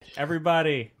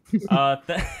everybody.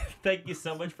 Thank you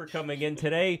so much for coming in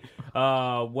today.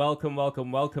 Welcome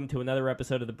to another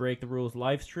episode of the Break the Rules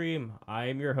live stream. I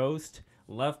am your host,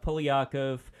 Lev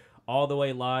Polyakov, all the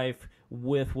way live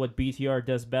with what BTR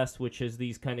does best, which is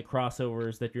these kind of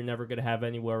crossovers that you're never going to have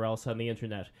anywhere else on the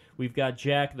internet. We've got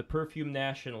Jack, the Perfume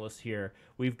Nationalist here.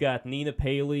 We've got Nina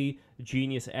Paley,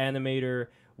 genius animator.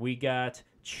 We got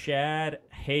Chad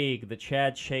Haag, the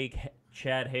Chad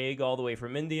Haag, all the way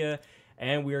from India.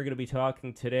 And we are going to be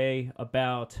talking today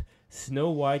about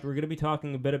Snow White. We're going to be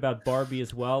talking a bit about Barbie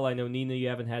as well. I know, Nina, you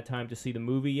haven't had time to see the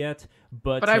movie yet.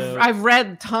 But I've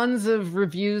read tons of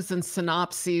reviews and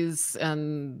synopses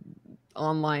and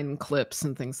online clips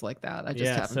and things like that. I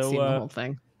just haven't seen the whole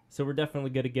thing. So we're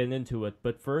definitely going to get into it.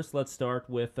 But first, let's start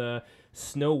with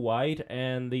Snow White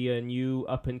and the new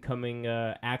up-and-coming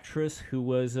actress who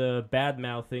was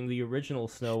bad-mouthing the original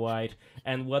Snow White,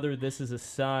 and whether this is a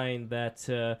sign that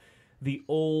the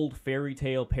old fairy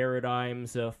tale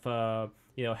paradigms of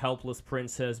helpless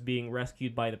princess being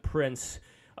rescued by the prince,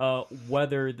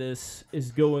 whether this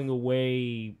is going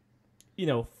away,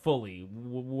 fully.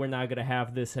 We're not going to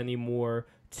have this anymore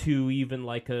to even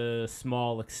like a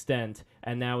small extent,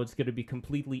 and now it's going to be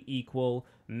completely equal.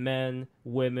 Men,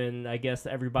 women, I guess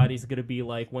everybody's going to be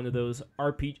like one of those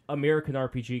American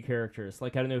RPG characters.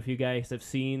 Like, I don't know if you guys have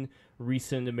seen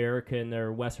recent American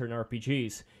or Western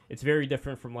RPGs. It's very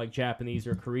different from like Japanese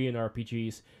or Korean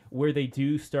RPGs, where they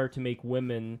do start to make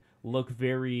women look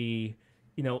very,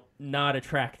 not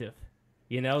attractive.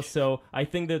 So I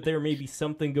think that there may be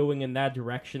something going in that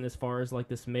direction as far as like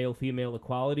this male-female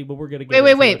equality, but we're going to get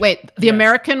Wait. The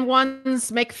American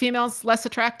ones make females less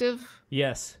attractive?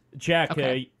 Yes. Jack,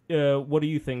 okay. What do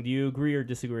you think? Do you agree or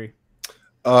disagree?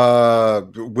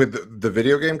 With the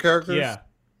video game characters?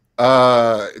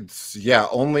 Yeah.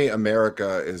 Only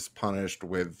America is punished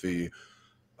with the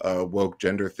woke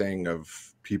gender thing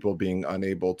of people being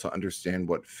unable to understand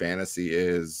what fantasy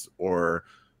is or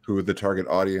who the target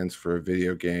audience for a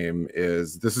video game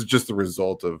is. This is just the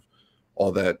result of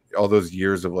all those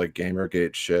years of like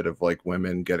Gamergate shit of like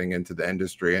women getting into the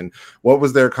industry. And what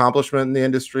was their accomplishment in the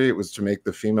industry? It was to make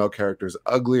the female characters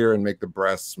uglier and make the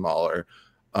breasts smaller,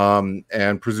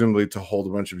 and presumably to hold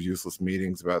a bunch of useless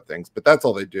meetings about things. But that's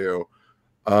all they do.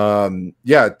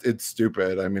 It's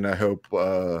stupid. I mean, I hope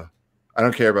I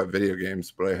don't care about video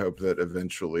games, but I hope that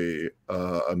eventually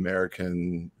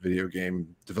American video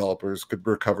game developers could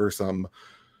recover some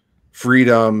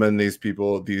freedom, and these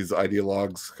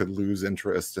ideologues could lose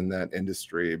interest in that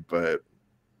industry. But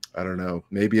I don't know.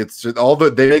 Maybe it's just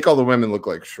they make all the women look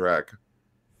like Shrek.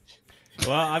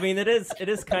 Well, I mean, it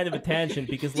is kind of a tangent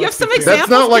because you have some examples. That's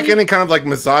not like any kind of like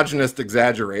misogynist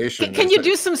exaggeration. Can you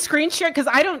do some screen share? Because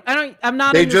I'm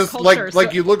not. They in just this culture,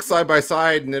 like you look side by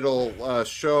side and it'll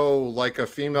show like a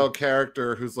female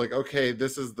character who's like, okay,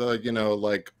 this is the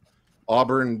like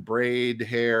auburn braid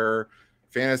hair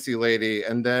fantasy lady,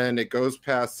 and then it goes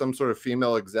past some sort of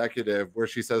female executive where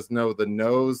she says, no,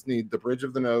 the bridge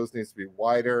of the nose needs to be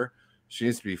wider. She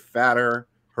needs to be fatter.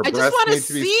 I just want to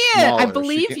see it. I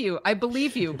believe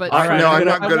you, but I'm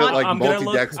not good at like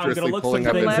multidexterously pulling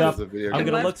up images of video games. I'm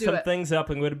going to look some things up.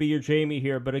 I'm going to be your Jamie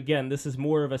here, but again, this is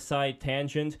more of a side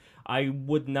tangent. I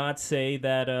would not say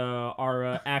that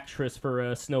our actress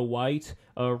for Snow White,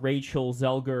 Rachel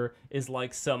Zelger, is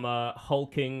like some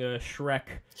hulking Shrek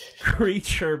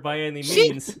creature by any means.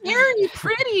 She's very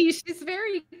pretty. She's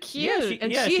very cute.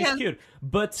 She's cute.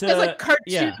 But she has like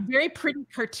very pretty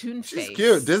cartoon face. She's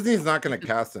cute. Disney's not going to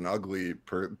cast an ugly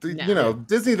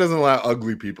Disney doesn't allow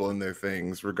ugly people in their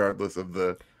things, regardless of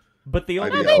the. But the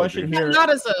only question here,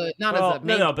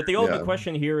 but the only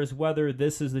question here is whether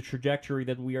this is the trajectory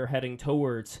that we are heading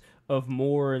towards, of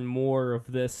more and more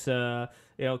of this,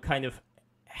 kind of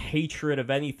hatred of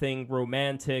anything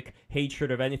romantic,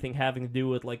 hatred of anything having to do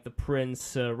with like the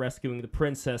prince rescuing the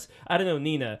princess. I don't know,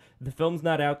 Nina. The film's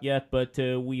not out yet, but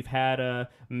we've had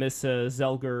Miss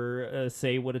Zelger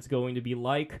say what it's going to be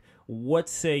like. What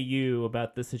say you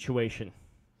about this situation?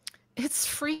 It's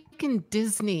freaking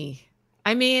Disney.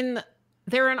 I mean,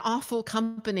 they're an awful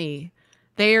company.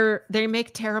 They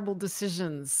make terrible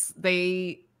decisions.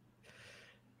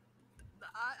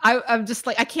 I'm just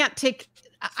like, I can't take.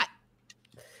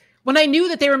 When I knew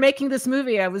that they were making this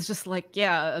movie, I was just like,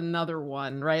 yeah, another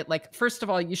one, right? Like, first of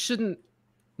all, you shouldn't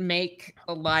make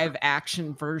a live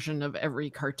action version of every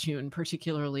cartoon,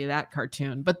 particularly that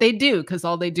cartoon, but they do, because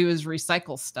all they do is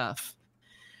recycle stuff.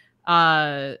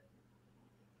 I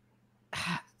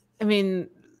mean,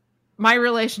 my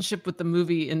relationship with the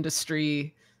movie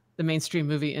industry, the mainstream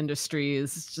movie industry,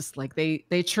 is just like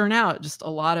they churn out just a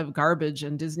lot of garbage,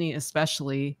 and Disney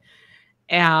especially.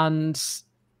 And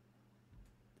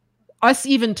us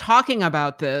even talking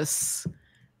about this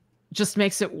just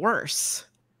makes it worse,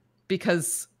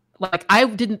 because like I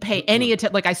didn't pay any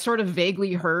attention. Like I sort of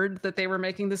vaguely heard that they were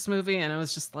making this movie, and it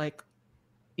was just like,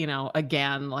 you know,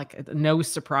 again, like no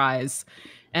surprise.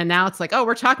 And now it's like, oh,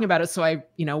 we're talking about it. So I,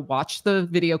 you know, watched the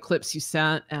video clips you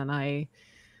sent, and I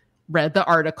read the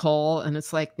article, and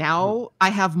it's like, now I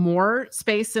have more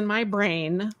space in my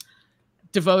brain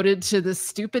devoted to this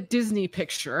stupid Disney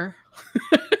picture,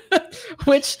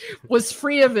 which was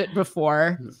free of it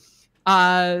before.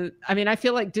 I mean, I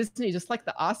feel like Disney, just like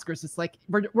the Oscars, it's like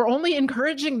we're only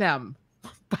encouraging them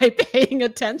by paying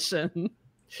attention.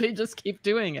 They just keep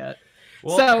doing it.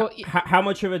 Well, so how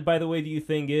much of it, by the way, do you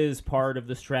think is part of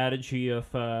the strategy of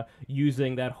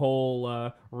using that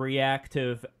whole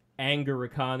reactive anger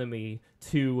economy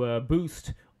to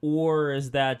boost, or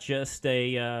is that just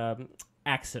a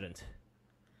accident?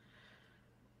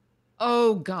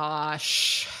 Oh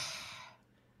gosh,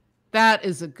 that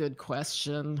is a good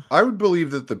question. I would believe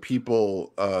that the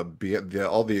people, all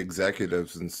the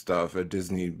executives and stuff at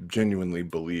Disney genuinely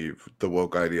believe the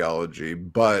woke ideology,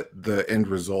 but the end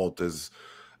result is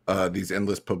these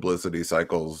endless publicity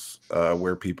cycles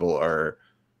where people are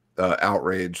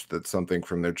outraged that something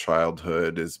from their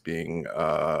childhood is being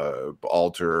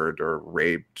altered or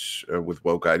raped with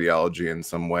woke ideology in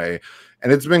some way.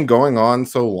 And it's been going on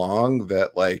so long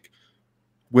that, like,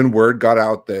 when word got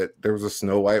out that there was a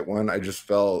Snow White one, I just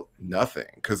felt nothing.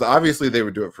 Because obviously they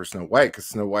would do it for Snow White, because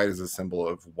Snow White is a symbol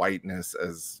of whiteness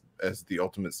as the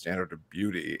ultimate standard of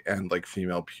beauty and like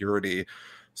female purity.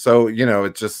 So, you know,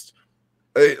 it just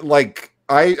like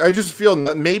I just feel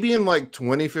maybe in like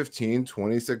 2015,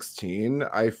 2016,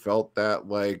 I felt that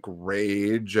like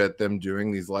rage at them doing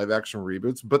these live action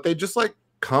reboots, but they just like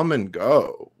come and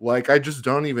go. Like I just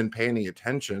don't even pay any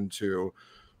attention to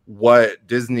what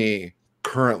Disney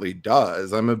currently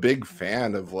does. I'm a big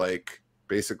fan of like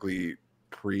basically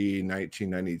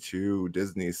pre-1992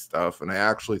 Disney stuff, and I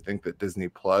actually think that Disney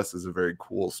Plus is a very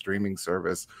cool streaming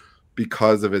service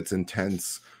because of its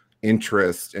intense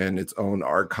interest in its own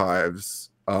archives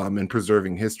and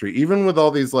preserving history. Even with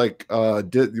all these like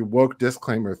woke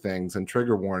disclaimer things and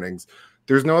trigger warnings,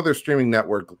 there's no other streaming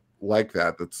network like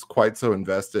that that's quite so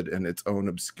invested in its own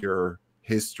obscure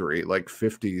history, like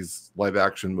 50s live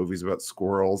action movies about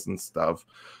squirrels and stuff.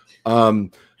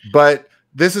 But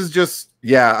this is just,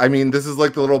 yeah, I mean, this is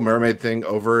like the Little Mermaid thing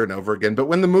over and over again. But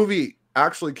when the movie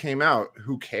actually came out,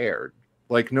 who cared?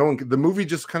 Like no one, the movie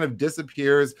just kind of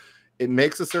disappears. It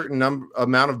makes a certain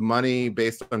amount of money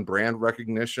based on brand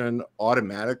recognition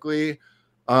automatically.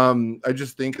 I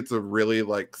just think it's a really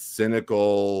like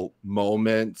cynical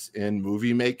moment in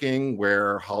movie making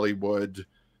where Hollywood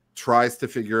tries to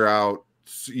figure out,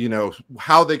 you know,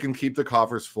 how they can keep the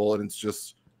coffers full, and it's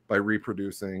just by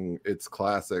reproducing its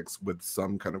classics with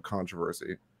some kind of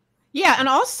controversy. Yeah, and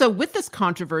also with this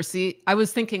controversy, I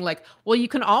was thinking like, well, you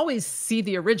can always see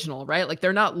the original, right? Like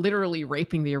they're not literally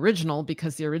raping the original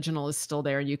because the original is still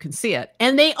there and you can see it.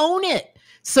 And they own it.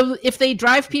 So if they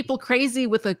drive people crazy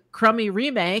with a crummy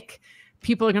remake,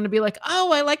 people are going to be like,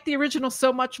 oh, I like the original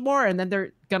so much more. And then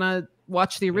they're going to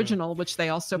watch the original, which they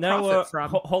also profit from.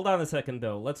 Hold on a second,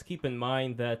 though. Let's keep in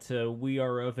mind that we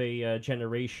are of a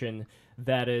generation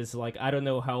that is like, I don't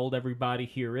know how old everybody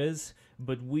here is,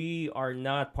 but we are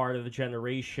not part of the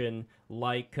generation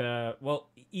like, well,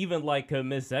 even like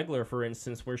Ms. Zegler, for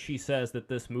instance, where she says that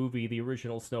this movie, the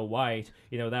original Snow White,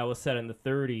 you know, that was set in the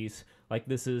 30s. Like,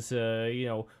 this is, you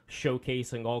know,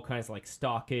 showcasing all kinds of, like,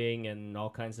 stalking and all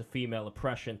kinds of female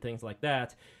oppression, things like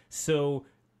that. So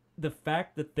the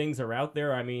fact that things are out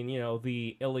there, I mean, you know,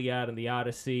 the Iliad and the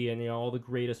Odyssey and, you know, all the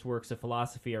greatest works of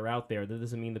philosophy are out there. That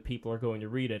doesn't mean that people are going to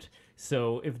read it.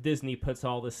 So if Disney puts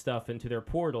all this stuff into their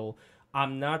portal,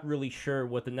 I'm not really sure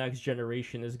what the next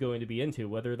generation is going to be into.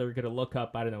 Whether they're going to look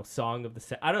up, I don't know, Song of the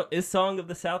South. Is Song of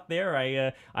the South there?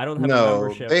 I don't have a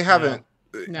membership. They haven't.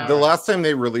 No. The last time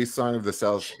they released Song of the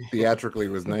South theatrically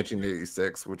was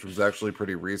 1986, which was actually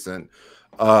pretty recent.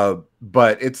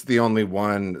 But it's the only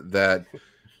one that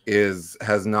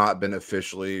has not been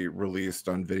officially released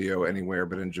on video anywhere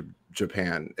but in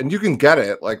Japan. And you can get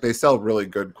it. Like, they sell really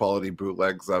good quality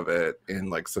bootlegs of it in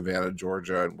like Savannah,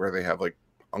 Georgia, and where they have like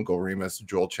Uncle Remus,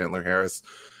 Joel Chandler Harris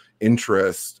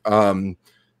interest.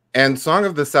 And Song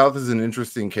of the South is an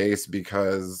interesting case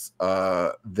because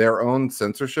their own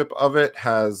censorship of it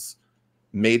has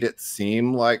made it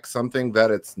seem like something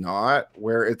that it's not,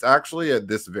 where it's actually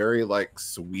this very like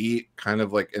sweet, kind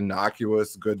of like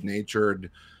innocuous, good-natured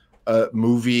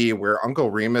movie where Uncle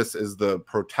Remus is the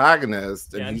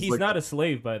protagonist. And he's like, not a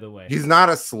slave, by the way. He's not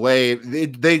a slave.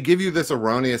 They give you this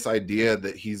erroneous idea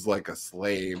that he's like a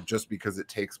slave just because it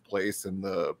takes place in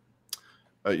the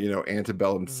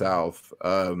antebellum South.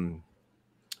 Well,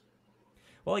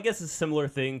 I guess it's a similar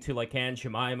thing to like Aunt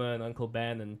Jemima and Uncle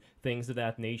Ben and things of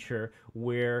that nature,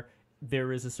 where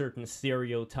there is a certain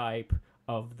stereotype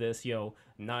of this,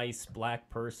 nice black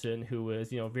person who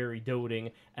is, very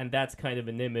doting, and that's kind of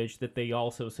an image that they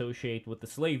also associate with the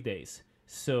slave days.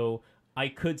 So I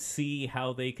could see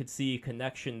how they could see a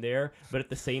connection there, but at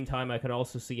the same time, I could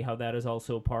also see how that is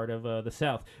also part of the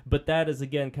South. But that is,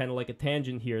 again, kind of like a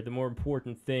tangent here. The more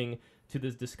important thing to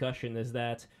this discussion is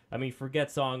that, forget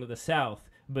Song of the South,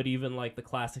 but even like the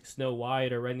classic Snow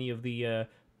White or any of the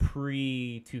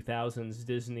pre-2000s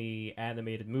Disney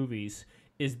animated movies,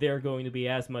 is there going to be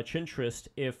as much interest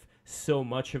if so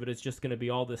much of it is just going to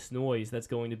be all this noise that's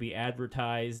going to be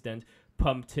advertised and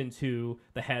pumped into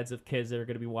the heads of kids that are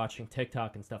going to be watching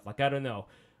TikTok and stuff? Like, I don't know.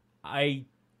 I'm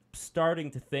starting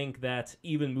to think that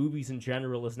even movies in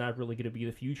general is not really going to be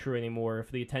the future anymore if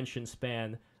the attention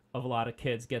span of a lot of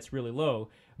kids gets really low.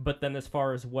 But then as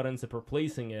far as what ends up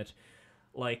replacing it,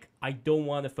 like, I don't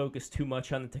want to focus too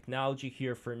much on the technology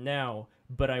here for now,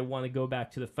 but I want to go back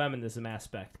to the feminism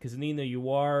aspect. Because, Nina,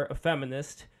 you are a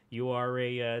feminist, you are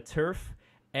a TERF,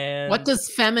 and... What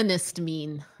does feminist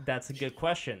mean? That's a good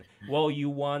question. Well, you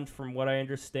want, from what I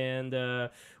understand,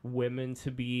 women to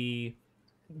be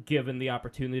given the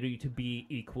opportunity to be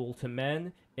equal to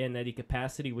men in any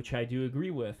capacity, which I do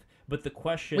agree with. But the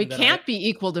question... We can't be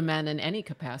equal to men in any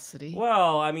capacity.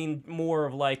 Well, more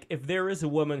of like, if there is a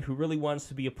woman who really wants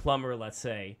to be a plumber, let's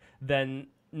say, then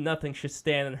nothing should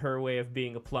stand in her way of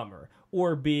being a plumber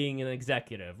or being an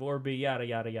executive or be yada,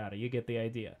 yada, yada. You get the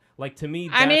idea. Like, to me,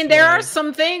 there are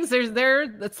some things.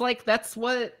 It's like, that's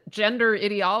what gender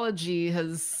ideology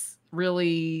has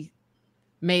really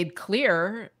made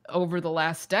clear over the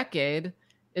last decade,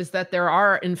 is that there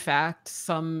are, in fact,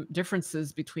 some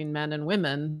differences between men and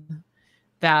women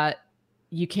that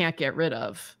you can't get rid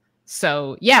of.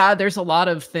 So, yeah, there's a lot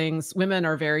of things. Women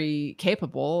are very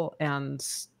capable and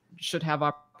should have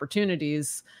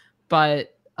opportunities,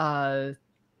 but, men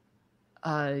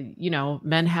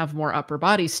have more upper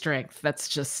body strength. That's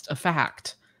just a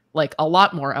fact, like a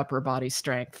lot more upper body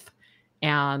strength.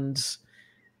 And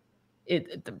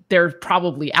they're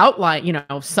probably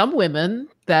some women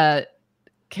that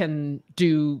can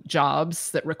do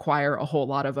jobs that require a whole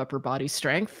lot of upper body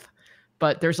strength,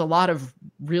 but there's a lot of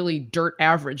really dirt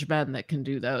average men that can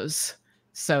do those.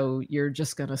 So you're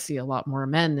just going to see a lot more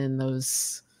men in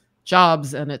those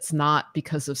jobs, and it's not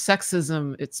because of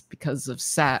sexism, it's because of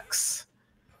sex.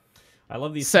 I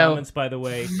love these comments, by the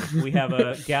way. We have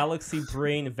a Galaxy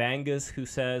Brain Vangus who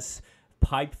says,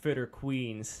 pipe fitter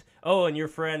queens. Oh, and your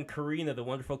friend Karina, the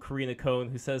wonderful Karina Cohn,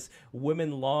 who says,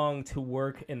 women long to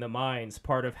work in the mines,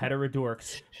 part of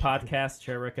Heterodorks podcast, which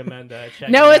I recommend checking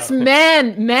out. No, it's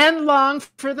men. Men long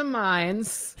for the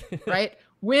mines, right?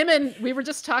 Women, we were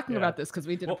just talking about this because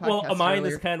we did a podcast Well, a mine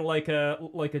earlier. is kind of like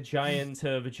a giant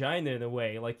vagina in a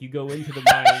way. Like, you go into the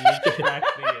mine and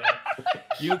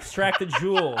you extract the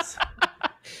jewels.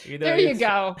 There you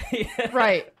go.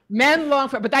 Right. Men long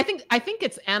for, but I think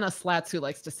it's Anna Slatz who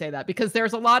likes to say that, because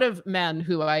there's a lot of men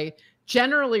who I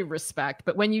generally respect,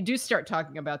 but when you do start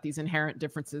talking about these inherent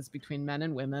differences between men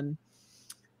and women,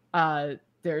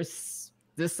 there's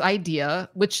this idea,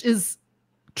 which is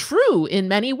true in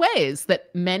many ways,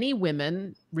 that many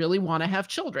women really want to have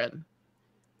children.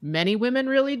 Many women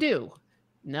really do.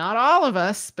 Not all of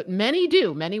us, but many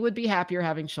do. Many would be happier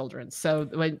having children. So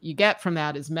what you get from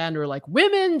that is men who are like,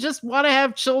 women just want to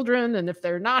have children, and if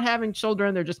they're not having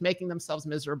children, they're just making themselves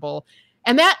miserable.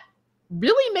 And that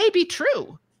really may be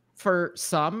true for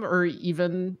some or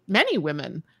even many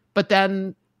women. But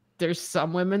then there's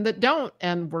some women that don't,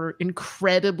 and we're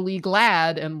incredibly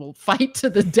glad and will fight to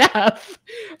the death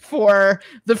for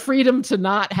the freedom to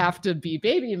not have to be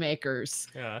baby makers.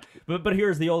 Yeah, but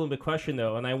here's the ultimate question,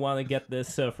 though, and I want to get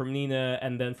this from Nina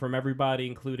and then from everybody,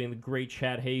 including the great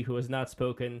Chad Hay, who has not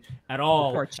spoken at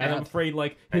all. Poor Chad. And I'm afraid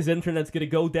his internet's going to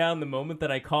go down the moment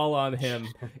that I call on him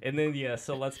in India,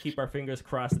 so let's keep our fingers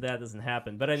crossed that doesn't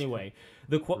happen. But anyway,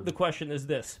 the question is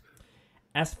this.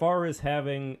 As far as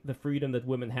having the freedom that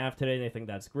women have today, and I think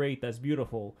that's great, that's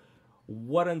beautiful,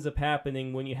 what ends up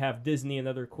happening when you have Disney and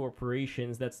other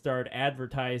corporations that start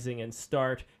advertising and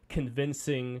start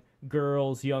convincing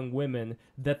girls, young women,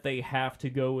 that they have to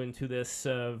go into this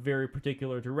very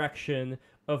particular direction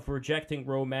of rejecting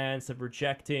romance, of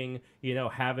rejecting,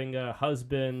 having a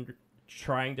husband,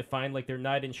 trying to find their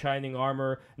knight in shining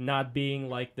armor, not being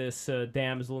like this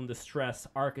damsel in distress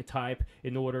archetype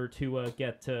in order to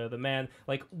get to the man.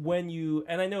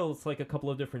 And I know it's a couple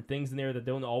of different things in there that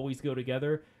don't always go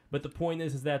together, but the point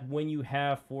is that when you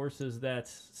have forces that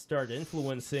start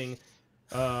influencing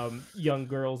young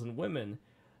girls and women,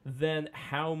 then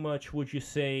how much would you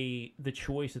say the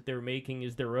choice that they're making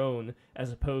is their own,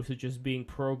 as opposed to just being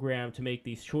programmed to make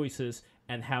these choices,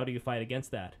 and how do you fight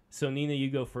against that? So Nina, you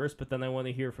go first, but then I want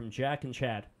to hear from Jack and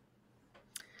Chad.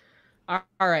 All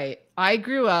right. I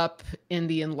grew up in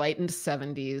the enlightened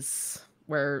 70s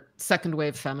where second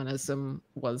wave feminism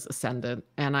was ascendant.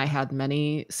 And I had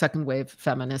many second wave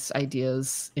feminist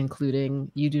ideas,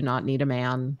 including you do not need a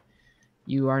man.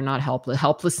 You are not helpless.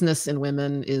 Helplessness in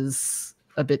women is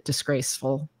a bit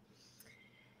disgraceful.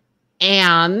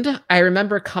 And I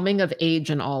remember coming of age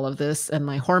in all of this and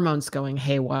my hormones going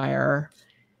haywire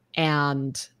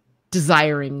and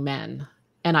desiring men.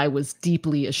 And I was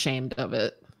deeply ashamed of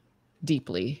it.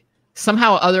 Deeply.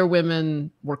 Somehow other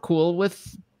women were cool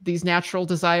with these natural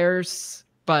desires,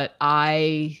 but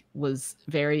I was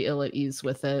very ill at ease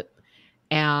with it.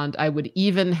 And I would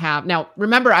even have, now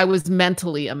remember, I was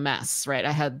mentally a mess, right?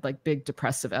 I had like big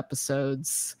depressive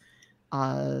episodes,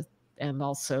 and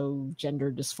also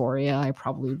gender dysphoria. I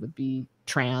probably would be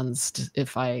transed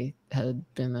if I had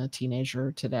been a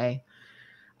teenager today.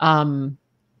 But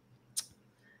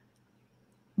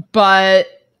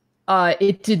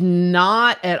it did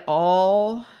not at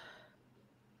all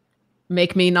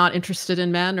make me not interested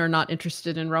in men or not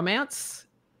interested in romance.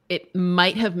 It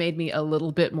might have made me a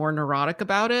little bit more neurotic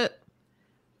about it.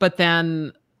 But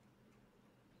then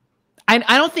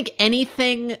I don't think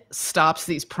anything stops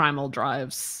these primal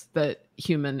drives that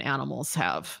human animals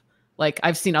have. Like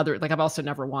I've seen other, like I've also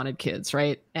never wanted kids,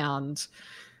 right? And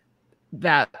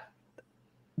that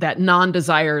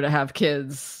non-desire to have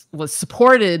kids was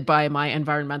supported by my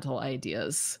environmental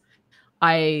ideas.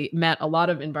 I met a lot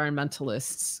of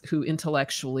environmentalists who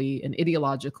intellectually and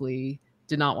ideologically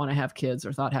did not want to have kids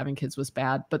or thought having kids was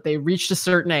bad, but they reached a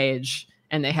certain age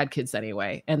and they had kids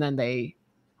anyway. And then they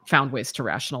found ways to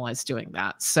rationalize doing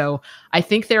that. So I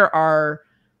think there are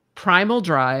primal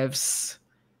drives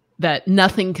that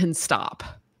nothing can stop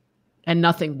and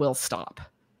nothing will stop.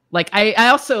 Like I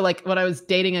also, like when I was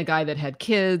dating a guy that had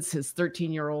kids, his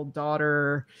 13-year-old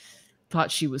daughter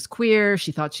thought she was queer.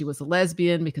 She thought she was a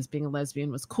lesbian because being a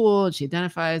lesbian was cool and she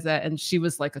identifies as that. And she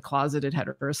was like a closeted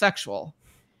heterosexual.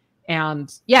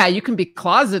 And yeah, you can be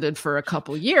closeted for a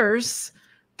couple years,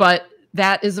 but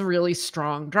that is a really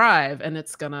strong drive and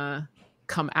it's going to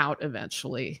come out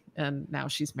eventually. And now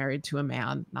she's married to a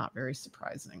man, not very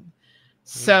surprising.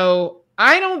 So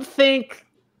I don't think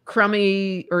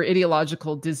crummy or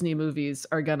ideological Disney movies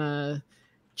are going to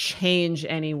change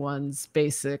anyone's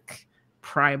basic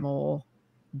primal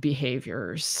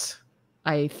behaviors.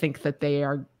 I think that they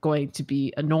are going to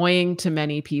be annoying to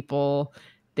many people.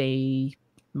 They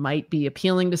might be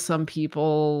appealing to some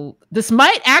people. This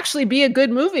might actually be a good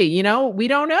movie. You know, we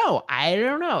don't know. I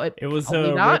don't know. It was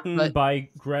written by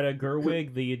Greta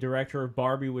Gerwig, the director of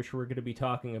Barbie, which we're going to be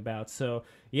talking about. So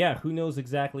yeah, who knows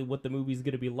exactly what the movie's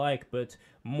going to be like, but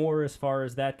more as far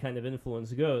as that kind of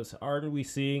influence goes. Aren't we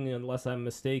seeing, unless I'm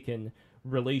mistaken,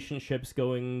 relationships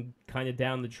going kind of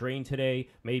down the drain today?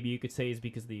 Maybe you could say it's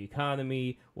because of the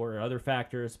economy or other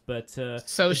factors, but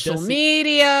social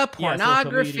media,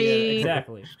 pornography, social media,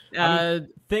 exactly. I mean,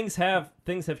 things have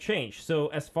changed. So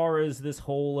as far as this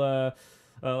whole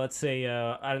let's say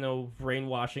I don't know,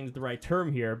 brainwashing is the right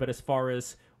term here, but as far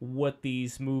as what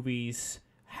these movies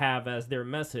have as their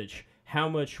message, how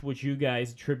much would you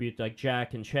guys attribute, like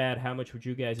Jack and Chad, how much would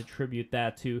you guys attribute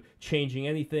that to changing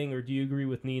anything? Or do you agree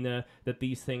with Nina that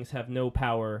these things have no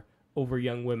power over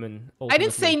young women ultimately? I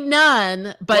didn't say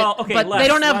none, but, well, okay, but less, they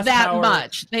don't have that power.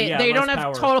 much. They don't have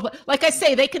power. total, like I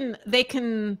say, they can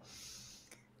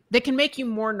make you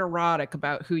more neurotic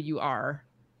about who you are.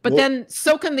 But then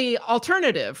so can the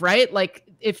alternative, right? Like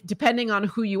if depending on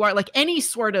who you are, like any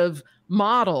sort of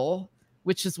model,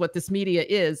 which is what this media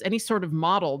is, any sort of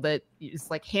model that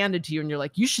is like handed to you and you're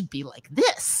like, you should be like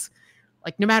this.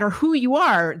 Like no matter who you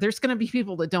are, there's going to be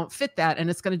people that don't fit that and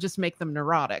it's going to just make them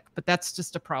neurotic. But that's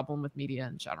just a problem with media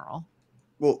in general.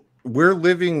 Well, we're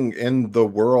living in the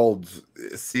world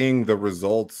seeing the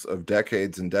results of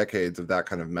decades and decades of that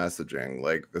kind of messaging,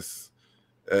 like this,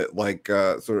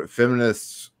 sort of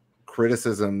feminist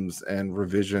criticisms and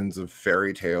revisions of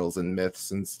fairy tales and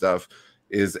myths and stuff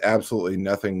is absolutely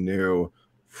nothing new.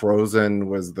 Frozen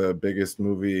was the biggest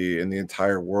movie in the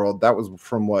entire world. That was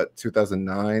from what,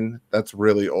 2009? That's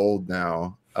really old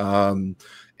now.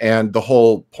 And the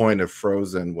whole point of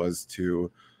Frozen was to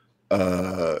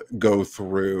go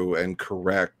through and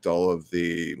correct all of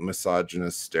the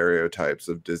misogynist stereotypes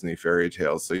of Disney fairy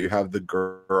tales. So you have the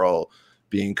girl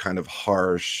being kind of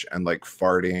harsh and like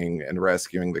farting and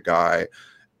rescuing the guy,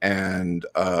 and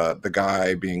the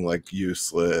guy being like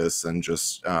useless and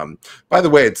just by the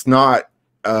way, it's not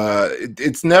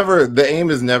it's never, the aim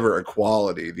is never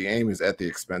equality. The aim is at the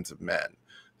expense of men.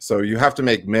 So you have to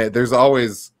make men, there's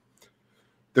always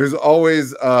you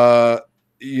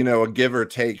know, a give or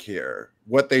take here.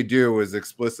 What they do is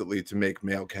explicitly to make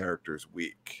male characters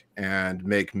weak and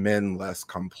make men less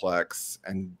complex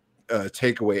and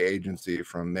take away agency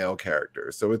from male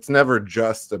characters. So it's never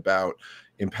just about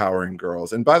empowering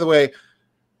girls. And by the way,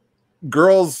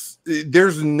 girls,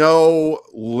 there's no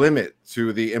limit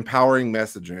to the empowering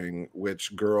messaging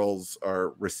which girls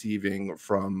are receiving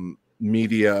from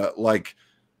media. Like,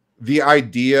 the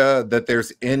idea that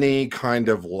there's any kind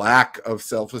of lack of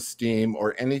self-esteem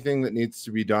or anything that needs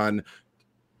to be done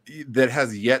that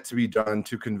has yet to be done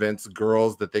to convince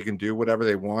girls that they can do whatever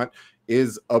they want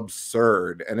is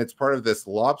absurd. And it's part of this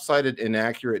lopsided,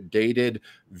 inaccurate, dated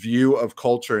view of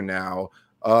culture now,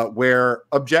 where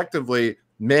objectively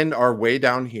men are way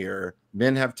down here.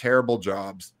 Men have terrible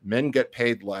jobs. Men get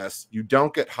paid less. You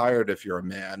don't get hired if you're a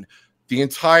man. The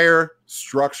entire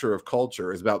structure of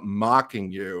culture is about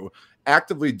mocking you,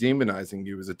 actively demonizing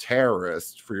you as a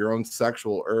terrorist for your own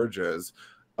sexual urges.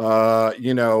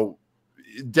 You know,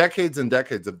 decades and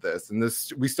decades of this. And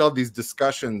this, we still have these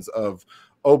discussions of,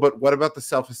 oh, but what about the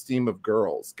self-esteem of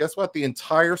girls? Guess what? The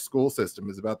entire school system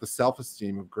is about the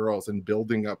self-esteem of girls and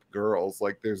building up girls.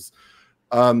 Like, there's,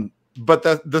 but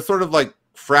the sort of like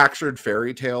fractured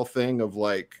fairy tale thing of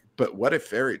like, but what if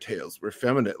fairy tales were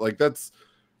feminine? Like,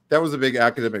 that was a big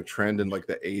academic trend in like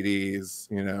the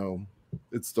 80s, you know.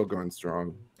 It's still going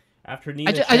strong. After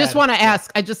Nina, I just want to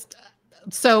ask,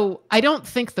 so I don't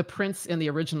think the prince in the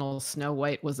original Snow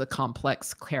White was a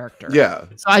complex character. Yeah.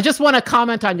 So I just want to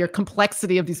comment on your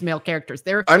complexity of these male characters.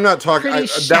 I'm not talking,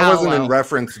 that wasn't in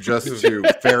reference just to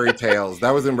fairy tales. That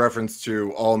was in reference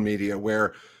to all media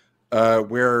where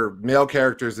male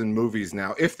characters in movies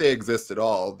now, if they exist at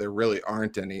all, there really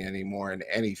aren't any anymore in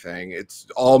anything. It's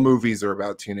all movies are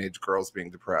about teenage girls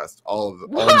being depressed. All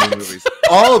new movies,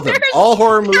 all of them, all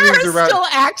horror movies are about still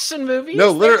action movies.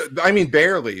 No, literally, I mean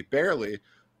barely. But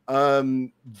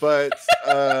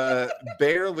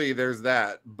barely. There's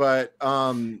that. But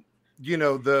you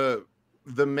know, the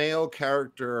male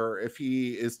character, if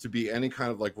he is to be any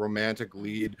kind of like romantic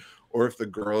lead, or if the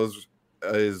girl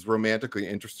is romantically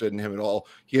interested in him at all,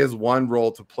 he has one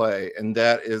role to play, and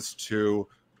that is to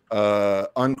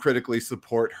uncritically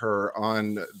support her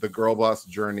on the girl boss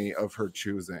journey of her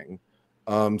choosing.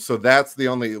 So that's the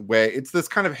only way. It's this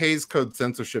kind of Hays Code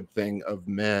censorship thing of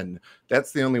men.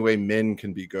 That's the only way men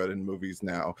can be good in movies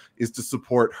now, is to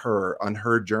support her on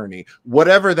her journey,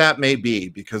 whatever that may be,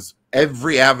 because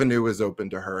every avenue is open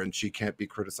to her and she can't be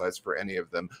criticized for any of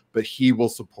them, but he will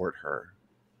support her.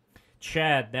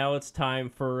 Chad, now it's time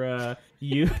for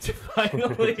you to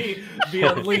finally be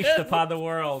unleashed upon the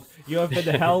world. You have been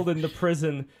held in the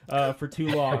prison for too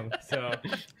long. So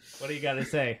what do you got to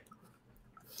say?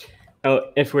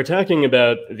 If we're talking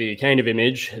about the kind of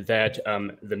image that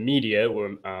the media,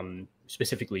 or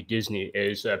specifically Disney,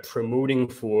 is promoting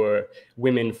for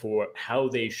women for how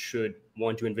they should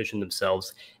want to envision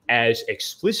themselves as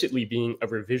explicitly being a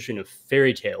revision of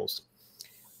fairy tales,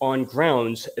 on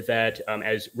grounds that,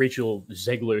 as Rachel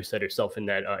Zegler said herself in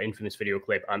that infamous video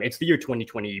clip, it's the year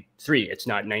 2023. It's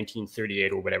not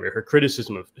 1938 or whatever. Her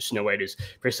criticism of Snow White is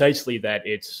precisely that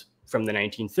it's from the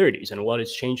 1930s, and a lot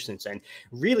has changed since then.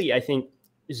 Really, I think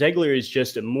Zegler is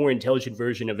just a more intelligent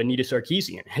version of Anita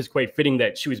Sarkeesian. It's quite fitting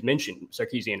that she was mentioned,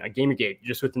 Sarkeesian, at Gamergate,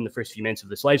 just within the first few minutes of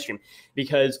this live stream,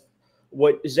 because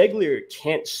what Zegler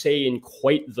can't say in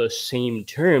quite the same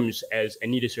terms as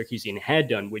Anita Sarkeesian had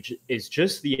done, which is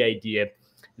just the idea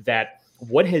that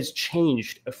what has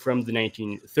changed from the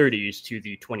 1930s to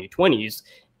the 2020s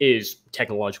is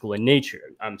technological in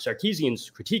nature. Sarkeesian's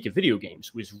critique of video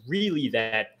games was really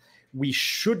that we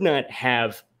should not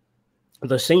have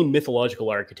the same mythological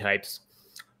archetypes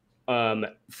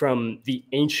from the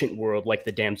ancient world, like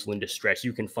the damsel in distress.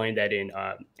 You can find that in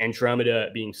Andromeda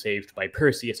being saved by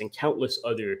Perseus and countless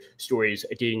other stories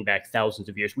dating back thousands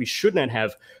of years. We should not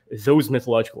have those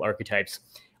mythological archetypes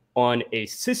on a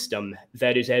system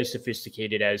that is as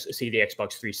sophisticated as, say, the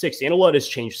Xbox 360. And a lot has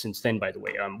changed since then, by the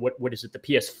way. What is it, the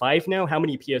PS5 now? How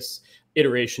many PS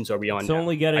iterations are we on now? It's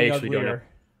only getting uglier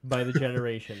by the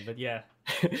generation, but yeah.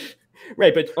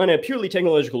 Right, but on a purely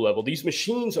technological level, these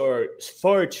machines are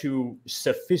far too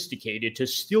sophisticated to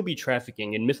still be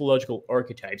trafficking in mythological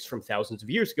archetypes from thousands of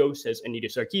years ago, says Anita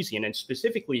Sarkeesian. And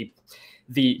specifically,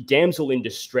 the damsel in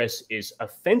distress is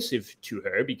offensive to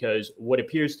her because what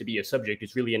appears to be a subject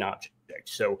is really an object.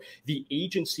 So the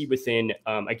agency within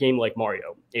a game like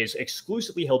Mario is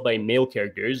exclusively held by male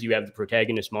characters. You have the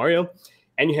protagonist Mario,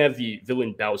 and you have the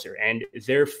villain Bowser, and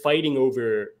they're fighting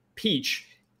over Peach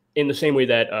in the same way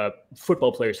that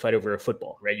football players fight over a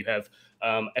football, right? You have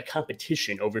a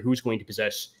competition over who's going to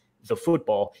possess the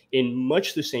football in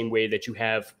much the same way that you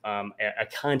have a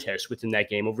contest within that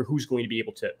game over who's going to be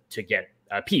able to get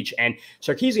Peach. And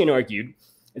Sarkeesian argued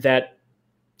that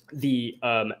the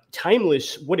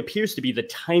what appears to be the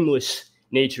timeless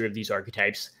nature of these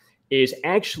archetypes is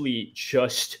actually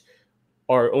just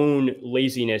our own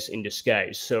laziness in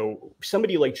disguise. So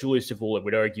somebody like Julius Evola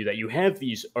would argue that you have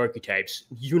these archetypes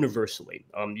universally.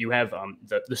 You have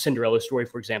the Cinderella story,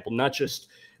 for example, not just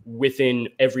within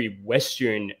every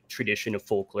Western tradition of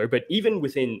folklore, but even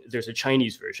within, there's a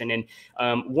Chinese version. And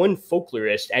one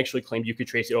folklorist actually claimed you could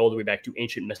trace it all the way back to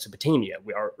ancient Mesopotamia,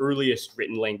 where our earliest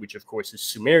written language, of course, is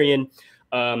Sumerian.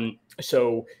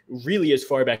 So really, as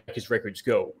far back as records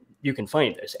go, you can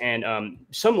find this. And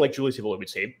some, like Julius Evola, would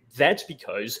say that's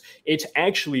because it's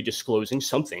actually disclosing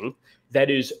something that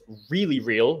is really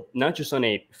real, not just on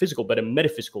a physical, but a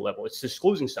metaphysical level. It's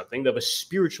disclosing something of a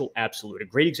spiritual absolute. A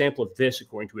great example of this,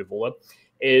 according to Evola,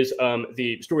 is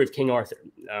the story of King Arthur.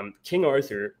 King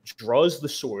Arthur draws the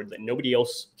sword that nobody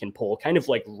else can pull, kind of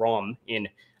like Ram in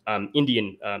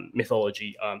Indian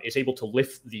mythology, is able to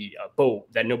lift the bow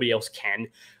that nobody else can,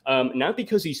 not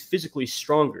because he's physically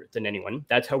stronger than anyone.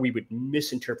 That's how we would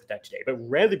misinterpret that today, but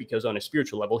rather because on a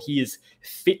spiritual level, he is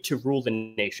fit to rule the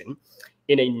nation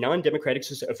in a non-democratic,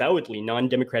 avowedly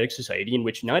non-democratic society in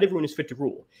which not everyone is fit to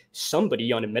rule.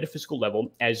 Somebody on a metaphysical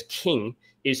level as king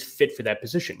is fit for that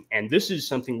position. And this is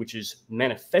something which is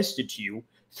manifested to you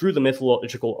through the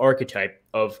mythological archetype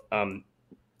of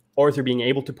Arthur being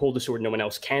able to pull the sword no one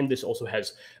else can. This also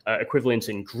has equivalents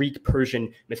in Greek,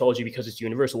 Persian mythology because it's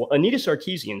universal. Well, Anita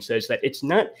Sarkeesian says that it's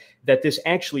not that this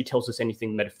actually tells us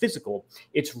anything metaphysical.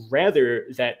 It's rather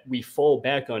that we fall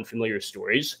back on familiar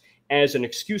stories as an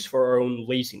excuse for our own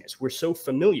laziness. We're so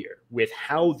familiar with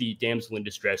how the damsel in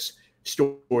distress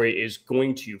story is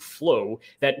going to flow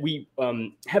that we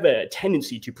have a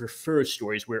tendency to prefer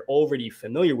stories we're already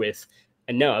familiar with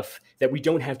enough that we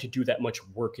don't have to do that much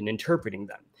work in interpreting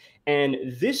them. And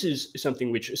this is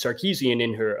something which Sarkeesian,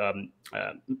 in her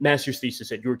master's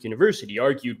thesis at York University,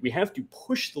 argued we have to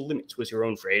push the limits, was her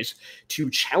own phrase, to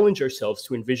challenge ourselves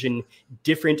to envision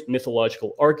different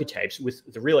mythological archetypes with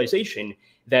the realization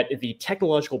that the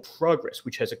technological progress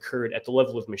which has occurred at the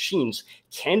level of machines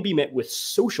can be met with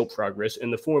social progress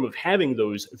in the form of having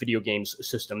those video games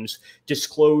systems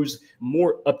disclose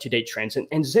more up-to-date trends.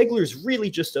 And Zegler's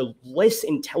really just a less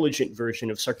intelligent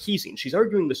version of Sarkeesian. She's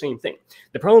arguing the same thing.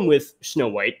 The problem with Snow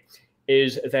White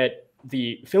is that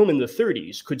the film in the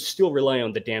 30s could still rely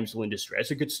on the damsel in distress.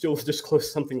 It could still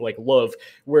disclose something like love,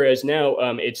 whereas now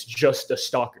it's just a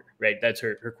stalker, right? That's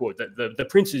her quote. The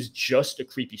prince is just a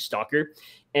creepy stalker,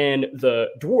 and the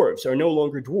dwarves are no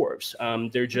longer dwarves.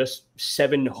 They're just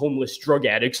 7 homeless drug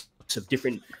addicts of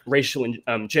different racial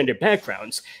and gender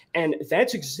backgrounds. And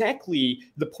that's exactly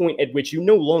the point at which you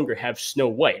no longer have Snow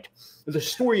White. The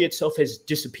story itself has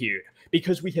disappeared,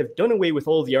 because we have done away with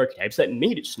all of the archetypes that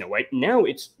made it Snow White. Now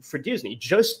it's, for Disney,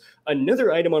 just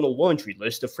another item on a laundry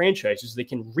list of franchises they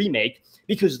can remake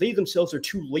because they themselves are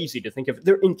too lazy to think of,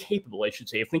 they're incapable, I should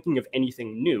say, of thinking of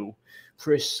anything new,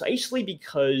 precisely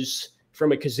because,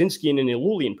 from a Kaczynskian and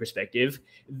Illulian perspective,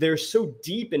 they're so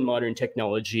deep in modern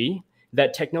technology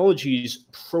that technology's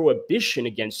prohibition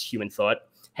against human thought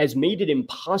has made it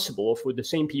impossible for the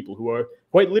same people who are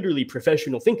quite literally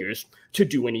professional thinkers to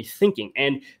do any thinking.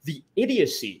 And the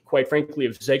idiocy, quite frankly,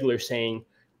 of Zegler saying,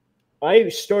 I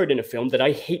starred in a film that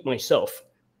I hate myself,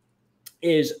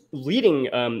 is leading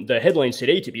the headlines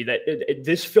today to be that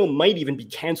this film might even be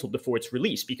canceled before its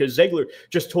release, because Zegler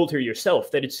just told her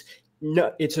yourself that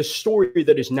it's a story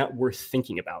that is not worth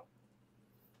thinking about.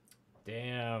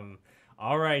 Damn.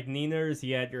 All right, Niners,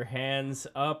 you had your hands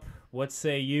up. What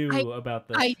say you about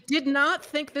this? I did not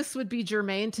think this would be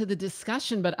germane to the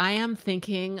discussion, but I am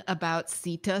thinking about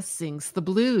Sita Sings the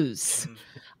Blues,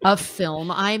 a film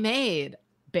I made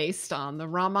based on the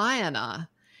Ramayana.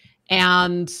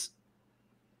 And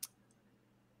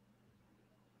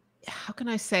how can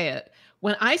I say it?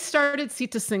 When I started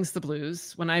Sita Sings the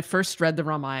Blues, when I first read the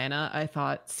Ramayana, I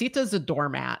thought Sita's a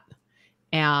doormat.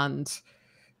 And,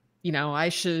 I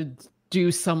should do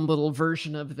some little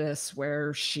version of this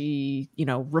where she,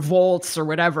 revolts or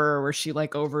whatever, where she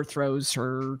overthrows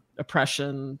her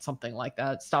oppression, something like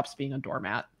that, stops being a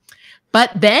doormat.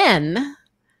 But then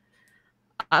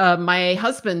my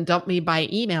husband dumped me by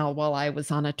email while I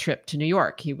was on a trip to New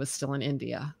York. He was still in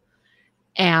India.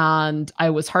 And I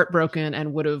was heartbroken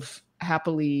and would have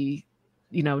happily,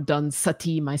 done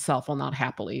sati myself. Well, not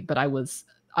happily, but I was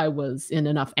I was in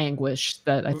enough anguish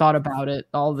that I thought about it.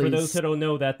 All these. For those who don't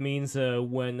know, that means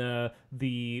when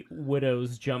the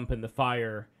widows jump in the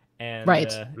fire and Right.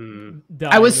 die I was in order to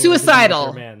be with their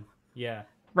suicidal. man. Yeah.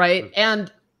 Right.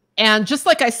 And just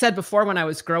like I said before, when I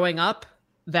was growing up,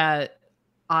 that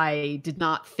I did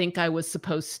not think I was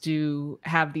supposed to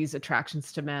have these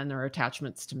attractions to men or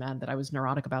attachments to men, that I was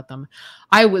neurotic about them.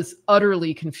 I was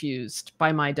utterly confused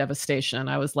by my devastation.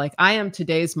 I was like, I am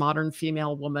today's modern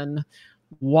female woman.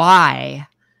 Why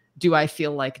do I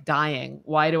feel like dying?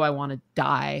 Why do I want to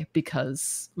die?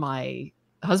 Because my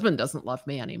husband doesn't love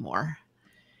me anymore.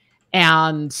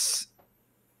 And,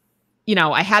 you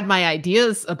know, I had my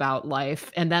ideas about life,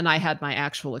 and then I had my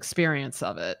actual experience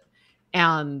of it.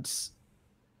 And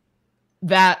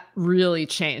that really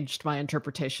changed my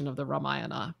interpretation of the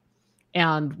Ramayana.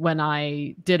 And when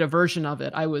I did a version of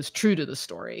it, I was true to the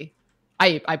story.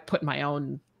 I put my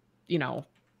own, you know,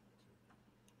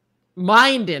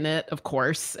 mind in it, of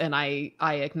course, and I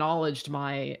acknowledged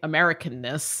my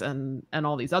Americanness and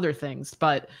all these other things,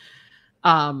 but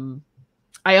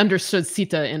I understood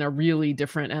Sita in a really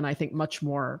different and I think much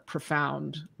more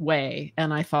profound way.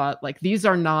 And I thought, like, these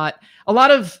are not a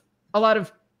lot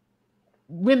of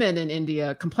women in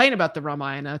India complain about the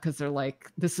Ramayana because they're like,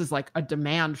 this is like a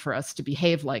demand for us to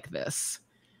behave like this.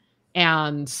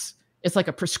 And it's like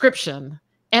a prescription.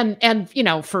 And you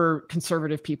know, for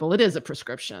conservative people, it is a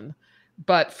prescription.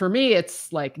 But for me,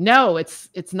 it's like, no, it's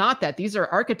not that. These are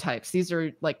archetypes. These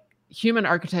are like human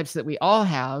archetypes that we all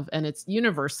have, and it's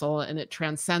universal and it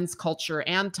transcends culture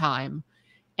and time.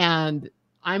 And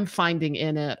I'm finding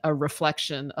in it a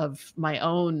reflection of my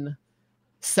own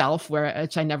self,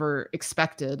 which I never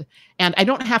expected. And I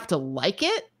don't have to like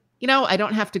it. You know, I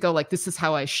don't have to go like, this is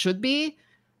how I should be.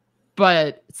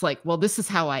 But it's like, well, this is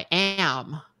how I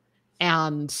am.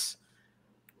 And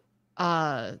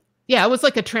yeah, it was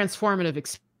like a transformative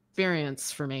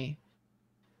experience for me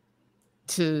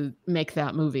to make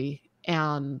that movie.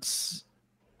 And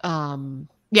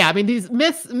yeah, I mean, these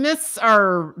myths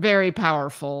are very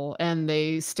powerful and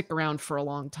they stick around for a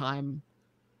long time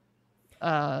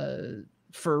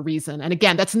for a reason. And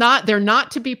again, they're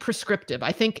not to be prescriptive.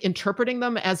 I think interpreting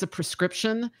them as a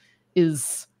prescription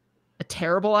is a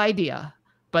terrible idea,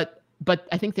 but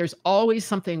I think there's always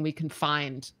something we can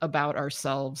find about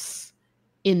ourselves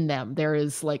in them. There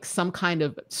is like some kind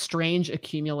of strange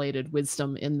accumulated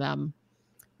wisdom in them,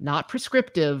 not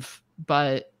prescriptive,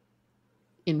 but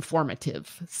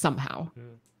informative somehow.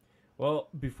 Well,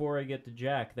 before I get to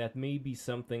Jack, that may be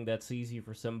something that's easy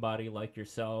for somebody like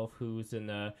yourself who's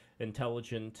an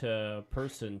intelligent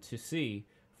person to see.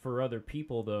 For other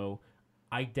people, though,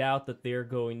 I doubt that they're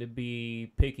going to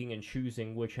be picking and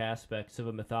choosing which aspects of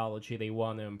a mythology they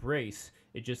want to embrace.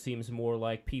 It just seems more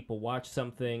like people watch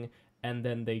something and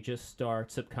then they just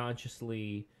start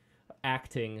subconsciously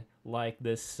acting like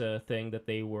this thing that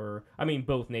they were. I mean,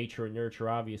 both nature and nurture,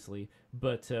 obviously,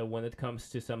 but when it comes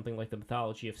to something like the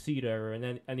mythology of Sita or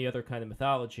any other kind of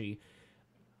mythology,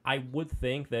 I would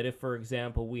think that if, for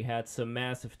example, we had some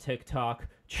massive TikTok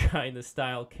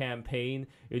China-style campaign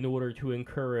in order to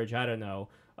encourage, I don't know,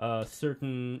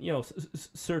 certain, you know,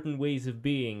 certain ways of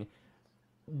being,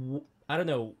 I don't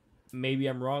know, maybe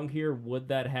I'm wrong here, would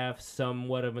that have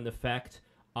somewhat of an effect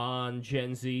on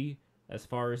Gen Z as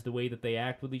far as the way that they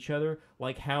act with each other?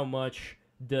 Like, how much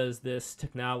does this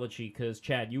technology, because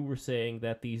Chad, you were saying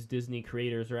that these Disney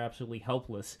creators are absolutely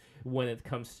helpless when it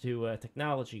comes to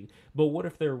technology, but what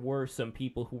if there were some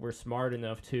people who were smart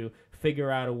enough to figure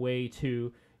out a way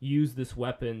to use this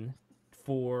weapon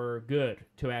for good,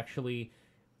 to actually,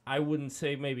 I wouldn't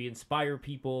say maybe inspire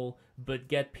people, but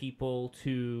get people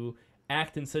to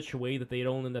act in such a way that they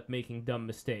don't end up making dumb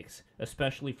mistakes,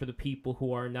 especially for the people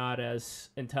who are not as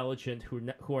intelligent, who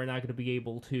are not going to be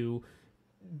able to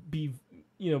be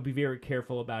very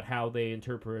careful about how they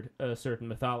interpret a certain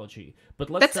mythology. But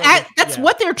that's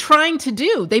what they're trying to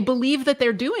do. They believe that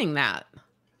they're doing that.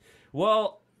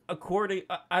 Well,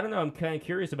 I don't know, I'm kind of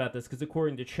curious about this, because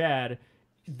according to Chad,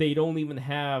 they don't even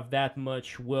have that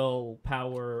much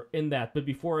willpower in that. But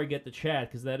before I get to Chad,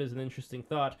 because that is an interesting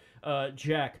thought,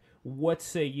 Jack, what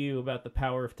say you about the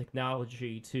power of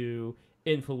technology to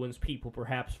influence people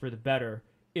perhaps for the better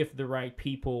if the right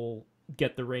people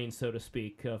get the reins, so to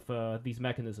speak, of these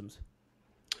mechanisms?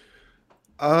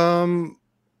 I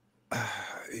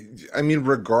mean,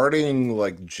 regarding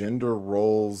like gender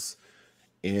roles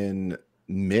in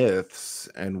myths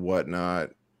and whatnot,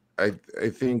 I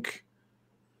think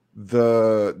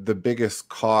the biggest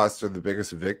cost or the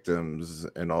biggest victims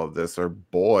in all of this are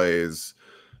boys,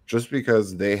 just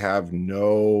because they have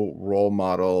no role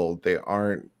model. They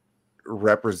aren't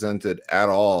represented at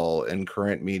all in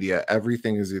current media.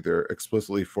 Everything is either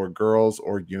explicitly for girls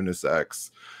or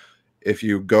unisex. If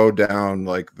you go down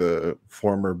like the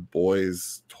former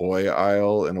boys toy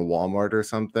aisle in a Walmart or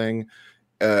something,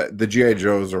 the GI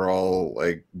Joes are all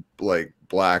like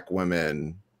black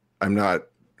women. I'm not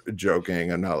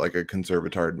joking. I'm not like a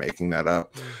conservatard making that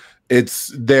up.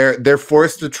 It's they're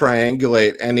forced to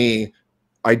triangulate any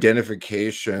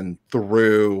identification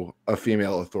through a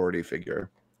female authority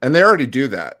figure, and they already do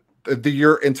that.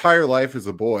 Your entire life as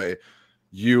a boy,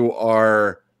 you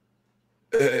are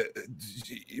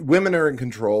women are in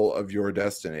control of your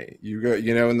destiny. You go,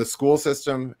 in the school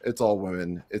system, it's all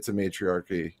women. It's a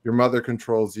matriarchy. Your mother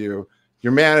controls you.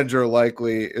 Your manager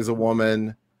likely is a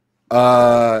woman.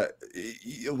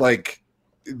 Like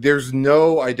there's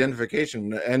no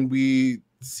identification, and we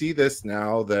see this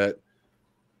now that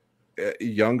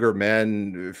younger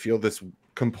men feel this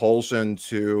compulsion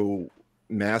to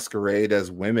masquerade as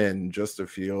women just to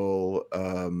feel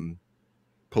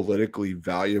politically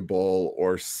valuable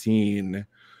or seen.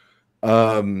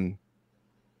 But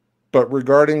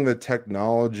regarding the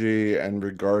technology and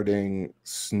regarding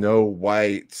Snow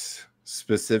White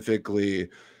specifically,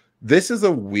 this is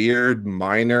a weird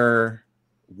minor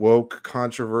woke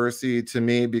controversy to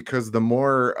me, because the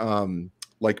more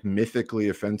like mythically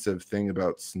offensive thing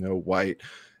about Snow White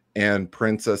and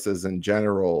princesses in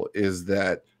general is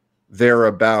that they're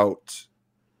about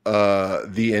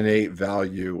the innate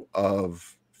value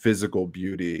of physical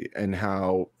beauty, and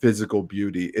how physical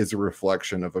beauty is a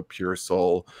reflection of a pure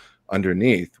soul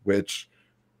underneath, which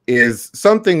is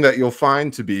something that you'll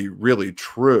find to be really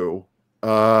true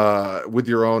with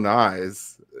your own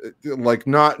eyes. Like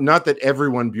not that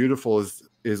everyone beautiful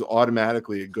is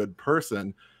automatically a good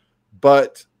person,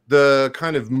 but the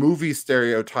kind of movie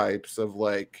stereotypes of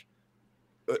like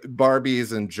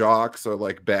Barbies and jocks are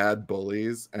like bad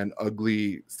bullies and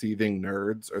ugly seething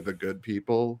nerds are the good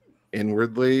people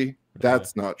inwardly.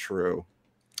 That's not true.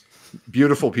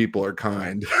 Beautiful people are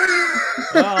kind.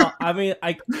 Well, I mean,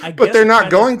 I but guess they're not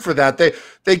going for that.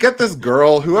 They get this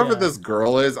girl, whoever this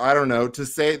girl is, I don't know, to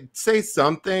say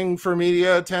something for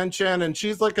media attention, and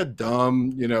she's like a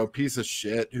dumb, piece of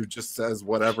shit who just says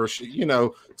whatever she,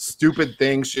 stupid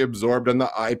things she absorbed on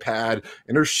the iPad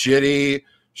in her shitty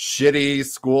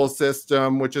school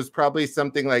system, which is probably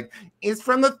something like is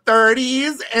from the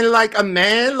 30s, and like a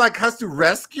man like has to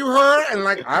rescue her, and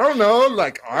like I don't know,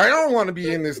 like I don't want to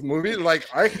be in this movie, like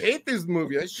I hate this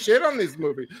movie, I shit on this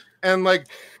movie, and like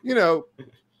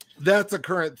that's a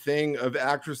current thing of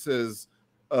actresses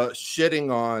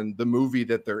shitting on the movie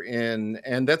that they're in,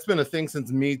 and that's been a thing since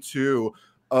Me Too,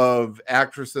 of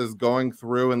actresses going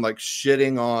through and like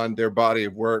shitting on their body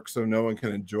of work so no one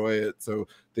can enjoy it. So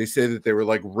they say that they were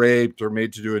like raped or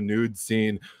made to do a nude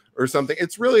scene or something.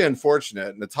 It's really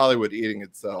unfortunate, and it's Hollywood eating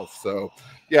itself. So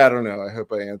yeah, I don't know. I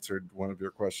hope I answered one of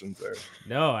your questions there.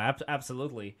 No,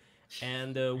 absolutely.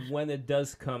 And when it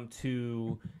does come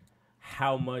to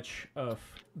how much of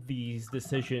these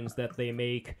decisions that they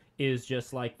make is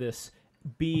just like this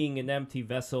being an empty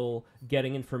vessel,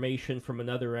 getting information from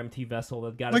another empty vessel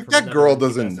that got like it from that girl empty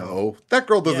doesn't vessel. know. That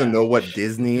girl doesn't know what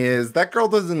Disney is. That girl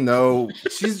doesn't know.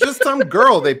 She's just some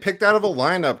girl they picked out of a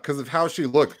lineup because of how she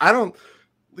looked. I don't,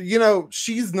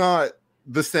 she's not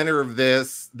the center of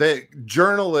this. The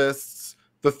journalists,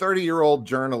 the 30-year-old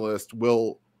journalist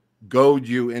will goad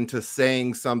you into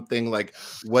saying something like,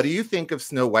 what do you think of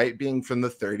Snow White being from the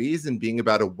 30s and being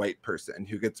about a white person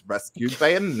who gets rescued by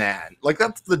a man? Like,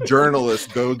 that's the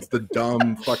journalist goads the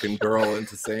dumb fucking girl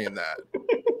into saying that.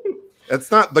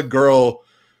 It's not the girl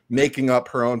making up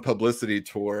her own publicity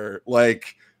tour.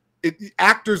 Like,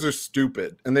 actors are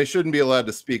stupid and they shouldn't be allowed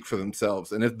to speak for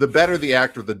themselves. And if the better the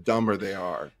actor, the dumber they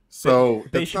are. So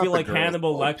they should be like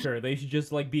Hannibal Lecter. They should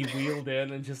just like be wheeled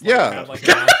in and just like, have like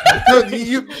so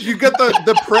you get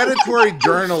the predatory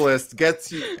journalist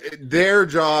gets you, their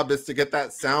job is to get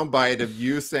that soundbite of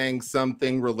you saying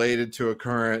something related to a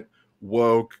current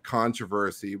woke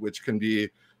controversy, which can be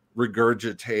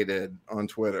regurgitated on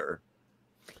Twitter.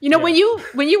 When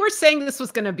you were saying this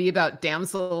was going to be about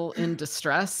damsel in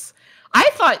distress, I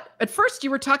thought at first you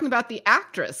were talking about the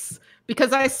actress,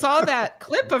 because I saw that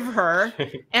clip of her,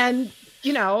 and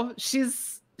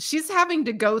she's having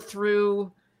to go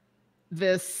through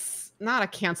this, not a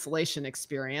cancellation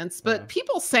experience, but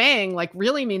people saying like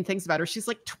really mean things about her. She's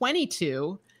like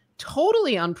 22,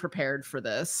 totally unprepared for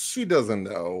this. She doesn't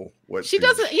know what she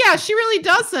doesn't. Yeah, she really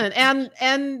doesn't.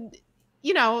 And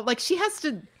like she has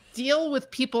to deal with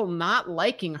people not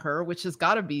liking her, which has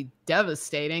got to be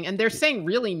devastating. And they're saying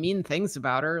really mean things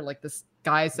about her, like this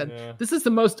guy said, Yeah. "This is the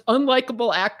most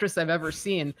unlikable actress I've ever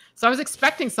seen." So I was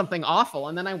expecting something awful,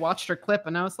 and then I watched her clip,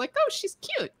 and I was like, "Oh, she's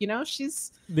cute. You know,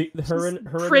 she's her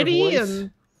pretty voice,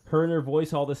 and." her and her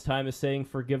voice all this time is saying,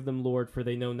 "Forgive them, Lord, for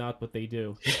they know not what they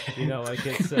do." You know, like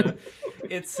it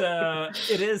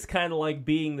is kind of like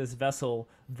being this vessel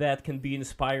that can be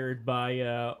inspired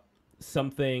by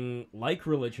something like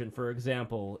religion, for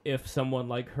example. If someone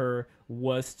like her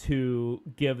was to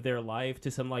give their life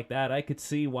to something like that, I could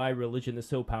see why religion is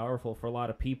so powerful for a lot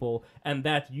of people. And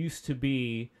that used to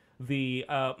be the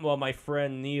my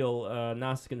friend Neil,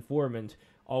 Gnostic informant,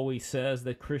 always says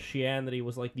that Christianity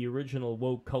was like the original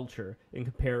woke culture in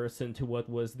comparison to what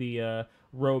was the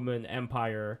Roman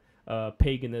Empire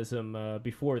paganism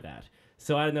before that.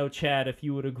 So I don't know, Chad, if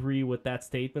you would agree with that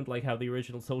statement, like how the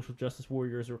original social justice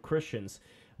warriors were Christians.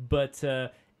 But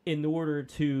in order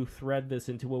to thread this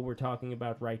into what we're talking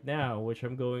about right now, which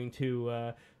I'm going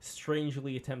to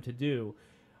strangely attempt to do,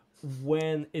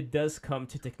 when it does come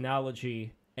to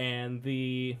technology and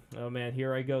oh man,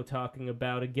 here I go talking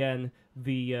about again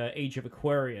the age of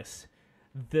Aquarius,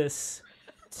 this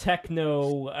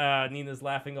Nina's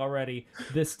laughing already,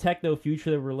 this techno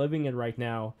future that we're living in right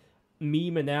now.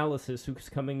 Meme Analysis, who's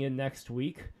coming in next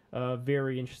week, a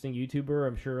very interesting YouTuber,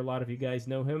 I'm sure a lot of you guys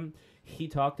know him. He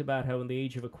talked about how in the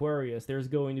age of Aquarius there's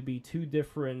going to be two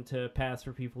different paths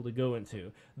for people to go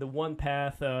into. The one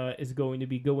path is going to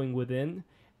be going within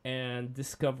and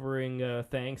discovering,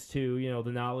 thanks to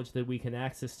the knowledge that we can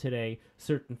access today,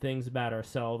 certain things about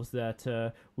ourselves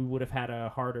that we would have had a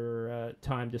harder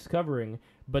time discovering.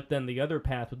 But then the other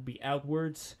path would be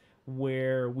outwards,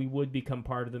 where we would become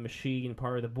part of the machine,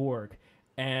 part of the Borg.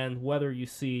 And whether you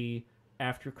see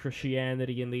after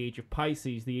Christianity in the age of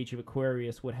Pisces, the age of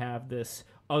Aquarius would have this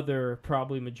other,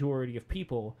 probably majority of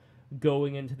people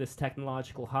going into this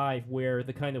technological hive where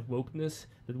the kind of wokeness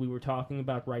that we were talking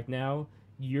about right now,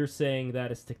 you're saying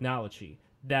that is technology.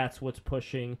 That's what's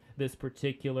pushing this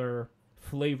particular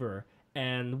flavor.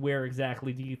 And where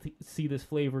exactly do you see this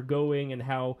flavor going, and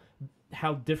how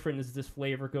different is this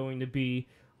flavor going to be,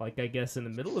 like, I guess, in the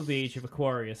middle of the age of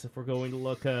Aquarius, if we're going to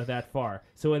look that far.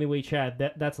 So anyway,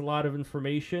 Chad, that's a lot of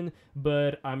information,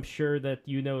 but I'm sure that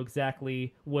you know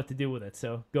exactly what to do with it,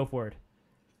 so go for it.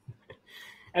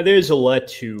 And there's a lot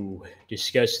to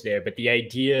discuss there, but the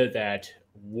idea that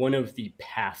one of the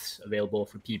paths available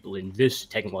for people in this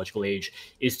technological age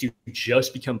is to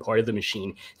just become part of the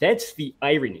machine. That's the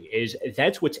irony, is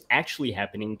that's what's actually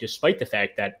happening, despite the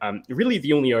fact that really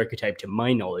the only archetype, to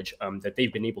my knowledge, that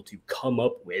they've been able to come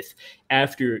up with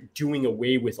after doing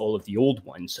away with all of the old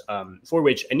ones, for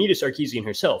which Anita Sarkeesian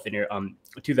herself, in her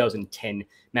 2010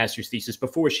 master's thesis,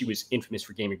 before she was infamous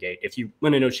for Gamergate, if you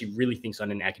want to know what she really thinks on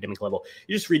an academic level,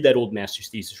 you just read that old master's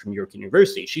thesis from York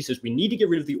University. She says, we need to get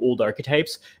rid of the old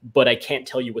archetypes, but I can't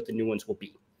tell you what the new ones will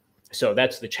be. So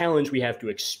that's the challenge. We have to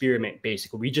experiment,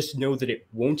 basically. We just know that it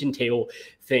won't entail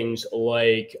things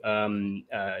like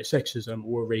sexism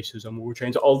or racism or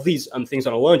trans, all these things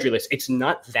on a laundry list. It's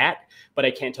not that, but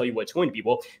I can't tell you what it's going to be.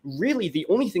 Well, really, the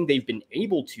only thing they've been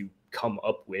able to come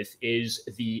up with is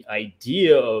the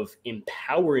idea of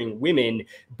empowering women,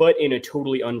 but in a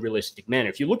totally unrealistic manner.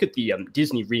 If you look at the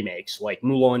Disney remakes, like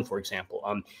Mulan, for example,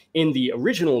 in the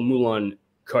original Mulan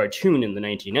cartoon in the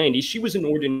 1990s, she was an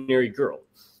ordinary girl.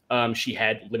 She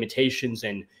had limitations,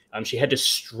 and she had to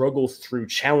struggle through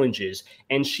challenges,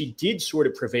 and she did sort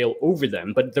of prevail over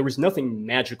them, but there was nothing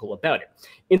magical about it.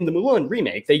 In the Mulan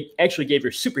remake, they actually gave her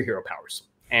superhero powers.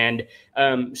 And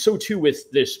so too with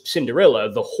this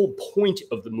Cinderella. The whole point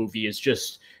of the movie is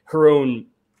just her own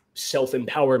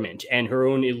self-empowerment and her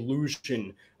own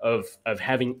illusion of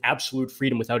having absolute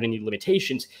freedom without any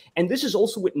limitations. And this is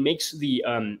also what makes the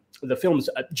films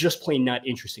just plain not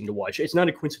interesting to watch. It's not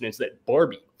a coincidence that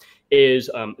Barbie is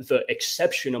the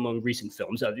exception among recent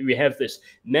films. We have this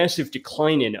massive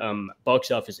decline in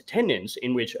box office attendance,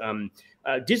 in which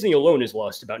Disney alone has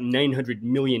lost about $900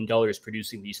 million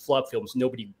producing these flop films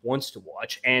nobody wants to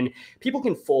watch. And people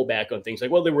can fall back on things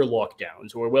like, well, there were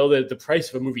lockdowns, or, well, the price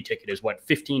of a movie ticket is, what,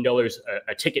 $15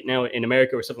 a ticket now in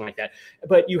America, or something like that.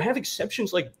 But you have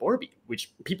exceptions like Barbie,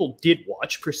 which people did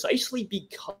watch precisely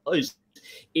because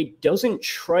it doesn't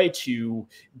try to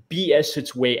BS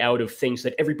its way out of things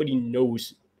that everybody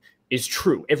knows is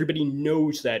true. Everybody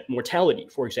knows that mortality,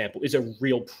 for example, is a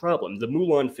real problem. The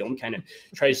Mulan film kind of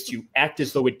tries to act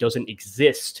as though it doesn't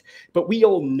exist, but we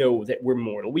all know that we're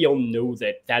mortal. We all know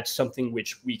that that's something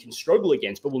which we can struggle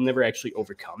against, but we'll never actually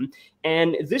overcome.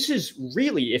 And this is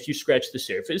really, if you scratch the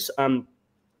surface,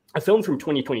 a film from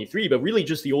 2023, but really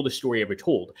just the oldest story ever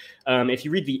told. If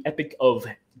you read the Epic of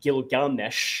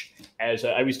Gilgamesh, as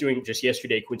I was doing just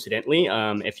yesterday, coincidentally,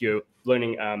 if you're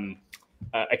learning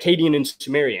Akkadian and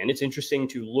Sumerian. It's interesting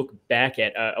to look back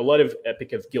at a lot of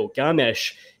Epic of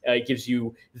Gilgamesh gives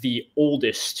you the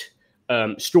oldest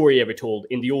story ever told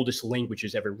in the oldest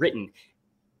languages ever written.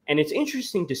 And it's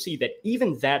interesting to see that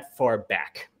even that far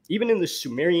back, even in the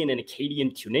Sumerian and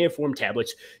Akkadian cuneiform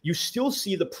tablets, you still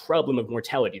see the problem of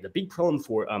mortality. The big problem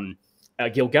for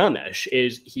Gilgamesh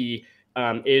is he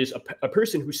is a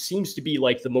person who seems to be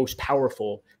like the most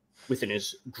powerful within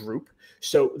his group.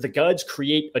 So the gods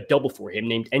create a double for him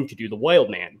named Enkidu, the Wild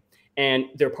Man. And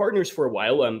they're partners for a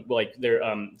while, like they're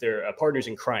partners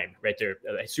in crime, right? They're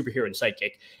a superhero and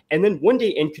sidekick. And then one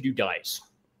day Enkidu dies.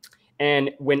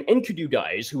 And when Enkidu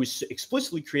dies, who was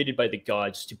explicitly created by the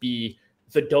gods to be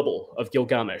the double of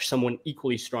Gilgamesh, someone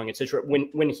equally strong, etc.,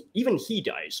 when even he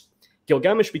dies,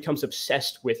 Gilgamesh becomes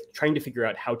obsessed with trying to figure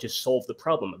out how to solve the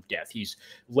problem of death. He's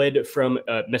led from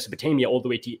Mesopotamia all the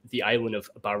way to the island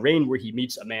of Bahrain, where he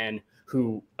meets a man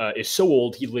who is so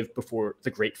old he lived before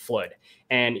the Great Flood.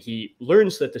 And he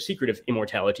learns that the secret of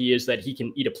immortality is that he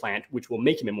can eat a plant, which will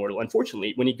make him immortal.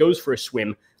 Unfortunately, when he goes for a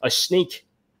swim, a snake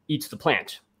eats the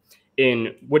plant,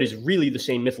 in what is really the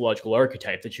same mythological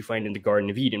archetype that you find in the Garden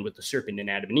of Eden with the serpent and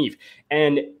Adam and Eve.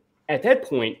 And at that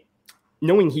point,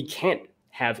 knowing he can't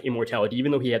have immortality, even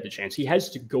though he had the chance, he has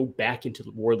to go back into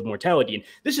the world of mortality. And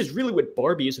this is really what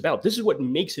Barbie is about. This is what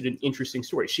makes it an interesting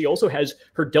story. She also has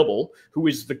her double, who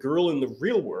is the girl in the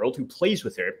real world who plays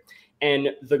with her. And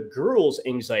the girl's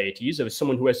anxieties of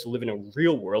someone who has to live in a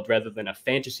real world rather than a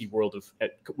fantasy world of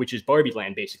which is Barbie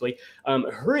land, basically.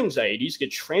 Her anxieties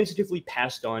get transitively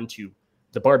passed on to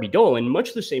the Barbie doll in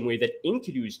much the same way that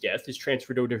Enkidu's death is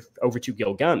transferred over to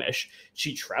Gilgamesh.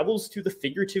 She travels to the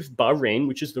figurative Bahrain,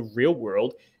 which is the real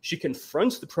world. She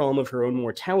confronts the problem of her own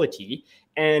mortality.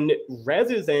 And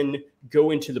rather than go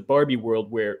into the Barbie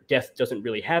world where death doesn't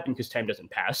really happen because time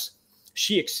doesn't pass,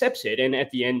 she accepts it, and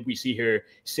at the end we see her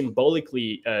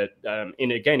symbolically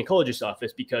in a gynecologist's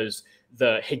office, because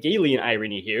the Hegelian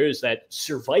irony here is that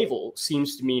survival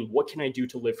seems to mean what can I do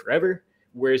to live forever,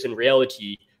 whereas in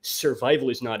reality, survival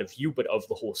is not of you but of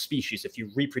the whole species. If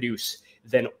you reproduce,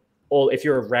 then if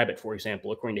you're a rabbit, for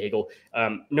example, according to Hegel,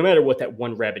 no matter what that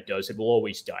one rabbit does, it will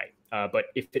always die. But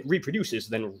if it reproduces,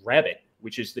 then rabbit,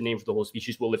 which is the name for the whole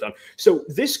species, will live on. So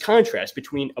this contrast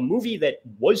between a movie that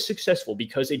was successful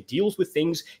because it deals with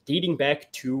things dating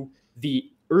back to the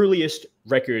earliest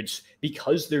records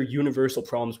because they're universal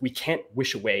problems we can't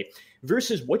wish away,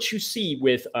 versus what you see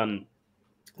with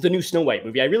the new Snow White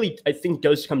movie, I think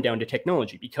does come down to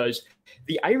technology, because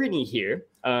the irony here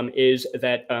is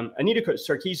that Anita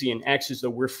Sarkeesian acts as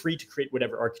though we're free to create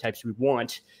whatever archetypes we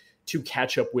want to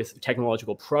catch up with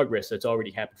technological progress that's already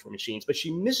happened for machines. But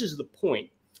she misses the point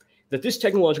that this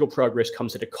technological progress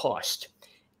comes at a cost.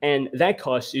 And that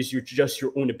cost is just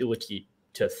your own ability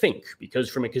to think, because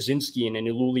from a Kaczynskian and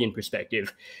Illulian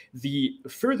perspective, the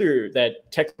further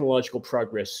that technological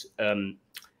progress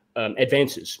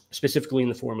advances, specifically in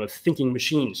the form of thinking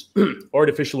machines,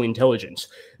 artificial intelligence,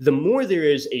 the more there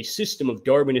is a system of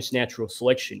Darwinist natural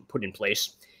selection put in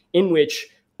place, in which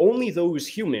only those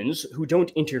humans who don't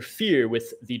interfere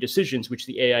with the decisions which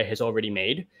the AI has already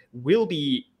made will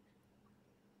be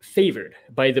favored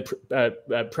by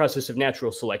the process of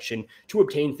natural selection to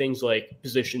obtain things like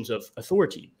positions of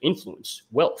authority, influence,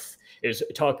 wealth. There's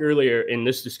talk earlier in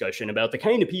this discussion about the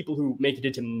kind of people who make it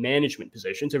into management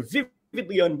positions are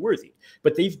vividly unworthy,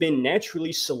 but they've been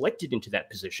naturally selected into that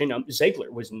position.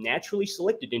 Ziegler was naturally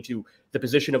selected into the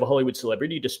position of a Hollywood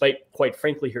celebrity, despite, quite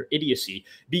frankly, her idiocy,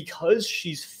 because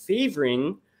she's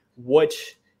favoring what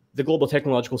the global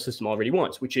technological system already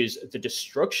wants, which is the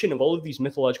destruction of all of these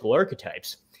mythological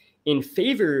archetypes in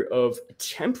favor of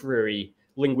temporary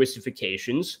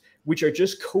linguistifications, which are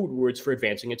just code words for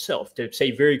advancing itself. To say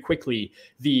very quickly,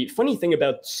 the funny thing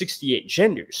about 68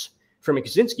 genders, from a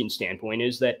Kaczynskian standpoint,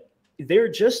 is that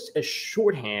they're just a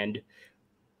shorthand,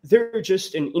 they're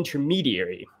just an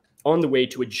intermediary on the way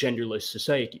to a genderless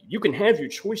society. You can have your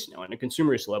choice now on a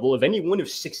consumerist level of any one of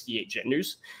 68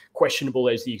 genders, questionable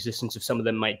as the existence of some of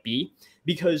them might be,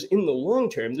 because in the long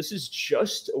term, this is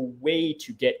just a way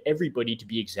to get everybody to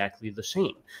be exactly the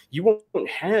same. You won't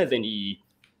have any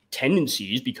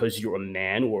tendencies because you're a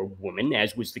man or a woman,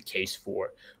 as was the case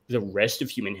for the rest of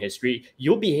human history.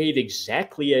 You'll behave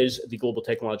exactly as the global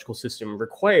technological system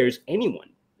requires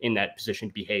anyone in that position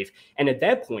to behave. And at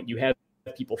that point, you have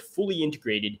people fully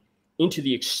integrated into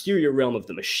the exterior realm of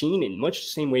the machine in much the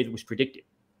same way that was predicted.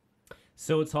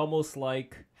 So it's almost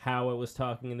like how I was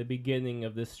talking in the beginning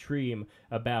of this stream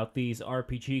about these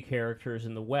RPG characters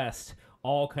in the West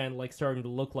all kind of like starting to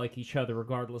look like each other,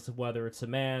 regardless of whether it's a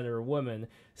man or a woman.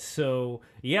 So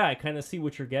yeah, I kind of see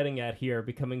what you're getting at here,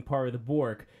 becoming part of the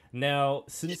Borg. Now,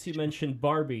 since you mentioned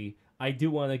Barbie, I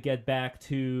do want to get back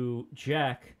to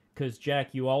Jack, because Jack,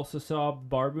 you also saw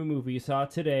Barbie movie, you saw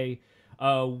it today.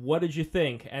 What did you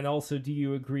think? And also, do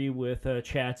you agree with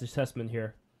Chad's assessment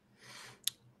here?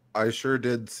 I sure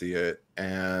did see it,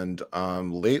 and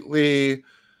lately,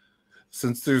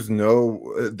 since there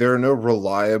are no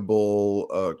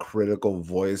reliable critical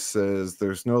voices.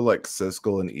 There's no like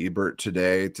Siskel and Ebert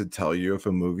today to tell you if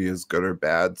a movie is good or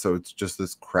bad. So it's just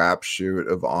this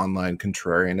crapshoot of online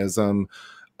contrarianism.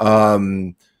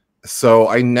 So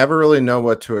I never really know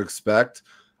what to expect.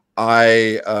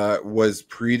 I was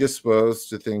predisposed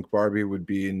to think Barbie would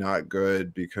be not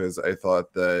good because I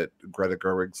thought that Greta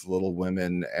Gerwig's Little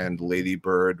Women and Lady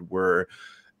Bird were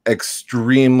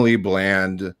extremely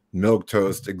bland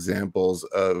milquetoast examples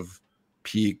of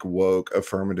peak woke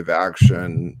affirmative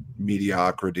action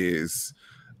mediocrities,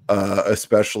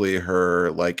 especially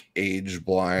her like age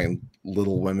blind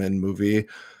Little Women movie.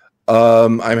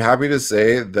 I'm happy to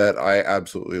say that I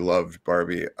absolutely loved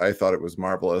Barbie. I thought it was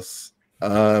marvelous.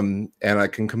 And I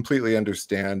can completely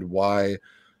understand why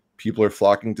people are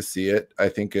flocking to see it. I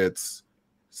think it's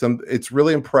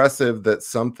really impressive that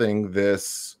something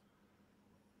this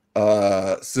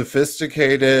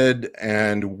sophisticated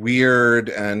and weird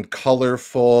and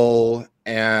colorful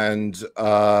and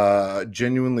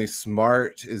genuinely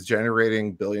smart is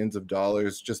generating billions of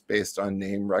dollars just based on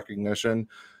name recognition,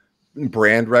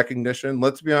 brand recognition.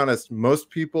 Let's be honest, most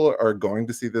people are going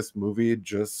to see this movie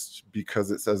just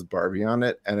because it says Barbie on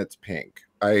it and it's pink.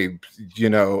 If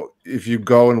you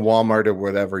go in Walmart or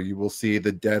whatever, you will see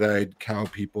the dead-eyed cow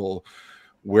people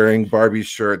wearing Barbie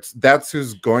shirts. That's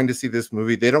who's going to see this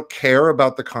movie. They don't care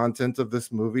about the content of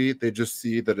this movie. They just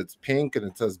see that it's pink and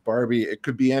it says Barbie. It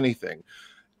could be anything.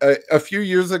 A few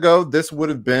years ago, this would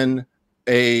have been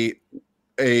a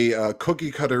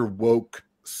cookie cutter woke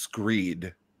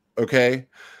screed. Okay,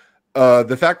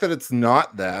 the fact that it's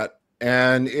not that,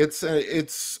 and it's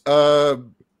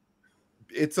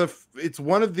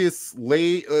one of these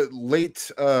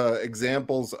late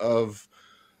examples of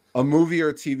a movie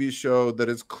or TV show that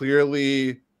is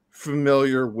clearly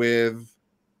familiar with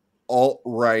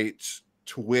alt-right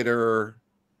Twitter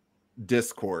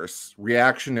discourse,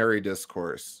 reactionary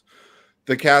discourse.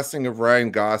 The casting of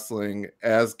Ryan Gosling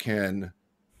as Ken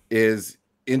is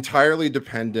entirely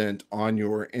dependent on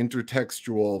your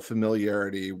intertextual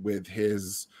familiarity with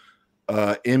his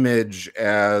image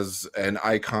as an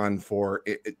icon for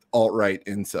alt-right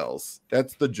incels.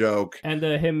 That's the joke. And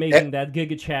him making that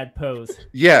Giga Chad pose.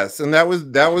 Yes, and that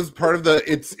was part of the.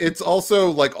 It's also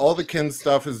like all the Ken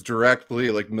stuff is directly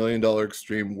like $1 Million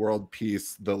Extreme World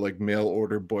Peace, the like mail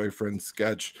order boyfriend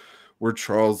sketch where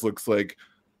Charles looks like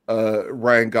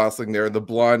Ryan Gosling there, the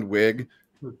blonde wig.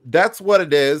 That's what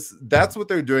it is. That's what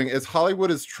they're doing. Is Hollywood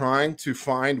is trying to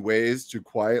find ways to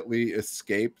quietly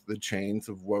escape the chains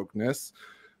of wokeness.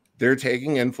 They're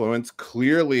taking influence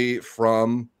clearly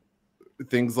from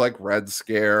things like Red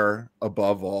Scare.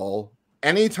 Above all,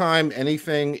 anytime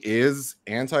anything is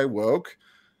anti-woke,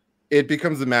 it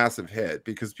becomes a massive hit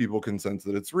because people can sense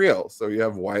that it's real. So you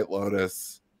have White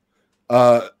Lotus.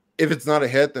 If it's not a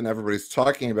hit, then everybody's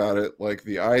talking about it, like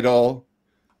The Idol.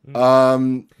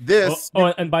 And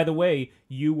by the way,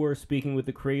 you were speaking with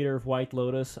the creator of White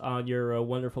Lotus on your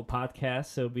wonderful podcast,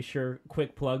 so be sure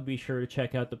to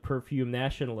check out the Perfume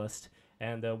Nationalist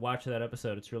and watch that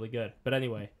episode. It's really good. But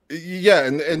anyway, yeah,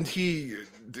 and he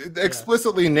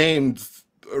explicitly named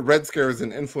Red Scare as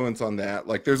an influence on that.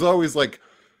 Like there's always like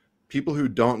people who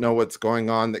don't know what's going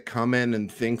on that come in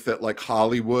and think that like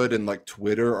Hollywood and like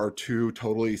Twitter are two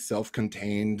totally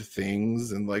self-contained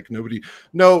things, and like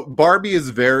Barbie's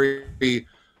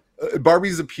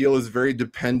appeal is very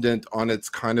dependent on its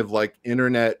kind of like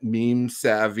internet meme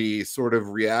savvy sort of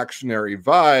reactionary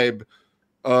vibe,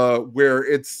 where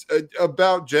it's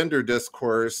about gender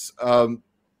discourse, and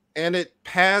it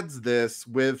pads this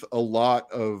with a lot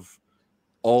of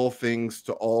all things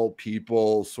to all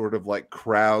people, sort of like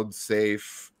crowd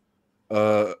safe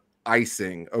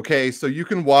icing. Okay, so you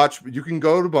can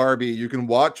go to Barbie, you can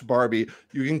watch Barbie,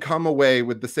 you can come away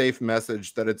with the safe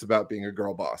message that it's about being a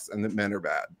girl boss and that men are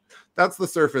bad. That's the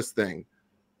surface thing.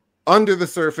 Under the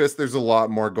surface, there's a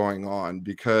lot more going on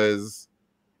because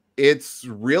it's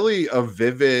really a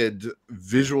vivid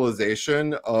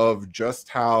visualization of just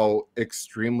how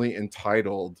extremely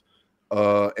entitled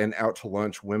and out to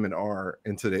lunch women are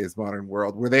in today's modern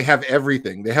world, where they have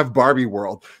everything. They have Barbie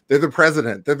world. They're the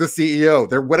president. They're the CEO.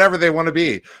 They're whatever they want to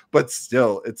be. But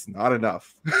still, it's not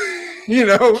enough. you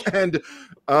know, and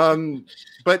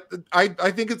but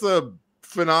I think it's a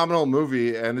phenomenal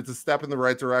movie, and it's a step in the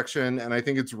right direction, and I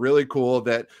think it's really cool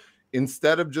that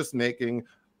instead of just making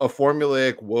a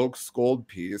formulaic woke scold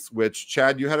piece, which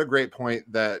Chad, you had a great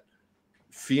point that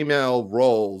female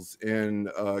roles in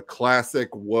a classic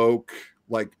woke,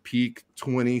 like peak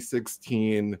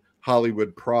 2016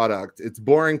 Hollywood product, it's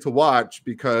boring to watch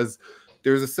because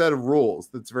there's a set of rules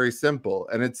that's very simple,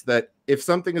 and it's that if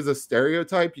something is a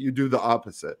stereotype, you do the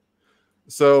opposite.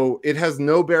 So it has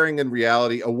no bearing in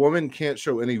reality. A woman can't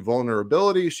show any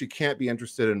vulnerability. She can't be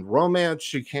interested in romance.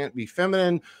 She can't be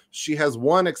feminine. She has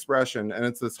one expression, and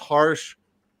it's this harsh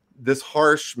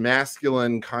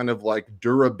masculine kind of like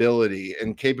durability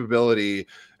and capability.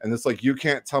 And it's like, you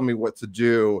can't tell me what to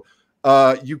do.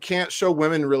 You can't show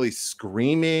women really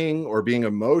screaming or being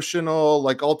emotional.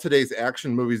 Like all today's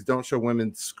action movies don't show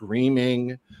women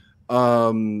screaming.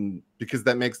 Because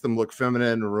that makes them look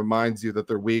feminine and reminds you that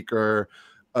they're weaker.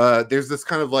 There's this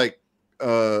kind of like,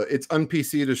 it's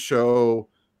un-PC to show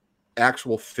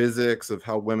actual physics of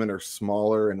how women are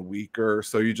smaller and weaker.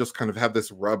 So you just kind of have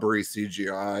this rubbery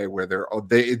CGI where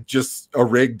it's just a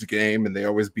rigged game and they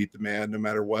always beat the man no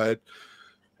matter what.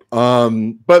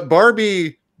 But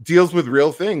Barbie deals with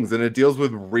real things, and it deals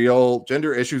with real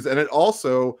gender issues. And it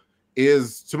also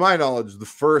is, to my knowledge, the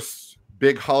first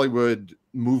big Hollywood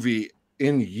movie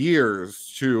in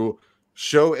years to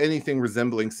show anything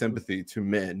resembling sympathy to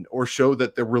men, or show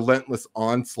that the relentless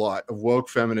onslaught of woke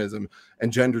feminism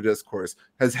and gender discourse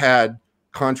has had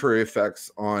contrary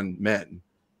effects on men.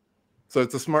 So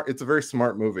it's a very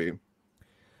smart movie.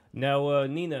 Now,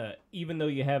 Nina, even though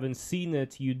you haven't seen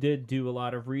it, you did do a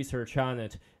lot of research on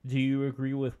it. Do you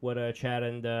agree with what Chad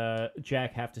and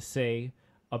Jack have to say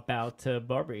about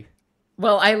Barbie?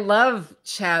 Well, I love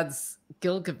Chad's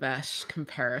Gilgamesh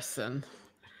comparison.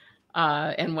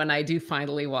 And when I do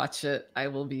finally watch it, I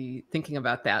will be thinking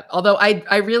about that. Although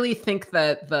I really think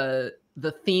that the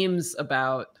themes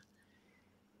about,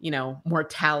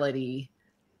 mortality,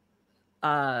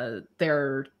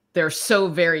 they're so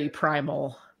very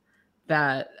primal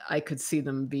that I could see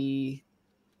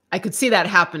that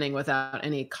happening without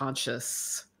any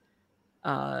conscious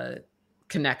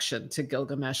connection to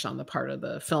Gilgamesh on the part of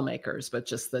the filmmakers, but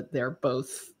just that they're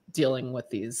both dealing with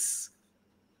this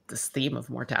theme of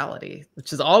mortality,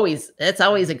 which is always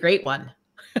a great one.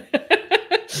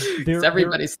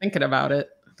 Everybody's thinking about it.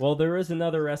 Well, there is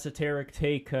another esoteric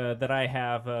take that I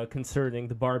have concerning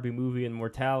the Barbie movie and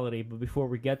mortality, but before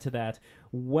we get to that,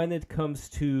 when it comes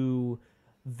to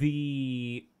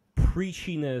the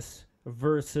preachiness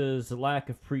versus lack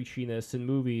of preachiness in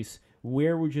movies,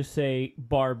 where would you say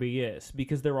Barbie is?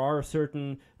 Because there are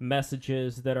certain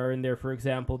messages that are in there. For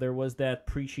example, there was that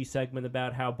preachy segment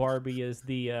about how Barbie is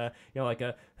the, like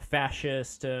a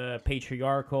fascist,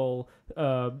 patriarchal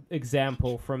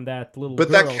example from that little girl.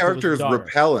 But that character is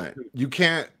repellent.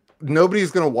 Nobody's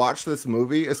going to watch this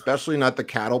movie, especially not the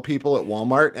cattle people at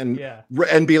Walmart,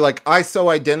 and be like, I so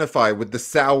identify with the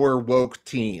sour woke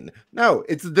teen. No,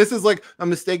 this is like a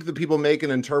mistake that people make in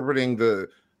interpreting the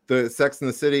Sex and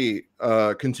the City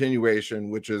continuation,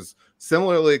 which is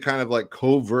similarly kind of like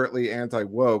covertly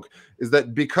anti-woke, is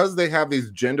that because they have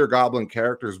these gender goblin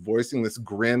characters voicing this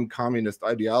grim communist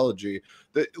ideology,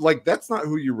 that's not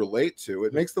who you relate to.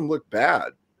 It makes them look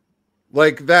bad.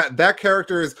 Like that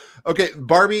character is okay.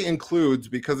 Barbie includes,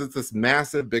 because it's this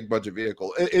massive big budget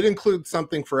vehicle, it includes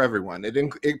something for everyone.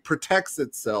 It protects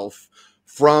itself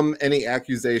from any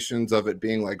accusations of it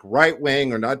being like right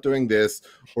wing or not doing this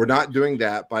or not doing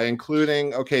that by including,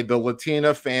 the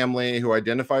Latina family who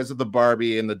identifies with the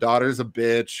Barbie, and the daughter's a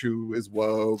bitch who is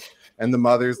woke, and the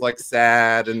mother's like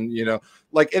sad, and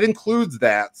it includes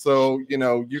that. So you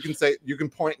can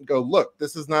point and go, look,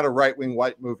 this is not a right wing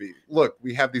white movie. Look,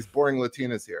 we have these boring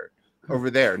Latinas here over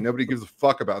there. Nobody gives a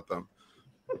fuck about them,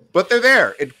 but they're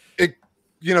there. It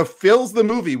fills the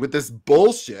movie with this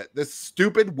bullshit, this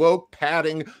stupid woke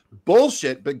padding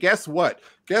bullshit. But guess what?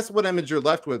 Guess what image you're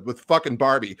left with fucking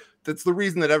Barbie? That's the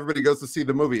reason that everybody goes to see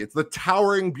the movie. It's the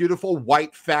towering, beautiful,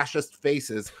 white fascist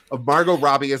faces of Margot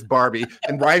Robbie as Barbie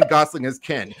and Ryan Gosling as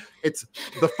Ken. It's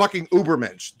the fucking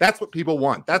Ubermensch. That's what people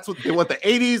want. That's what they want. The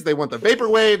 80s, they want the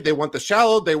vaporwave, they want the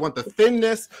shallow, they want the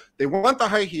thinness, they want the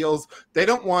high heels. They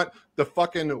don't want the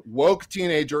fucking woke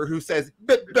teenager who says,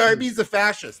 but Barbie's a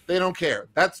fascist. They don't care.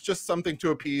 That's just something to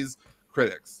appease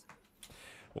critics.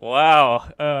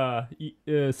 Wow.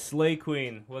 Slay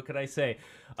Queen. What could I say?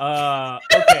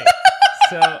 Okay.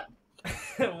 So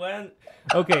when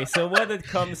it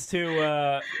comes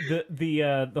to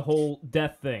the whole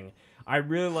death thing, I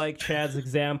really like Chad's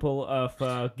example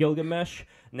of Gilgamesh.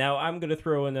 Now I'm going to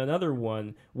throw in another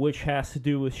one, which has to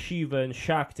do with Shiva and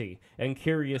Shakti. And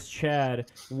curious, Chad,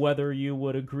 whether you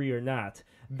would agree or not,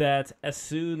 that as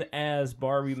soon as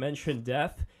Barbie mentioned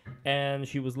death, and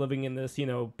she was living in this,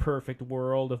 perfect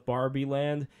world of Barbie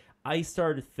land, I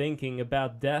started thinking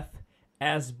about death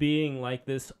as being like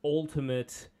this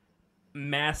ultimate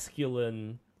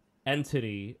masculine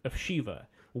entity of Shiva,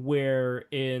 where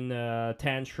in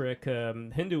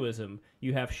tantric Hinduism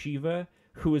you have Shiva,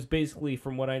 who is basically,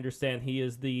 from what I understand, he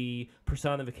is the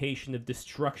personification of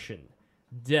destruction,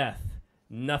 death,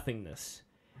 nothingness.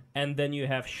 And then you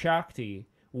have Shakti,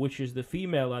 which is the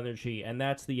female energy, and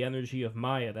that's the energy of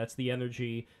Maya. That's the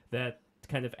energy that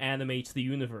kind of animates the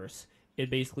universe. It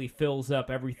basically fills up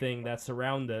everything that's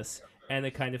around us, and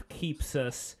it kind of keeps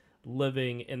us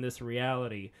living in this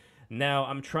reality. Now,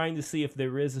 I'm trying to see if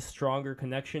there is a stronger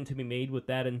connection to be made with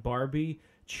that in Barbie.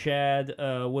 Chad,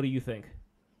 what do you think?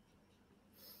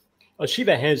 Well,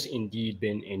 Shiva has indeed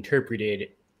been interpreted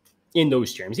in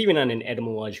those terms, even on an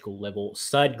etymological level.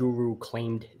 Sadhguru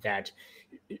claimed that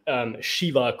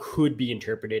Shiva could be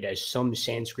interpreted as some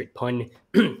Sanskrit pun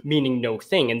meaning no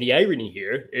thing. And the irony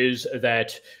here is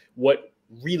that what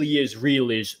really is real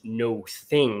is no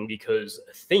thing, because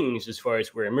things, as far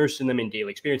as we're immersed in them in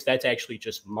daily experience, that's actually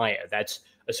just Maya. That's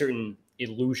a certain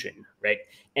illusion, right?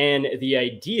 And the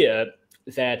idea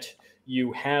that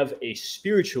you have a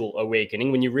spiritual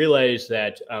awakening when you realize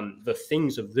that the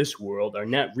things of this world are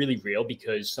not really real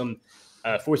because some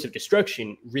force of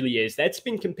destruction really is. That's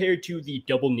been compared to the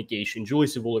double negation.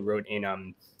 Julius Evola wrote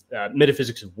in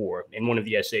Metaphysics of War in one of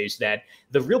the essays that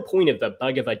the real point of the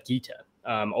Bhagavad Gita,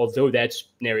 although that's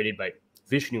narrated by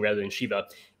Vishnu rather than Shiva,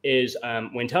 is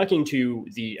when talking to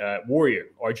the warrior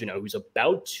Arjuna, who's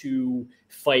about to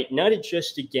fight not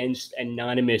just against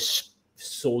anonymous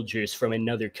soldiers from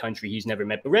another country he's never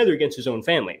met, but rather against his own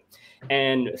family,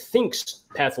 and thinks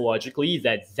pathologically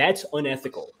that that's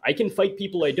unethical. I can fight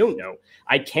people I don't know.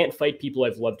 I can't fight people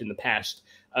I've loved in the past.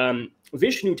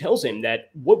 Vishnu tells him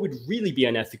that what would really be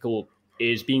unethical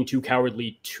is being too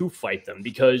cowardly to fight them,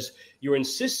 because your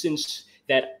insistence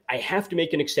that I have to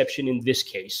make an exception in this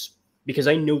case because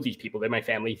I know these people, they're my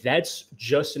family, that's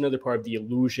just another part of the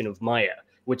illusion of Maya.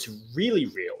 What's really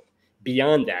real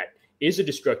beyond that is a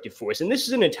destructive force. And this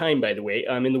is in a time, by the way,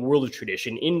 in the world of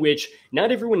tradition in which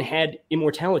not everyone had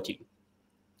immortality.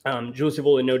 Julius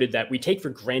Evola noted that we take for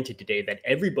granted today that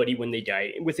everybody, when they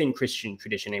die, within Christian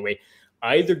tradition anyway,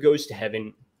 either goes to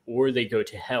heaven or they go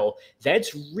to hell.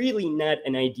 That's really not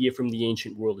an idea from the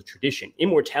ancient world of tradition.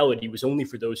 Immortality was only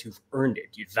for those who've earned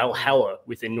it. Valhalla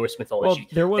within Norse mythology. Well,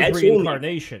 there was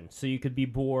reincarnation, so you could be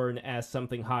born as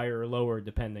something higher or lower,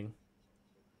 depending.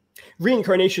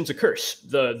 Reincarnation's a curse.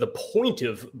 The point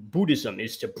of Buddhism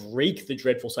is to break the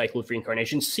dreadful cycle of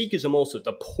reincarnation. Sikhism also,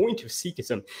 the point of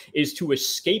Sikhism is to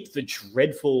escape the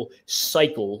dreadful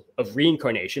cycle of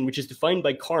reincarnation, which is defined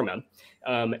by karma,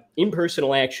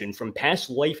 impersonal action from past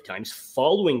lifetimes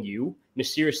following you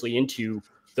mysteriously into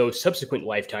those subsequent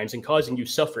lifetimes and causing you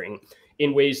suffering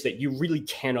in ways that you really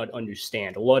cannot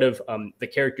understand. A lot of the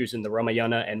characters in the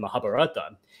Ramayana and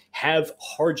Mahabharata have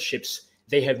hardships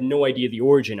they have no idea the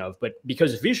origin of, but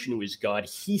because Vishnu is God,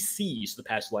 he sees the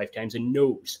past lifetimes and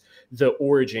knows the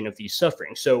origin of these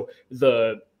sufferings. So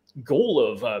the goal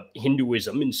of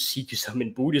Hinduism and Sikhism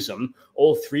and Buddhism,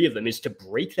 all three of them, is to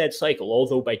break that cycle,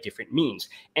 although by different means.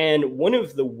 And one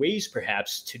of the ways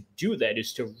perhaps to do that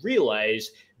is to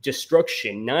realize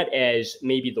destruction not as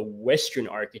maybe the Western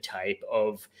archetype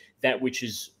of that which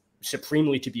is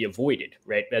supremely to be avoided,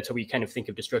 right? That's how we kind of think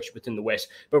of destruction within the West,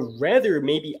 but rather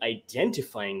maybe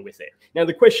identifying with it. Now,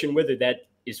 the question whether that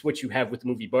is what you have with the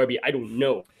movie Barbie, I don't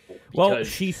know. Because, well,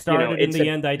 she started in the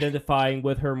end identifying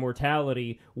with her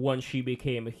mortality once she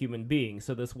became a human being.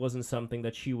 So this wasn't something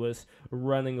that she was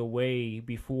running away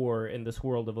before in this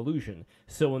world of illusion.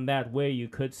 So in that way, you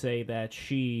could say that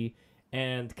she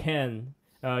and Ken,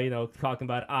 talking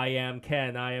about I am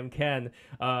Ken,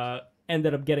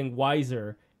 ended up getting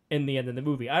wiser in the end of the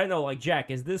movie. I don't know, like,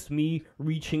 Jack, is this me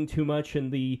reaching too much in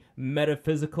the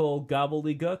metaphysical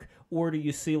gobbledygook? Or do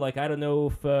you see, like, I don't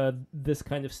know if this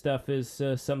kind of stuff is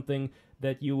something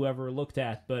that you ever looked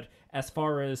at, but as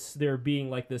far as there being,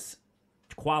 like, this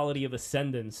quality of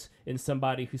ascendance in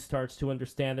somebody who starts to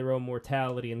understand their own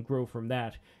mortality and grow from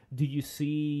that, do you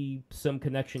see some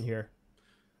connection here?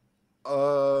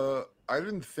 I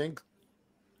didn't think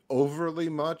overly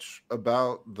much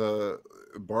about the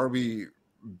Barbie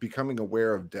becoming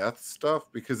aware of death stuff,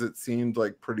 because it seemed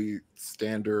like pretty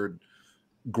standard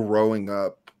growing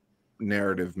up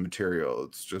narrative material.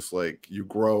 It's just like you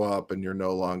grow up and you're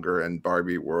no longer in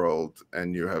Barbie world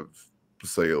and you have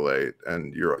cellulite,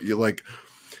 and you like.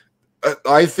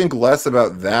 I think less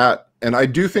about that, and I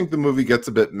do think the movie gets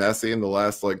a bit messy in the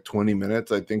last like 20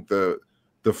 minutes. I think the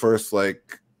first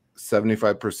like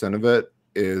 75% of it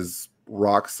is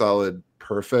rock solid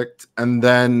perfect, and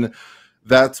then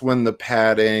that's when the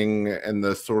padding and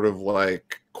the sort of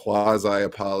like quasi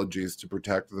apologies to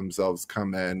protect themselves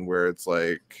come in, where it's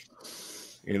like,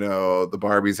 you know, the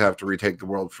Barbies have to retake the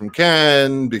world from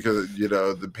Ken because, you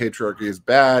know, the patriarchy is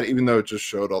bad, even though it just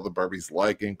showed all the Barbies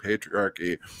liking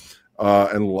patriarchy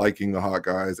and liking the hot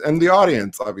guys, and the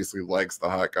audience obviously likes the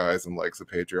hot guys and likes the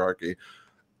patriarchy.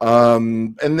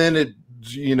 And then it,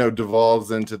 you know,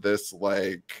 devolves into this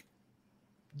like,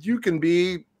 you can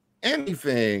be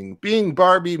anything. Being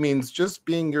Barbie means just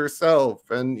being yourself,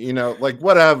 and, you know, like,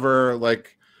 whatever.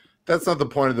 Like, that's not the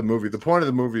point of the movie. The point of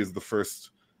the movie is the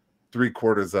first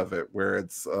 3/4 of it, where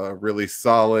it's a really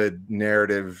solid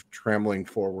narrative trambling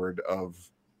forward of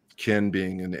Ken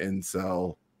being an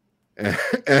incel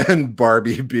and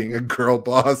Barbie being a girl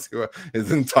boss who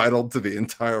is entitled to the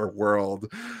entire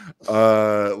world.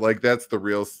 Like, that's the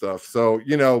real stuff. So,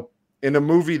 you know, in a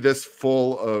movie this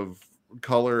full of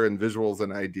color and visuals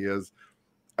and ideas,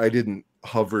 I didn't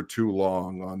hover too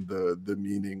long on the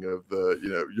meaning of the, you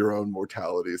know, your own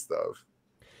mortality stuff.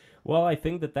 Well, I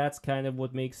think that that's kind of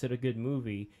what makes it a good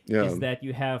movie, is that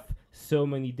you have so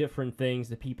many different things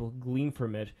that people glean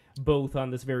from it, both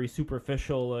on this very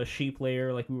superficial sheep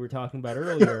layer like we were talking about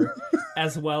earlier,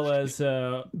 as well as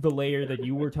the layer that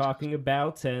you were talking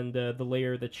about, and the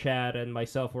layer that Chad and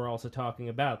myself were also talking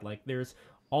about. Like, there's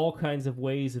all kinds of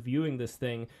ways of viewing this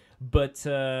thing, but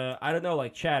I don't know,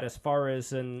 like, Chad, as far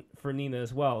as, and for Nina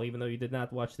as well, even though you did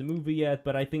not watch the movie yet,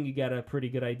 but I think you got a pretty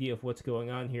good idea of what's going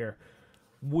on here.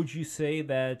 Would you say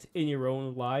that in your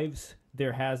own lives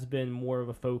there has been more of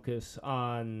a focus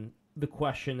on the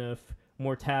question of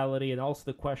mortality, and also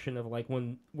the question of, like,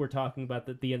 when we're talking about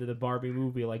the end of the Barbie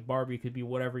movie, like, Barbie could be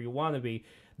whatever you want to be,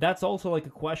 that's also like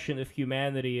a question of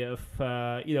humanity, of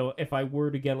you know, if I were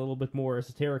to get a little bit more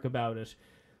esoteric about it.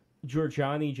 Jason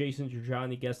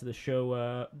Giorgiani, guest of the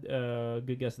show,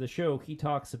 good guest of the show, he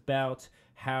talks about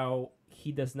how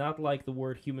he does not like the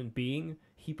word human being.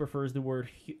 He prefers the word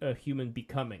human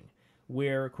becoming,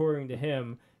 where, according to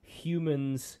him,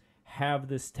 humans have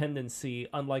this tendency,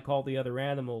 unlike all the other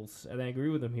animals, and I agree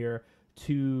with him here,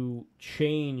 to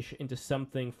change into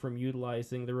something from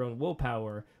utilizing their own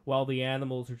willpower, while the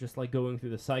animals are just like going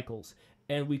through the cycles.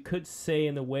 And we could say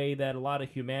in a way that a lot of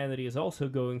humanity is also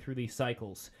going through these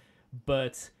cycles,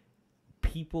 but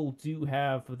people do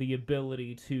have the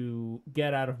ability to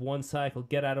get out of one cycle,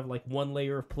 get out of like one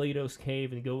layer of Plato's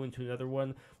cave and go into another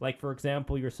one. Like, for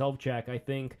example, yourself, Jack, I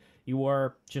think you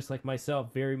are, just like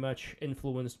myself, very much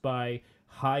influenced by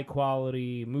high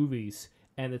quality movies,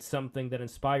 and it's something that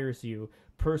inspires you.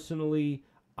 Personally,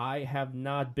 I have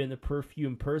not been a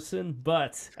Perfume person,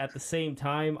 but at the same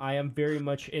time, I am very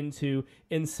much into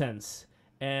incense,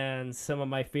 and some of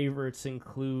my favorites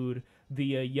include the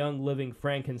Young Living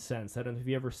frankincense. I don't know if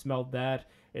you ever smelled that.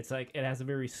 It's like, it has a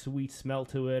very sweet smell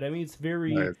to it. I mean, it's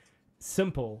very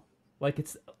simple. Like,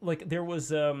 it's like there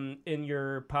was in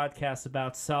your podcast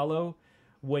about Salo,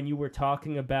 when you were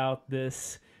talking about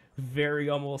this very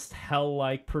almost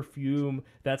hell-like perfume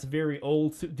that's very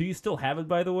old. So, do you still have it,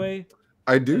 by the way?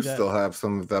 I do still have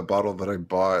some of that bottle that I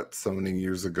bought so many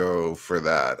years ago for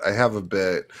that. I have a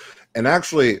bit. And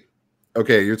actually,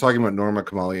 okay, you're talking about Norma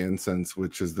Kamali incense,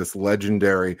 which is this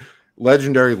legendary,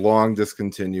 long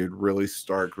discontinued, really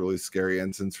stark, really scary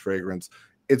incense fragrance.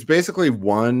 It's basically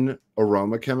one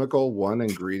aroma chemical, one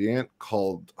ingredient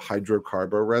called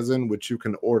hydrocarbo resin, which you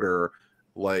can order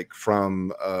like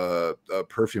from a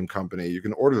perfume company. You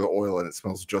can order the oil and it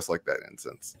smells just like that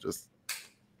incense. Just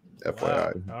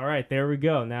FYI. Wow. All right, there we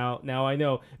go. Now I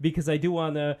know, because I do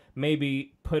want to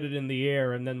maybe put it in the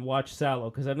air and then watch Salo,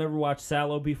 because I've never watched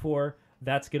Salo before.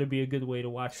 That's going to be a good way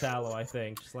to watch Salo, I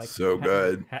think. Just like so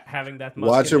good. Having that much.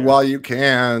 Watch it while you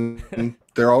can.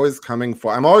 They're always coming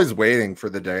for. I'm always waiting for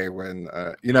the day when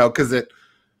you know, because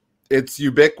its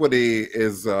ubiquity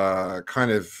is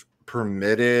kind of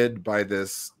permitted by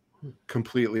this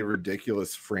completely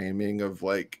ridiculous framing of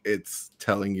like, it's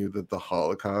telling you that the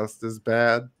Holocaust is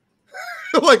bad.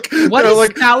 Like, what is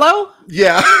like Salo?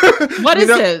 Yeah. What is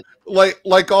it?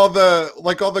 Like all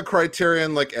the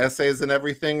Criterion like essays and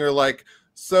everything are like,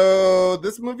 so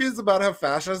this movie is about how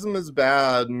fascism is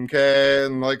bad, okay,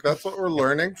 and like that's what we're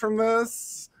learning from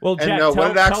this. Well, Jack, and no,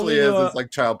 what it actually is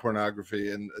like child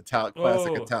pornography and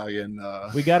classic Italian.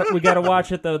 We got to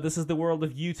watch it though. This is the world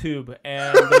of YouTube,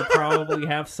 and they probably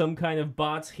have some kind of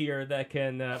bots here that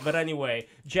can. But anyway,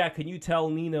 Jack, can you tell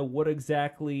Nina what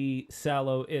exactly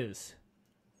Salo is?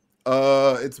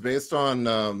 It's based on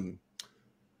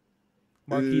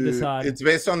Marquis de Sade. It's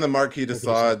based on the Marquis de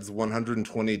Sade's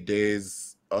 120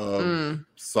 Days of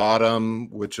Sodom,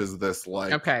 which is this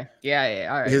like Okay. Yeah.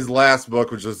 All right. his last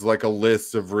book, which is like a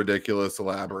list of ridiculous,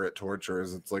 elaborate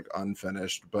tortures. It's like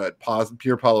unfinished, but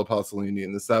Pier Paolo Pasolini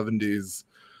in the 70s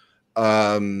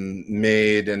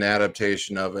made an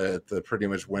adaptation of it that pretty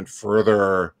much went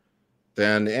further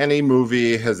than any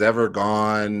movie has ever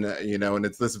gone, you know, and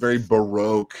it's this very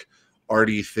Baroque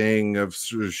arty thing of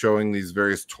showing these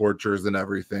various tortures and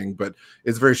everything, but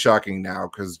it's very shocking now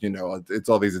because, you know, it's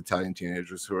all these Italian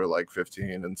teenagers who are like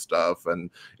 15 and stuff, and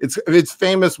it's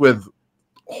famous with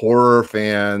horror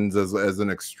fans as an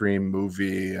extreme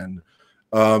movie, and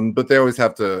but they always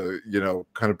have to, you know,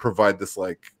 kind of provide this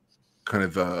like kind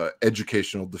of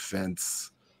educational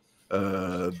defense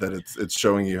that it's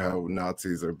showing you how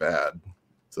Nazis are bad.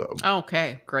 So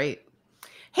okay, great.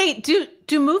 Hey, do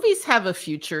movies have a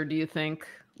future, do you think?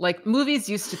 Like, movies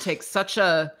used to take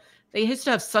they used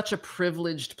to have such a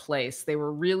privileged place. They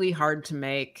were really hard to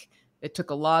make. It took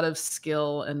a lot of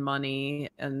skill and money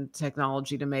and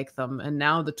technology to make them. And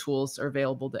now the tools are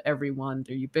available to everyone.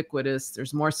 They're ubiquitous.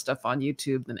 There's more stuff on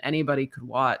YouTube than anybody could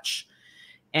watch.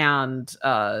 And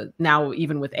now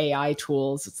even with AI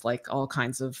tools, it's like all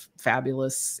kinds of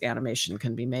fabulous animation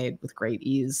can be made with great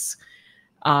ease.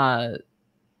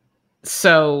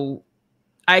 So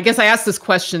I guess I asked this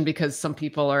question because some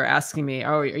people are asking me,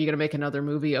 oh, are you going to make another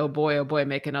movie? Oh boy,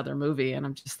 make another movie. And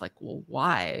I'm just like, well,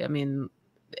 why? I mean,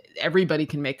 everybody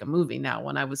can make a movie now.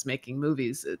 When I was making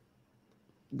movies,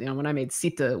 when I made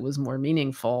Sita, it was more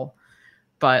meaningful,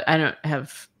 but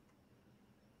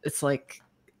it's like,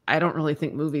 I don't really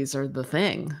think movies are the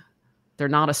thing. They're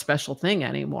not a special thing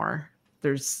anymore.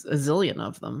 There's a zillion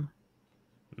of them.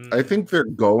 I think they're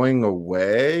going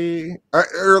away.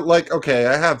 Okay,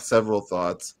 I have several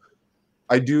thoughts.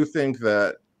 I do think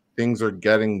that things are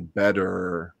getting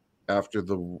better after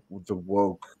the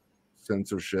woke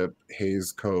censorship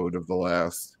haze code of the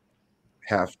last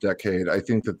half decade. I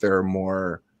think that there are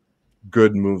more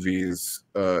good movies,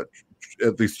 at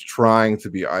least trying to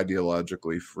be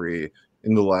ideologically free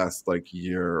in the last like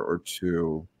year or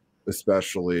two,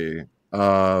 especially.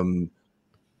 But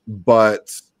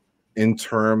in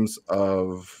terms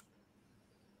of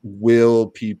will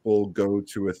people go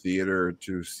to a theater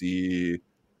to see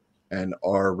an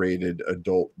R-rated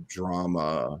adult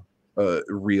drama,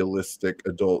 realistic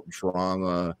adult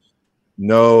drama?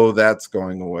 No, that's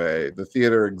going away. The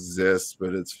theater exists,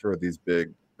 but it's for these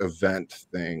big event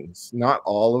things, not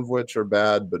all of which are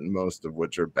bad, but most of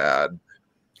which are bad.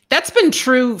 That's been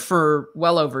true for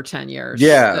well over 10 years.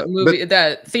 Yeah,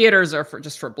 that theaters are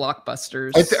just for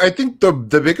blockbusters. I think the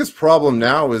biggest problem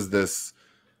now is this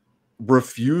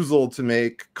refusal to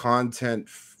make content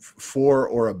for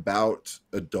or about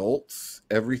adults.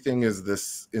 Everything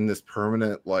is in this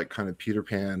permanent, like, kind of Peter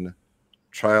Pan,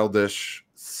 childish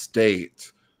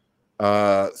state.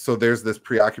 So there's this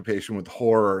preoccupation with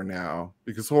horror now,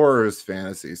 because horror is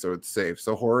fantasy, so it's safe.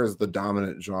 So horror is the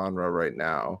dominant genre right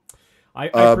now. I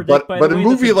predict, but a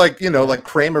movie like, you know, like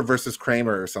Kramer versus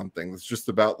Kramer or something, it's just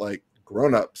about like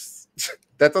grown-ups.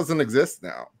 That doesn't exist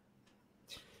now.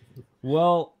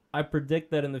 Well, I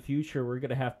predict that in the future we're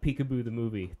gonna have Peekaboo the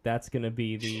movie. That's gonna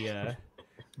be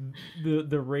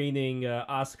the reigning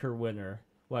Oscar winner.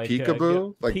 Like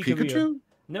Peekaboo, like Pikachu.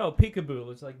 No, Peekaboo.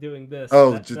 It's like doing this.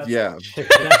 Oh, that's yeah.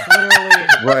 That's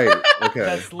literally right.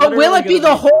 Okay. But will it be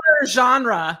the horror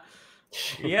genre?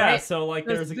 Yeah, right? So like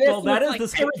that is like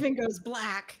the everything goes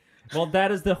black. Well, that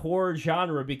is the horror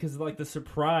genre because like the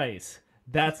surprise.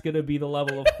 That's gonna be the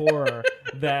level of horror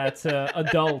that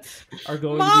adults are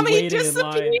going to be waiting in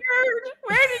line.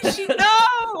 Where did she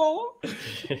go?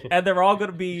 And they're all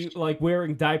gonna be like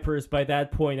wearing diapers by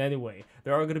that point anyway.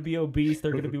 They're all gonna be obese.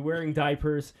 They're gonna be wearing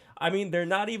diapers. I mean, they're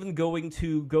not even going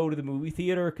to go to the movie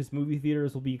theater because movie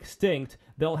theaters will be extinct.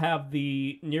 They'll have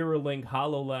the Neuralink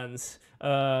HoloLens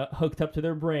hooked up to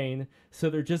their brain, so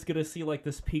they're just gonna see like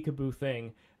this peekaboo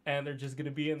thing. And they're just going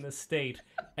to be in this state,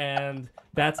 and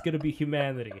that's going to be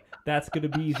humanity. That's going to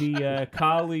be the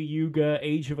Kali Yuga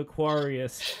Age of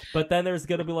Aquarius. But then there's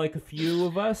going to be like a few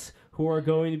of us who are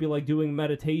going to be like doing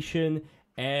meditation,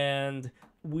 and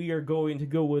we are going to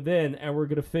go within, and we're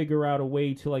going to figure out a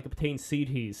way to like obtain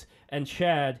siddhis. And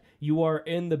Chad, you are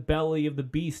in the belly of the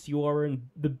beast. You are in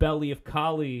the belly of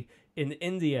Kali in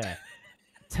India.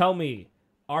 Tell me,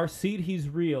 are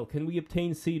siddhis real? Can we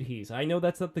obtain siddhis? I know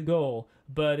that's not the goal,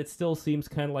 but it still seems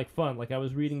kind of like fun. Like I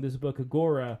was reading this book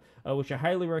Agora, which I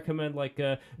highly recommend. Like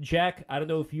Jack, I don't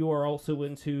know if you are also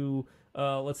into,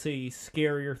 let's say,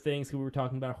 scarier things. We were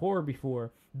talking about horror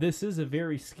before. This is a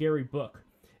very scary book.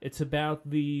 It's about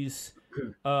these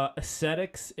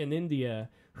ascetics in India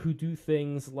who do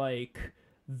things like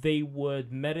they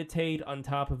would meditate on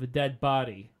top of a dead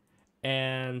body,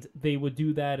 and they would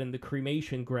do that in the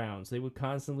cremation grounds. They would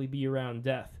constantly be around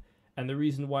death. And the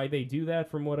reason why they do that,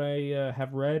 from what I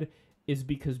have read, is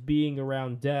because being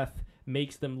around death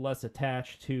makes them less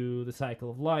attached to the cycle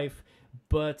of life.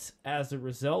 But as a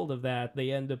result of that,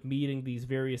 they end up meeting these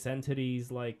various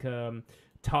entities like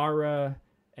Tara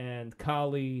and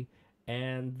Kali,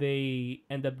 and they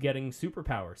end up getting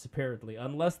superpowers, apparently.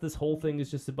 Unless this whole thing is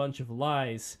just a bunch of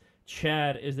lies.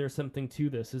 Chad, is there something to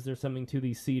this? Is there something to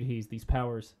these Siddhis, these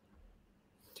powers?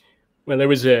 Well, there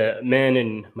was a man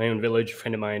in my own village, a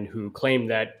friend of mine, who claimed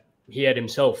that he had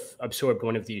himself absorbed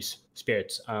one of these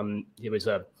spirits. It was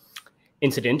a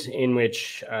incident in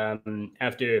which,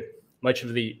 after much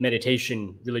of the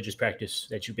meditation religious practice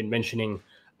that you've been mentioning,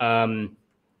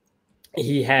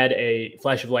 he had a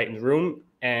flash of light in the room,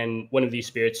 and one of these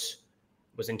spirits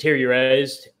was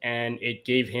interiorized, and it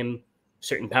gave him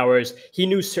certain powers. He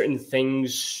knew certain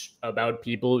things about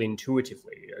people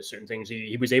intuitively, certain things.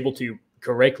 He was able to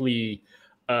correctly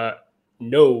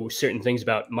know certain things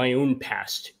about my own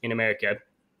past in America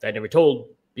that I never told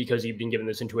because he'd been given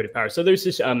this intuitive power. So there's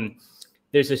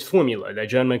this formula that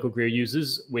John Michael Greer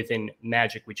uses within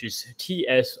magic, which is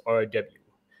TSRW.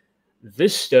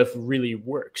 This stuff really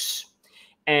works.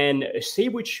 And say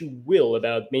what you will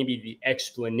about maybe the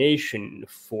explanation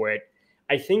for it,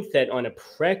 I think that on a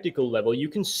practical level, you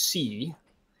can see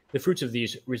the fruits of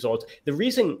these results. The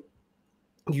reason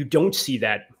you don't see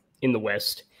that in the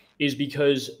West is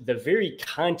because the very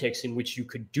context in which you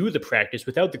could do the practice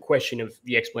without the question of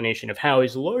the explanation of how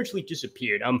has largely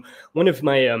disappeared. One of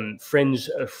my friends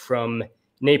from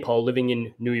Nepal living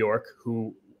in New York,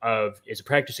 who is a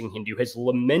practicing Hindu, has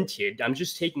lamented, I'm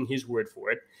just taking his word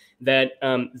for it, that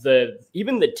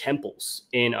even the temples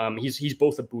in, he's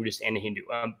both a Buddhist and a Hindu,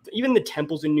 even the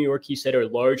temples in New York, he said, are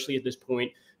largely at this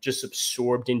point just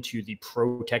absorbed into the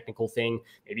pro-technical thing,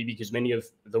 maybe because many of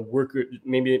the workers,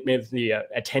 maybe the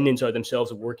attendants are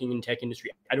themselves working in tech industry.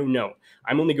 I don't know.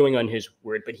 I'm only going on his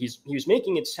word, but he was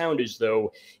making it sound as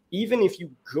though even if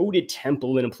you go to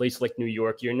temple in a place like New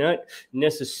York, you're not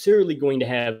necessarily going to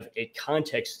have a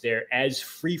context there as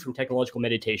free from technological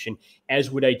meditation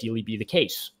as would ideally be the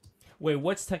case. Wait,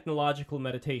 what's technological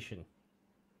meditation?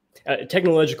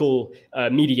 Technological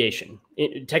mediation,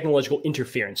 technological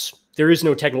interference. There is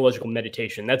no technological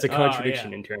meditation. That's a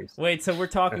contradiction in terms. Wait, so we're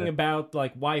talking about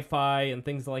like Wi-Fi and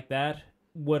things like that?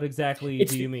 What exactly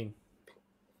do you mean?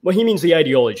 Well, he means the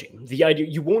ideology. The idea,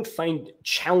 you won't find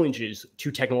challenges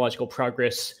to technological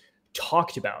progress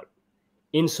talked about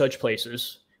in such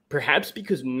places, perhaps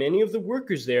because many of the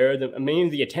workers there, many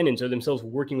of the attendants are themselves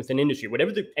working within industry.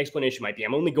 Whatever the explanation might be,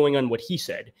 I'm only going on what he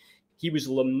said. He was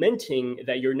lamenting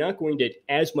that you're not going to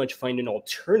as much find an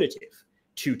alternative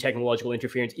to technological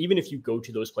interference, even if you go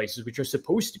to those places, which are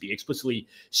supposed to be explicitly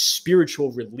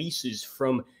spiritual releases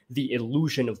from the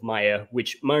illusion of Maya,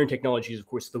 which modern technology is, of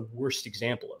course, the worst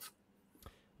example of.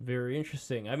 Very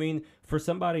interesting. I mean, for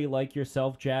somebody like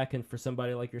yourself, Jack, and for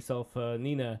somebody like yourself,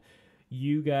 Nina,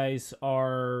 you guys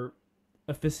are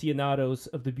aficionados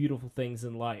of the beautiful things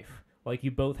in life. Like,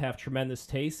 you both have tremendous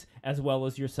taste, as well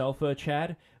as yourself,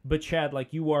 Chad. But Chad,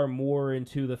 like, you are more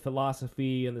into the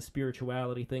philosophy and the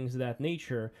spirituality, things of that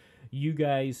nature. You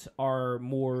guys are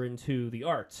more into the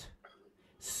arts.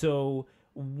 So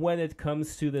when it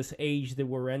comes to this age that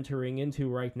we're entering into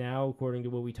right now, according to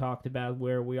what we talked about,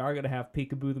 where we are going to have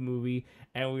Peekaboo the movie,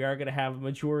 and we are going to have a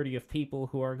majority of people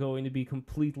who are going to be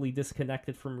completely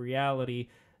disconnected from reality,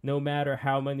 no matter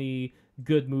how many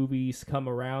good movies come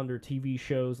around or TV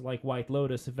shows like White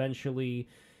Lotus, eventually,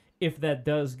 if that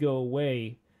does go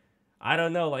away, I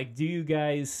don't know, like, do you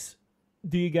guys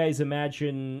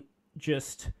imagine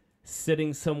just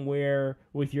sitting somewhere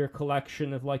with your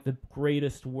collection of like the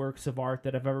greatest works of art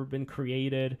that have ever been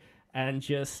created, and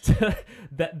just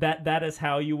that is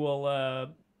how you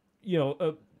will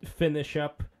finish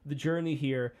up the journey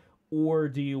here? Or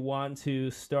do you want to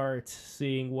start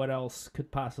seeing what else could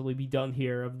possibly be done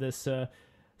here of this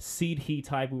Siddhi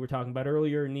type we were talking about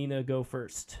earlier? Nina, go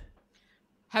first.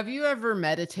 Have you ever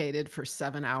meditated for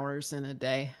 7 hours in a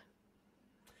day?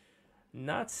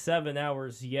 Not 7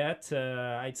 hours yet.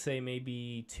 I'd say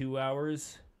maybe 2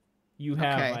 hours. You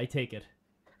have, Okay. I take it.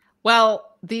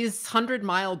 Well, these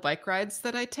 100-mile bike rides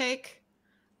that I take,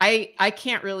 I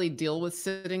can't really deal with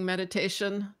sitting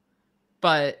meditation,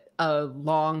 but a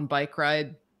long bike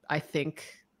ride, I think,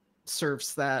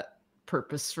 serves that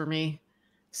purpose for me.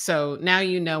 So now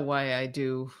you know why I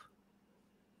do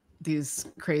these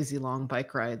crazy long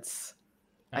bike rides.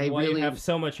 And why you have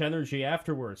so much energy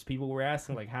afterwards. People were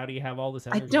asking, like, how do you have all this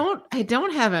energy? I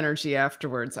don't have energy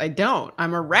afterwards. I don't.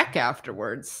 I'm a wreck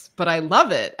afterwards, but I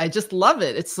love it. I just love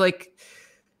it. It's like,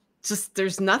 just,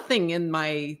 there's nothing in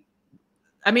my,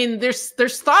 I mean,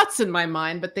 there's thoughts in my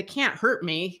mind, but they can't hurt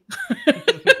me.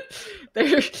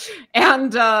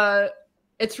 And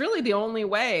it's really the only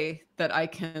way that I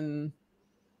can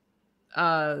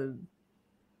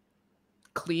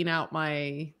clean out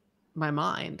my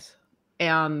mind.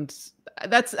 And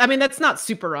that's not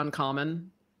super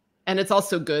uncommon. And it's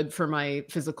also good for my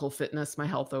physical fitness, my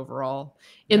health overall.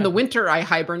 In the winter, I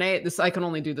hibernate. I can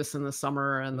only do this in the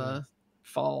summer and the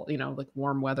fall, like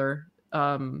warm weather.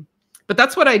 But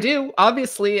that's what I do.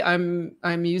 Obviously,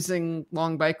 I'm using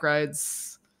long bike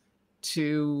rides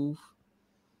to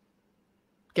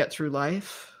get through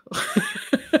life.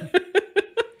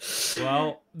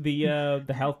 Well, the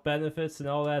health benefits and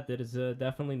all that is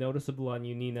definitely noticeable on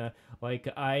you, Nina. Like,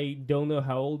 I don't know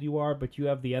how old you are, but you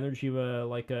have the energy of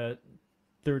a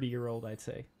 30-year-old, I'd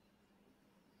say.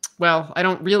 Well, I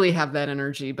don't really have that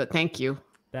energy, but thank you.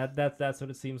 That's what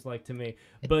it seems like to me.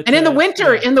 But in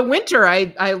the winter,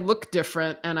 I look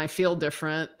different and I feel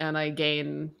different and I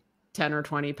gain 10 or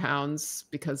 20 pounds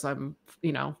because I'm,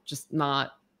 just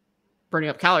not burning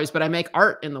up calories. But I make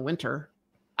art in the winter.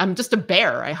 I'm just a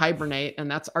bear. I hibernate, and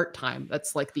that's art time.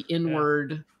 That's like the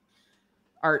inward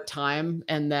art time.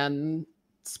 And then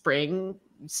spring,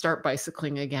 start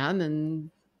bicycling again, and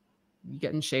you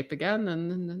get in shape again,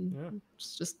 and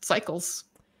it's just cycles.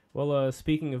 Well,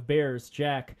 speaking of bears,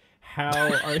 Jack, how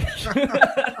are you?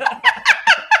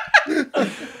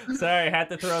 Sorry, I had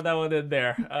to throw that one in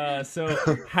there. So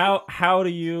how do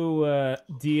you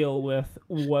deal with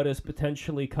what is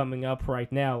potentially coming up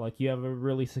right now? Like, you have a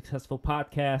really successful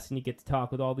podcast and you get to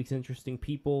talk with all these interesting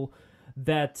people.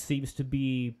 That seems to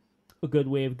be a good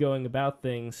way of going about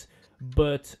things.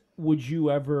 But would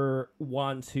you ever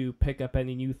want to pick up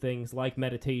any new things like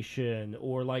meditation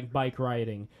or like bike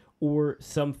riding or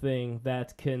something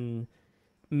that can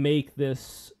make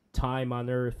this time on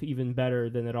Earth even better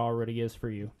than it already is for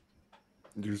you?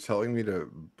 You're telling me to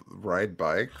ride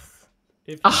bikes?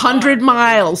 100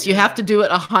 miles. You have to do it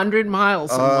 100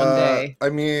 miles in one day. I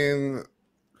mean,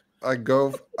 I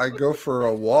go for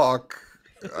a walk.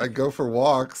 I go for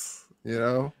walks,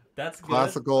 That's good.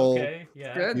 Classical okay,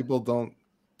 yeah. people don't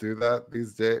do that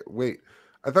these days. Wait,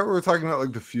 I thought we were talking about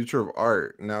like the future of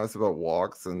art. Now it's about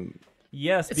walks and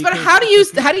yes. It's about how do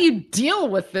you deal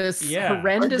with this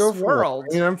horrendous world?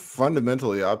 I'm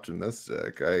fundamentally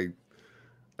optimistic. I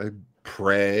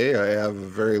pray. I have a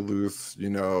very loose,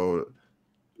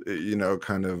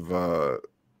 kind of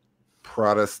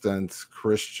Protestant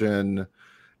Christian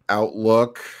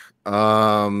outlook.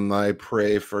 I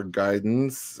pray for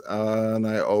guidance, and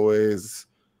I always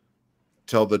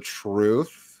tell the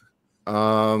truth,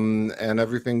 and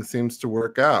everything seems to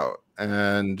work out.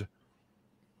 And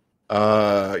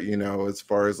as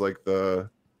far as like the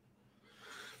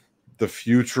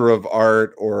future of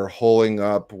art or holding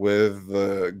up with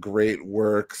the great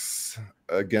works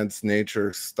against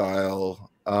nature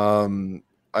style,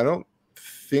 I don't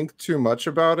think too much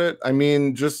about it. I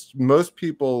mean, just most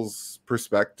people's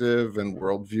perspective and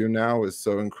worldview now is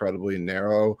so incredibly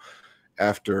narrow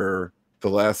after the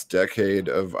last decade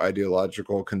of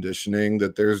ideological conditioning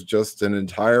that there's just an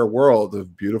entire world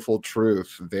of beautiful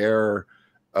truth there,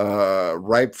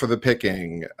 ripe for the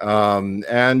picking.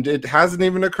 And it hasn't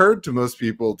even occurred to most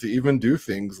people to even do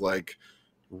things like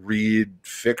read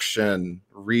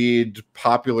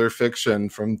popular fiction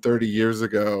from 30 years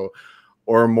ago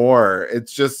or more.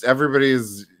 It's just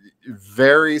everybody's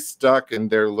very stuck in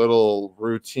their little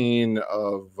routine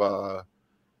of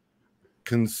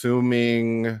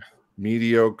consuming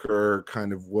mediocre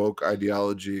kind of woke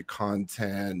ideology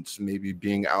content, maybe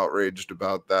being outraged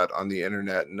about that on the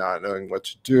internet and not knowing what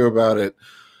to do about it.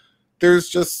 There's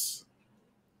just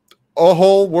a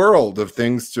whole world of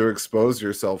things to expose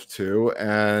yourself to,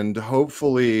 and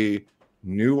hopefully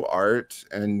new art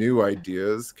and new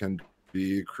ideas can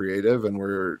be creative, and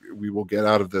we will get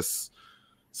out of this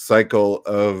cycle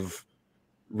of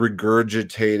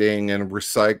regurgitating and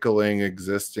recycling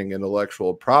existing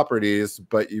intellectual properties.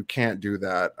 But you can't do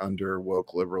that under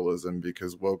woke liberalism,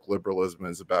 because woke liberalism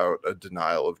is about a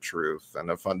denial of truth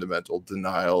and a fundamental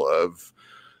denial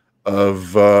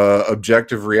of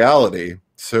objective reality.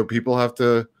 So people have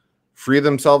to free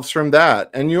themselves from that.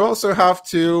 And you also have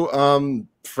to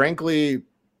frankly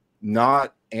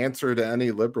not answer to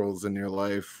any liberals in your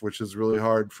life, which is really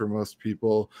hard for most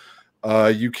people.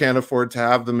 You can't afford to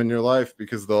have them in your life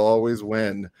because they'll always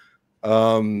win.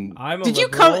 I'm a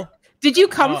liberal. Did you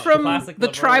come from classic the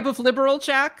liberal. tribe of liberal,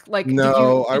 Jack? Like,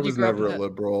 No, I did you was grow up never with a it?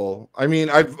 liberal. I mean,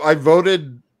 I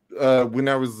voted when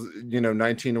I was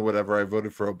 19 or whatever. I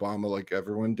voted for Obama like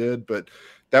everyone did, but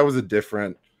that was a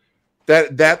different.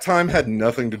 That time had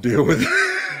nothing to do with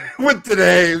with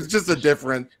today. It was just a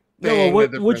different No, thing.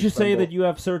 well, a would you different say symbol. that you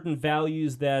have certain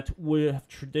values that would have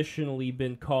traditionally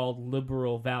been called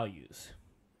liberal values?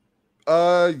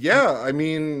 Yeah. I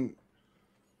mean,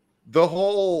 the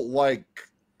whole like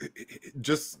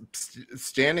just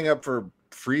standing up for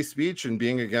free speech and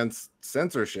being against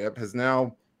censorship has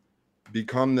now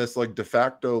become this like de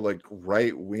facto like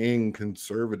right-wing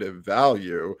conservative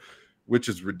value, which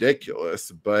is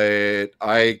ridiculous. But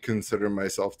I consider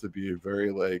myself to be a very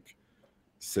like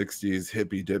 60s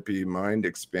hippy dippy mind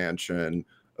expansion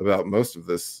about most of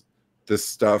this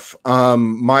stuff.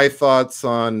 My thoughts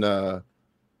on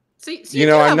So you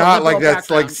do I'm have a not like liberal that's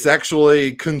like background.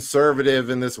 sexually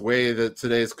conservative in this way that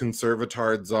today's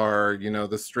conservatards are.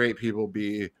 The straight people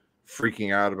be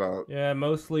freaking out about. Yeah,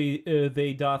 mostly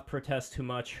they doth protest too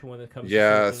much when it comes to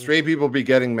Yeah, certain... straight people be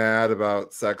getting mad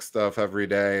about sex stuff every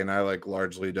day, and I like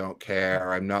largely don't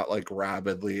care. I'm not like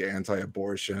rabidly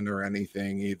anti-abortion or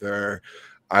anything either.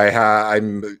 I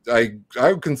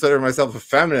would consider myself a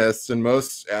feminist in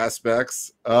most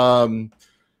aspects.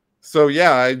 So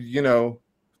yeah,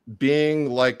 being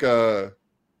like a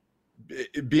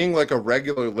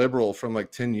regular liberal from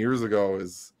like 10 years ago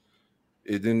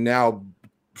it now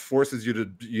forces you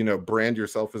to brand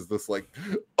yourself as this like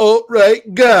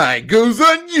alt-right guy goes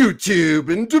on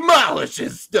YouTube and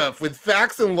demolishes stuff with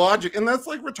facts and logic, and that's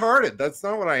like retarded. That's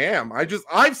not what I am.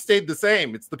 I've stayed the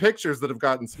same. It's the pictures that have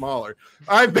gotten smaller.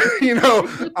 I've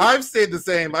stayed the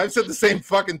same. I've said the same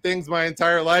fucking things my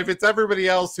entire life. It's everybody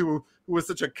else who was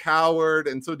such a coward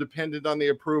and so dependent on the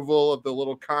approval of the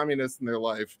little communists in their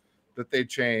life that they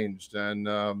changed. And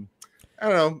I don't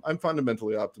know, I'm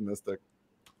fundamentally optimistic.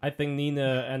 I think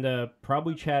Nina and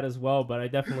probably Chad as well, but I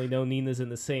definitely know Nina's in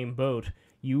the same boat.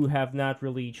 You have not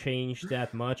really changed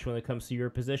that much when it comes to your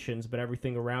positions, but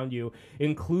everything around you,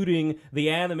 including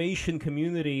the animation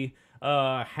community,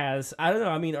 has... I don't know,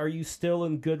 I mean, are you still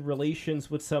in good relations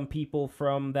with some people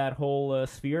from that whole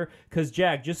sphere? Because,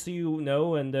 Jack, just so you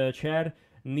know, and Chad,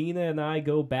 Nina and I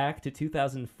go back to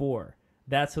 2004.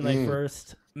 That's when I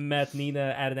first met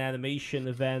Nina at an animation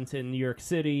event in New York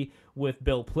City with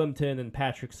Bill Plimpton and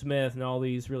Patrick Smith and all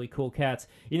these really cool cats.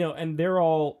 And they're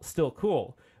all still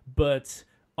cool, but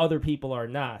other people are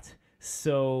not.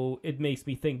 So it makes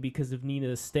me think, because of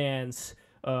Nina's stance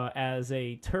as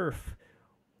a TERF,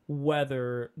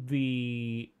 whether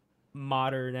the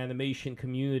modern animation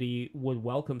community would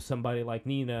welcome somebody like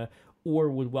Nina or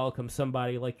would welcome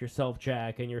somebody like yourself,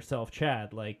 Jack, and yourself,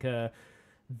 Chad.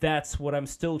 That's what I'm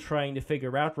still trying to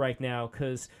figure out right now,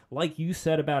 because like you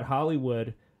said about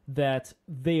Hollywood, that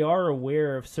they are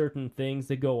aware of certain things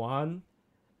that go on,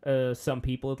 some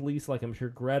people at least, like I'm sure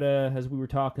Greta, as we were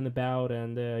talking about,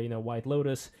 and White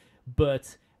Lotus,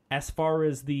 but as far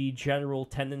as the general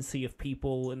tendency of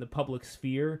people in the public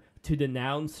sphere to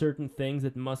denounce certain things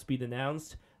that must be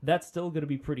denounced, that's still going to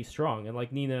be pretty strong. And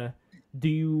like Nina, do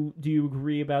you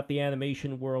agree about the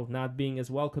animation world not being as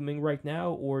welcoming right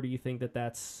now, or do you think that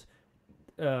that's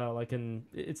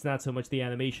it's not so much the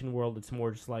animation world, it's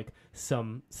more just like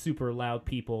some super loud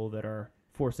people that are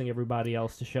forcing everybody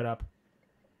else to shut up?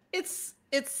 It's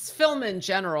film in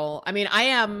general. I mean, I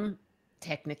am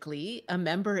technically a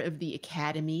member of the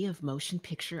Academy of Motion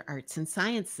Picture Arts and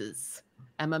Sciences.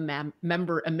 I'm a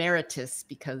member emeritus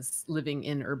because living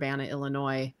in Urbana,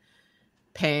 Illinois,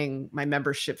 paying my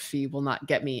membership fee will not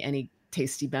get me any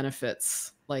tasty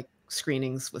benefits like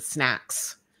screenings with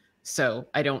snacks. So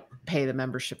I don't pay the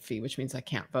membership fee, which means I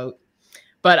can't vote.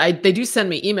 But they do send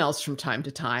me emails from time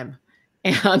to time.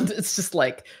 And it's just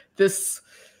like, this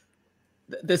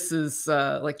is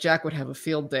like, Jack would have a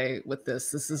field day with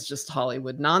this. This is just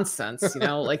Hollywood nonsense,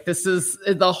 like this is,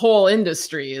 the whole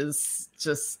industry is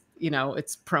just,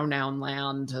 it's pronoun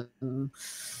land and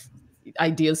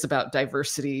ideas about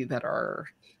diversity that are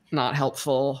not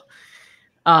helpful.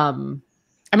 I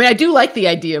mean, I do like the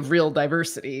idea of real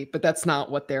diversity, but that's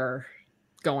not what they're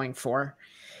going for.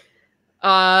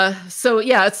 So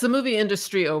yeah, it's the movie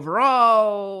industry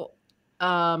overall.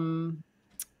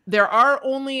 There are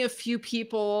only a few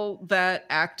people that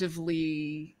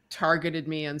actively targeted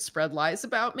me and spread lies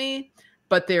about me,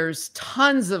 but there's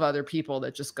tons of other people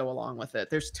that just go along with it.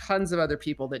 There's tons of other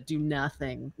people that do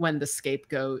nothing when the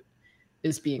scapegoat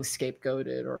is being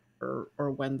scapegoated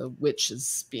or when the witch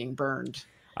is being burned.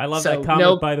 I love that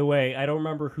comment, by the way. I don't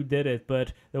remember who did it,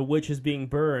 but the witch is being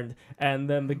burned, and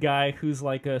then the guy who's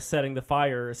like setting the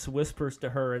fires whispers to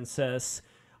her and says,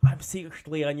 I'm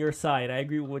secretly on your side. I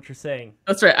agree with what you're saying.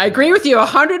 That's right. I agree with you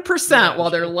 100% while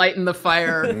they're lighting the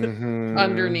fire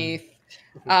underneath.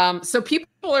 So people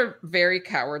are very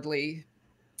cowardly.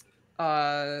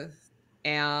 And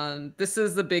this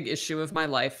is the big issue of my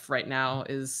life right now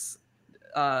is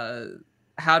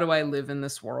how do I live in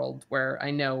this world where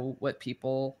I know what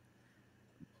people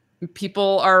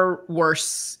are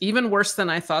worse, even worse than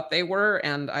I thought they were.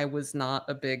 And I was not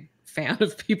a big fan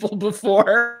of people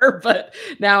before, but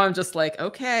now I'm just like,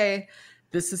 okay,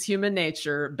 this is human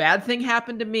nature. Bad thing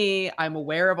happened to me. I'm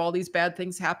aware of all these bad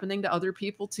things happening to other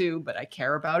people too, but I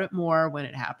care about it more when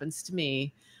it happens to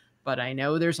me. But I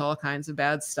know there's all kinds of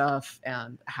bad stuff.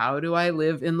 And how do I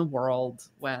live in the world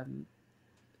when,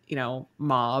 you know,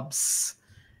 mobs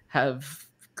have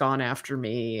gone after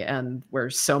me and where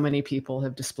so many people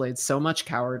have displayed so much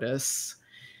cowardice,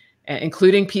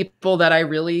 including people that I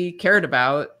really cared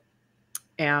about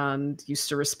and used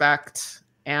to respect.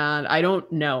 And I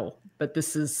don't know, but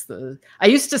this is I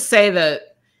used to say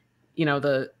that, you know,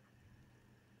 the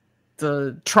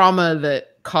trauma that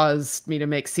caused me to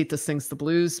make Sita Sings the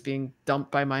Blues, being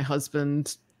dumped by my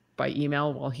husband by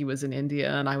email while he was in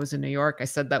India and I was in New York. I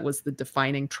said that was the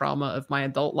defining trauma of my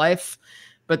adult life,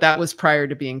 but that was prior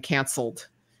to being canceled.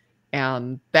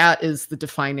 And that is the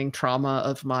defining trauma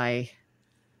of my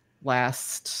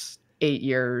last 8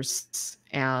 years.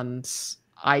 And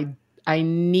I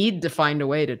need to find a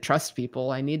way to trust people.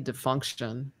 I need to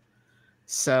function.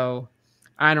 So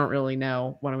I don't really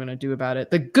know what I'm going to do about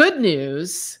it. The good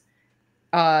news,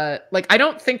 like, I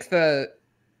don't think the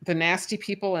nasty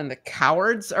people and the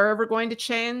cowards are ever going to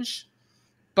change,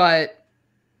 but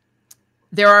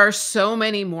there are so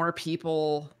many more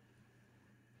people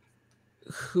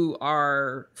who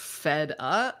are fed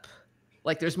up.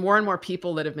 Like, there's more and more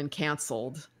people that have been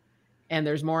canceled, and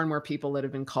there's more and more people that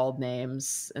have been called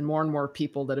names, and more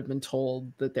people that have been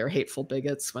told that they're hateful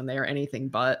bigots when they are anything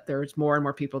but. There's more and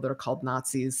more people that are called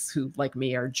Nazis who, like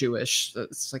me, are Jewish.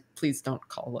 It's like, please don't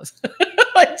call us.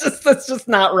 That's just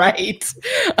not right.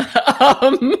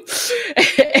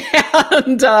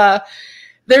 And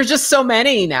there's just so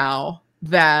many now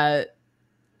that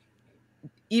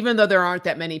even though there aren't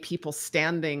that many people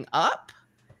standing up,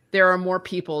 there are more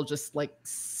people just like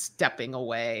stepping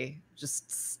away.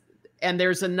 And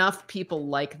there's enough people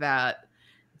like that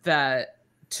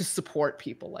to support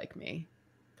people like me,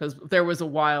 because there was a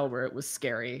while where it was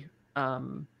scary.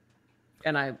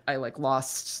 And I like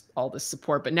lost all this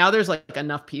support, but now there's like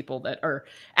enough people that are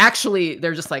actually,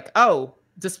 they're just like, oh,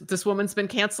 this woman's been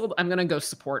canceled. I'm going to go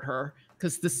support her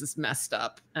because this is messed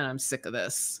up and I'm sick of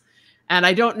this. And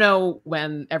I don't know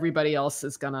when everybody else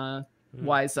is going to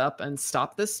wise up and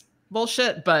stop this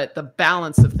bullshit, but the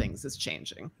balance of things is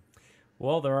changing.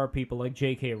 Well, there are people like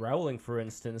J.K. Rowling, for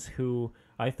instance, who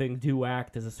I think do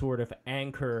act as a sort of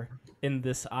anchor in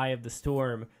this eye of the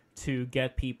storm to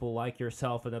get people like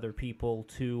yourself and other people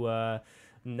to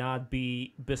not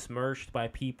be besmirched by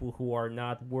people who are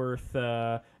not worth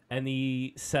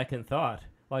any second thought.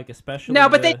 Like, especially... No,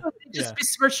 but they don't just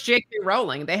besmirch J.K.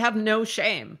 Rowling. They have no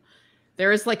shame.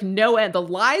 There is like no end. The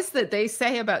lies that they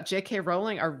say about J.K.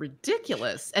 Rowling are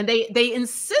ridiculous, and they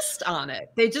insist on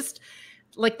it. They just...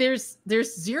 Like, there's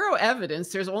zero evidence.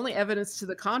 There's only evidence to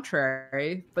the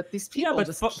contrary. But these people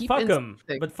just keep fuck them.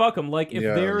 But fuck them. Like, if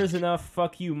there is enough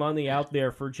fuck you money out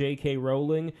there for J.K.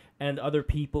 Rowling and other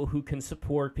people who can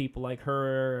support people like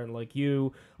her and like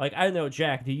you, like, I don't know,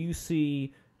 Jack, do you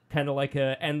see kind of like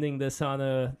ending this on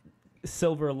a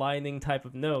silver lining type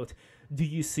of note? Do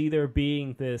you see there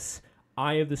being this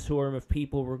eye of the storm of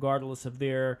people, regardless of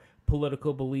their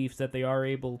political beliefs, that they are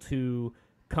able to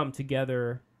come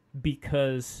together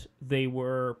because they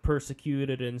were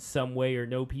persecuted in some way or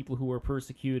know people who were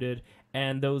persecuted,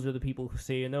 and those are the people who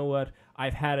say, you know what,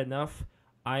 I've had enough,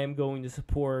 I am going to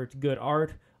support good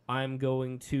art, I'm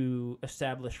going to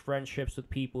establish friendships with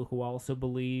people who also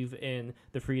believe in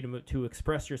the freedom to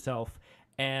express yourself,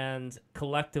 and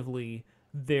collectively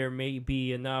there may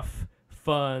be enough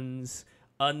funds,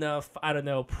 enough, I don't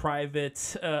know, private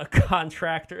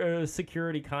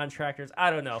security contractors,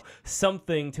 I don't know,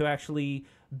 something to actually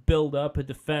build up a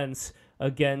defense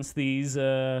against these,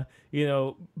 Borgs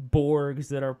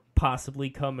that are possibly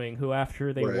coming, who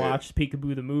after they watch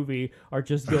Peekaboo the movie are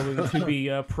just going to be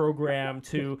programmed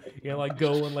to,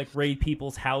 go and raid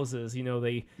people's houses. Well,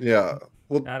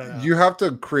 I don't know. You have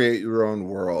to create your own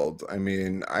world. I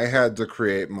mean, I had to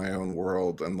create my own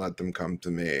world and let them come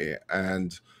to me.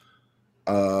 And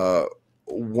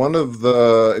one of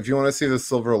the, if you want to see the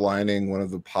silver lining, one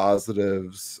of the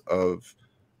positives of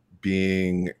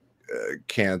being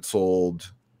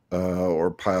canceled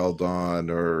or piled on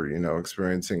or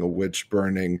experiencing a witch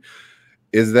burning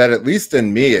is that at least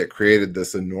in me, it created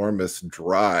this enormous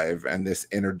drive and this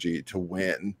energy to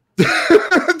win,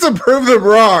 to prove them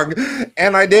wrong.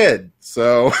 And I did.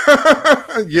 So,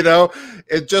 you know,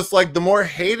 it's just like the more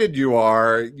hated you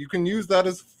are, you can use that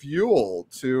as fuel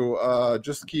to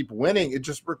just keep winning. It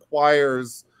just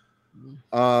requires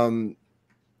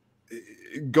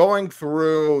going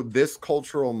through this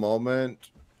cultural moment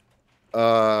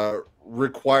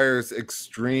requires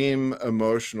extreme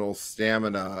emotional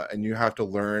stamina, and you have to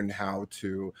learn how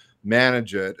to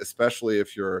manage it, especially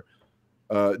if you're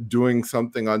doing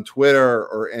something on Twitter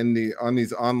or on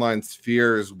these online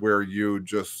spheres where you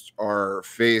just are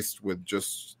faced with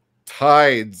just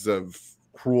tides of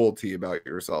cruelty about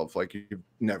yourself like you've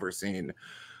never seen.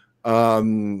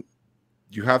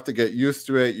 You have to get used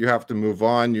to it. You have to move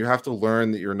on. You have to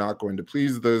learn that you're not going to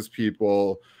please those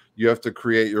people. You have to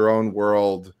create your own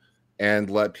world and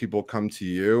let people come to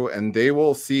you, and they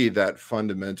will see that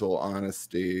fundamental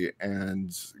honesty,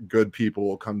 and good people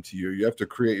will come to you. You have to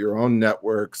create your own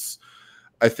networks.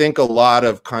 I think a lot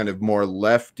of kind of more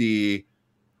lefty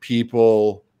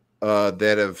people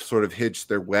that have sort of hitched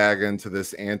their wagon to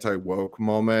this anti-woke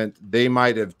moment, they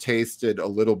might have tasted a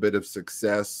little bit of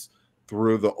success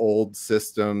through the old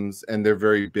systems, and they're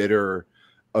very bitter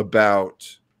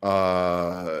about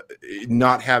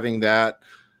not having that.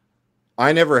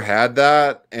 I never had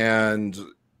that, and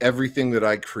everything that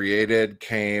I created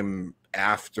came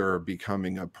after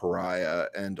becoming a pariah,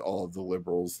 and all of the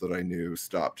liberals that I knew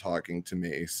stopped talking to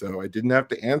me, so I didn't have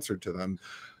to answer to them.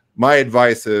 My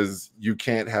advice is you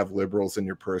can't have liberals in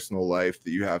your personal life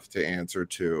that you have to answer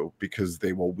to, because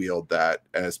they will wield that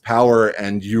as power,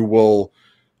 and you will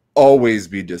always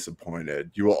be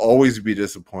disappointed. You will always be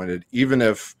disappointed, even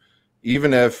if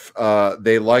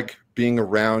they like being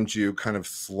around you, kind of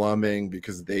slumming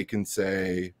because they can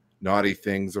say naughty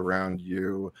things around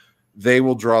you. They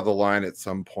will draw the line at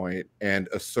some point and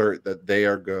assert that they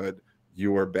are good,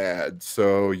 you are bad.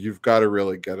 So you've got to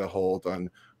really get a hold on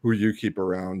who you keep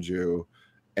around you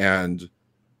and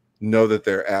know that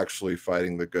they're actually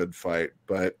fighting the good fight.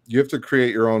 But you have to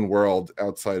create your own world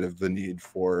outside of the need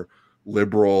for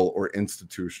liberal or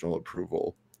institutional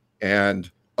approval.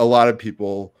 And a lot of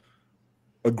people,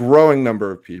 a growing number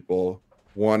of people,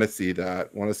 want to see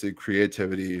that, want to see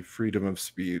creativity, freedom of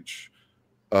speech,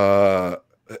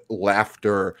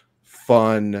 laughter,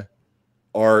 fun,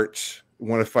 art,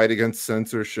 want to fight against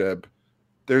censorship.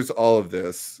 There's all of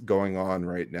this going on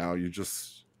right now. You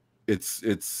just,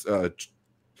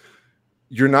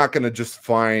 you're not going to just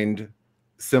find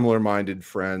similar-minded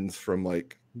friends from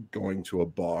like going to a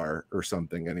bar or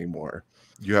something anymore.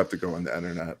 You have to go on the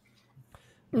internet.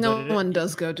 No one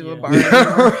does go to a bar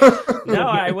anymore. No,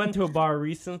 I went to a bar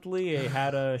recently. I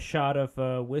had a shot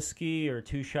of whiskey or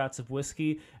 2 shots of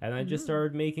whiskey, and I just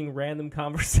started making random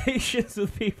conversations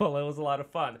with people. It was a lot of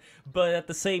fun. But at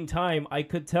the same time, I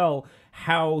could tell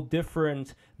how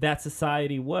different that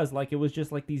society was. Like, it was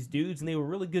just like these dudes, and they were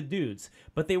really good dudes.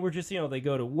 But they were just, you know, they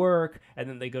go to work, and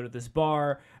then they go to this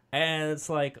bar, and it's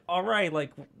like, all right,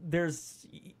 like, there's...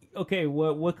 okay,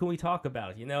 what can we talk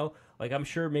about, you know? Like, I'm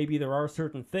sure maybe there are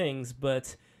certain things,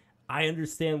 but I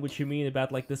understand what you mean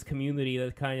about, like, this community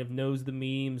that kind of knows the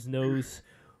memes, knows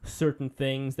certain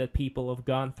things that people have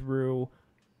gone through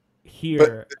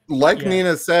here. But like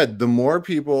Nina said, the more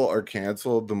people are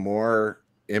canceled, the more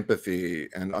empathy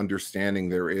and understanding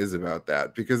there is about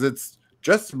that, because it's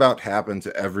just about happened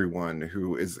to everyone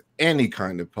who is any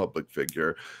kind of public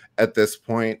figure at this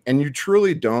point, and you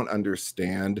truly don't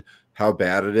understand how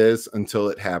bad it is until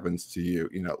it happens to you,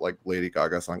 you know, like Lady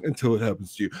Gaga song, until it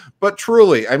happens to you. But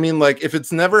truly, I mean, like, if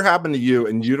it's never happened to you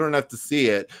and you don't have to see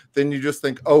it, then you just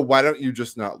think, oh, why don't you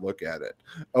just not look at it?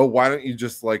 Oh, why don't you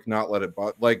just like not let it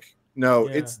like, no,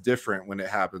 it's different when it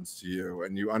happens to you,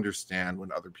 and you understand when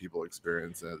other people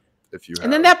experience it. If you have.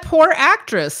 And then that poor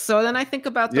actress. So then I think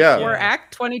about the poor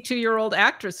 22-year-old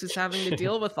actress who's having to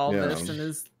deal with all this and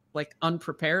is like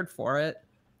unprepared for it.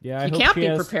 Yeah, you can't be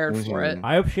prepared for it.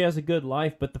 I hope she has a good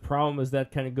life, but the problem is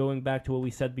that, kind of going back to what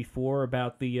we said before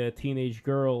about the teenage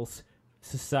girls,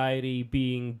 society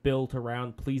being built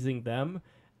around pleasing them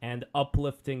and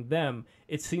uplifting them.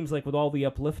 It seems like with all the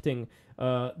uplifting,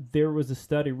 there was a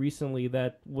study recently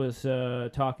that was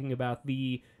talking about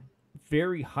the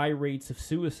very high rates of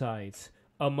suicides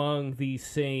among these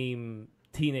same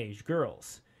teenage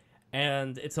girls.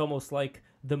 And it's almost like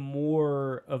the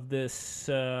more of this...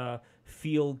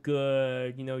 feel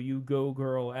good, you know, you go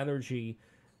girl energy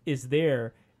is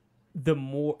there, the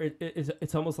more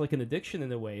it's almost like an addiction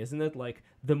in a way, isn't it? Like,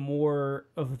 the more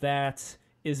of that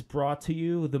is brought to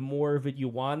you, the more of it you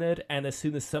wanted, and as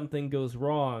soon as something goes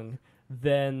wrong,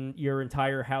 then your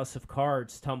entire house of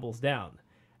cards tumbles down.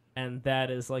 and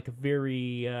that is like a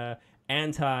very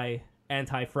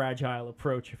anti-fragile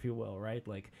approach, if you will, right?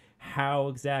 Like, how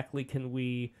exactly can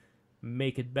we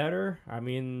make it better? I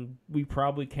mean, we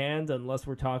probably can't unless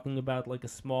we're talking about like a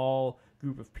small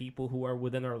group of people who are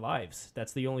within our lives.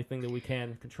 That's the only thing that we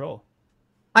can control.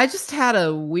 I just had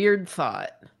a weird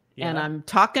thought, and Yeah. I'm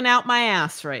talking out my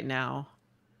ass right now.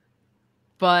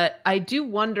 But I do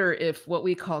wonder if what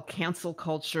we call cancel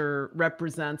culture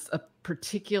represents a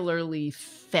particularly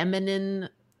feminine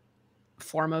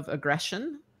form of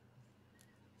aggression.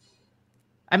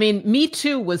 I mean, Me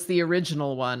Too was the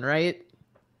original one, right?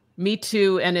 Me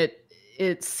Too, and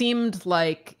it seemed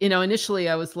like, initially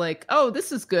I was like, oh,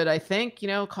 this is good, I think,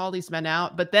 call these men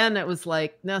out. But then it was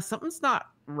like, no, something's not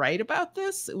right about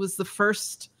this. It was the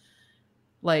first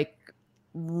like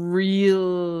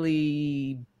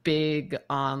really big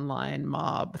online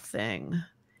mob thing.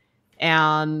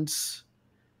 And,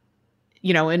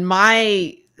 in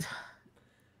my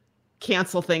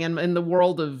cancel thing and in the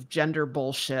world of gender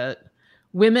bullshit,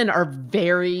 women are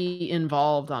very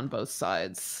involved on both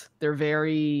sides. They're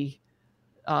very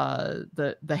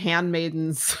the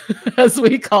handmaidens, as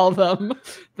we call them,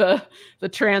 the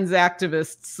trans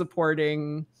activists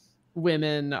supporting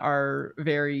women are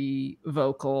very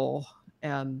vocal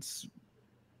and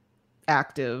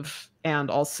active,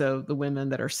 and also the women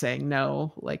that are saying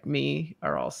no, like me,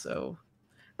 are also.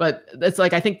 But it's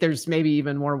like, I think there's maybe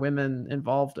even more women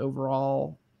involved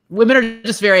overall. Women are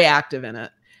just very active in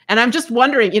it. And I'm just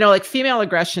wondering, like, female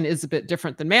aggression is a bit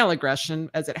different than male aggression,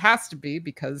 as it has to be,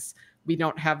 because we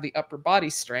don't have the upper body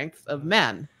strength of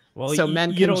men. Well, so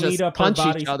men can just punch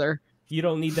each other. You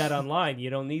don't need that online. You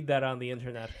don't need that on the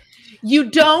internet. You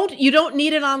don't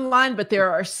need it online, but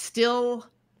there are still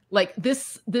like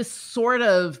this sort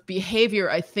of behavior,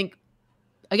 I think.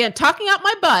 Again, talking out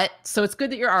my butt, so it's good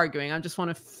that you're arguing. I just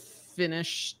want to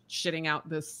finish shitting out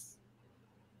this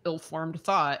ill-formed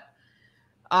thought.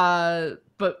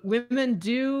 But women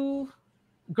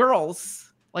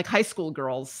girls, like high school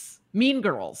girls, mean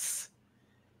girls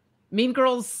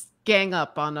gang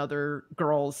up on other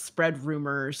girls, spread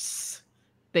rumors.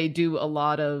 They do a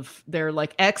lot of, they're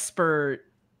like expert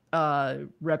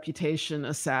reputation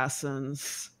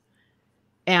assassins.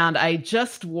 And I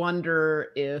just wonder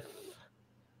if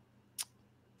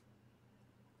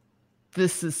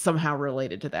this is somehow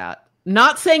related to that.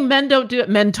 Not saying men don't do it.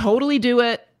 Men totally do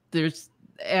it.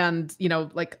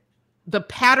 Like the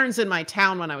patterns in my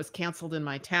town when I was canceled in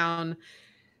my town,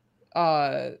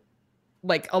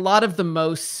 like a lot of the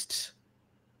most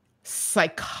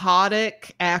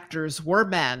psychotic actors were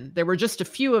men. There were just a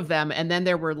few of them. And then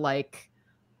there were like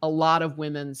a lot of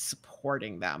women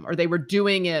supporting them, or they were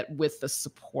doing it with the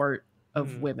support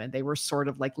of women. They were sort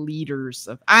of like leaders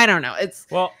of, I don't know.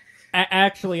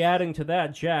 Actually, adding to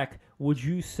that, Jack, would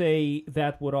you say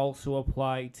that would also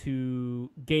apply to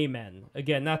gay men?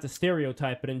 Again, not the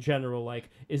stereotype, but in general, like,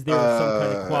 is there some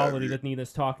kind of quality that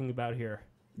Nina's talking about here?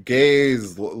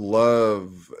 Gays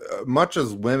love, much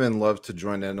as women love to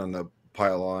join in on a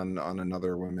pile-on on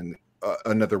another woman,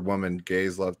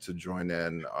 gays love to join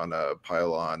in on a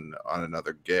pile-on on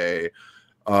another gay.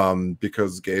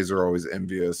 Because gays are always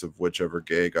envious of whichever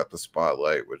gay got the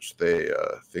spotlight, which they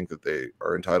think that they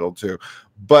are entitled to.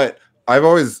 But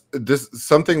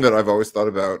something that I've always thought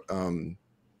about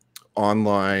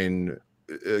online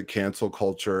cancel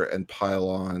culture and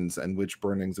pile-ons and witch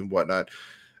burnings and whatnot,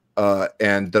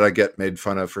 and that I get made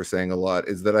fun of for saying a lot,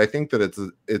 is that I think that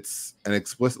it's an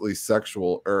explicitly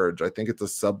sexual urge. I think it's a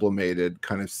sublimated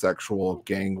kind of sexual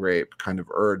gang rape kind of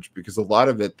urge, because a lot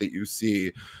of it that you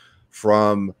see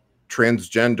from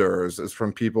transgenders is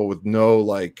from people with no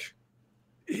like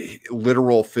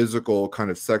literal physical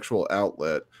kind of sexual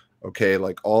outlet. Okay,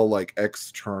 like all like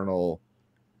external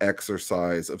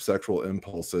exercise of sexual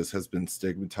impulses has been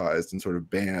stigmatized and sort of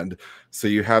banned. So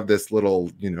you have this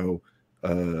little,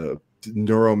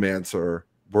 neuromancer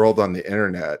world on the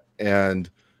internet, and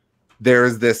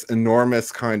there's this enormous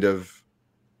kind of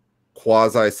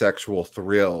quasi-sexual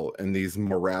thrill in these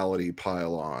morality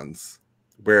pile-ons,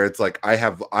 where it's like,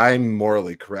 I'm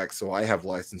morally correct, so I have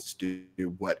license to do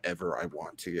whatever I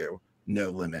want to you.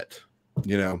 No limit.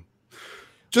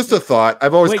 Just a thought.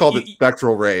 I've always called it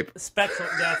spectral rape. Spectral,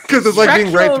 because it's like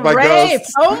being raped by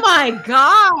ghosts. Oh my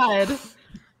god.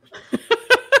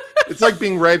 It's like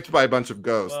being raped by a bunch of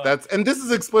ghosts. And this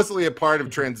is explicitly a part of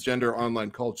transgender online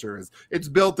culture. It's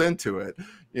built into it,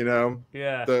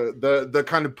 Yeah. The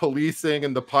kind of policing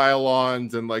and the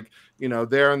pile-ons, and like,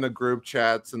 they're in the group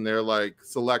chats and they're like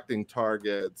selecting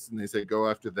targets and they say go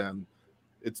after them.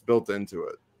 It's built into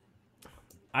it.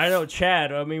 I know,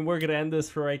 Chad. I mean, we're gonna end this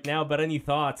for right now, but any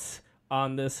thoughts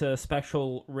on this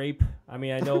spectral rape? I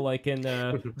mean, I know, like in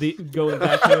the going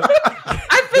back to.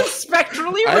 I've been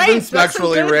spectrally raped. I've been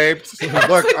spectrally raped.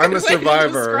 Look, I'm a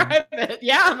survivor.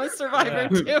 Yeah, I'm a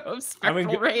survivor too of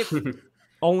spectral rape.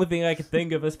 Only thing I could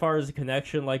think of as far as a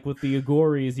connection, like with the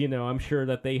Agories, you know, I'm sure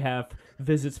that they have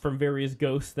visits from various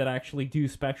ghosts that actually do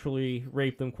spectrally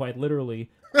rape them quite literally.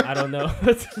 I don't know.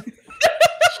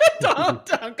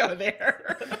 Don't go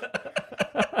there.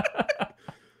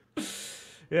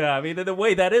 Yeah, I mean, in a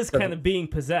way, that is kind of being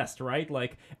possessed, right?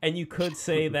 Like, and you could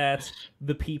say that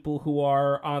the people who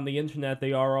are on the internet,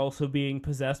 they are also being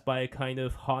possessed by a kind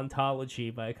of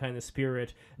hauntology, by a kind of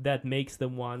spirit that makes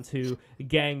them want to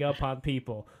gang up on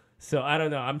people. So I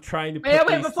don't know. I'm trying to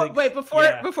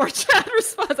before Chad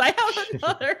responds, I have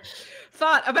another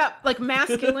thought about like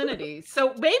masculinity.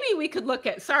 So maybe we could look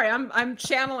at. Sorry, I'm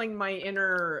channeling my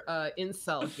inner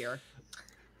incel here.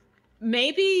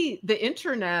 Maybe the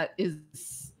internet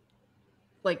is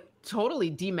like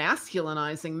totally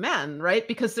demasculinizing men, right?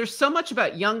 Because there's so much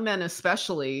about young men,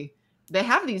 especially. They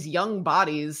have these young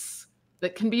bodies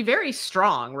that can be very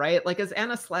strong, right? Like as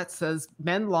Anna Slett says,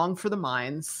 men long for the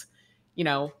mines, you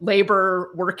know,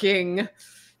 labor, working,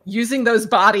 using those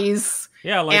bodies.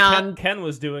 Yeah, like Ken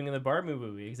was doing in the Barbie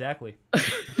movie, exactly.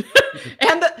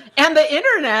 and the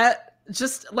internet,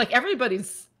 just like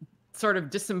everybody's sort of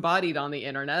disembodied on the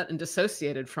internet and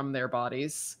dissociated from their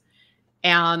bodies.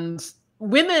 And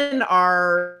women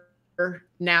are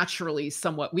naturally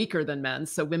somewhat weaker than men.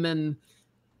 So women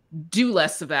do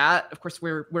less of that. Of course,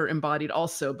 we're embodied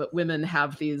also, but women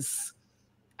have these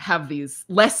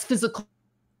less physical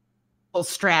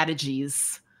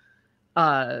strategies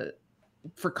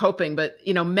for coping. But,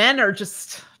 you know, men are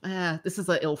just, this is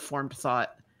an ill-formed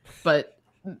thought, but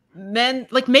men,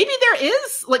 like maybe there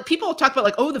is, like people talk about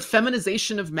like, oh, the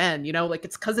feminization of men, you know, like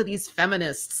it's because of these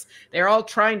feminists. They're all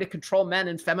trying to control men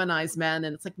and feminize men.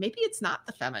 And it's like, maybe it's not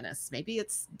the feminists. Maybe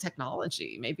it's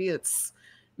technology. Maybe it's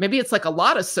like a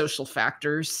lot of social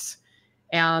factors.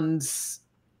 And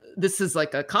this is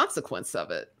like a consequence of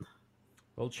it.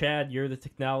 Well, Chad, you're the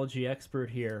technology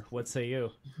expert here. What say you?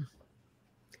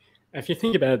 If you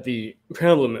think about the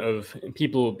problem of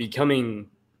people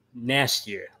becoming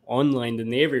nastier online than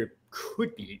they ever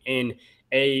could be in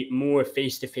a more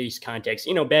face-to-face context,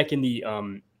 you know, back in the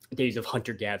days of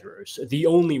hunter-gatherers, the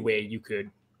only way you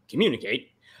could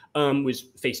communicate was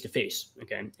face-to-face,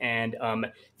 okay? And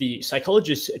the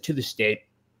psychologists to this day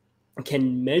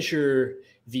can measure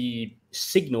the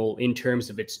signal in terms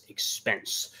of its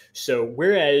expense. So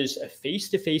whereas a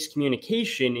face-to-face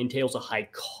communication entails a high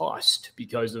cost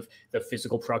because of the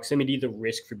physical proximity, the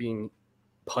risk for being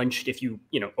punched if you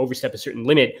overstep a certain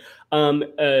limit,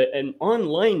 an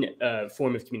online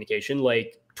form of communication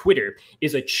like Twitter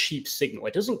is a cheap signal.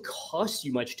 It doesn't cost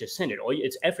you much to send it.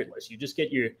 It's effortless. You just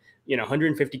get your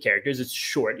 150 characters. It's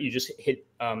short. You just hit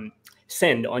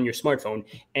send on your smartphone,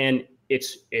 and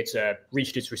it's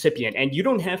reached its recipient. And you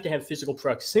don't have to have physical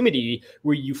proximity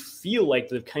where you feel like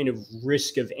the kind of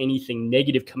risk of anything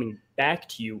negative coming back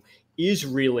to you is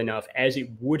real enough as it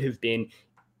would have been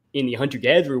in the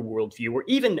hunter-gatherer worldview, or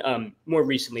even more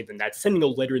recently than that, sending a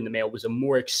letter in the mail was a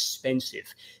more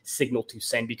expensive signal to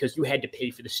send because you had to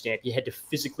pay for the stamp. You had to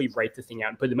physically write the thing out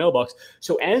and put it in the mailbox.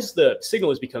 So as the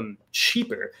signal has become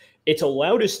cheaper, it's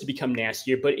allowed us to become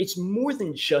nastier, but it's more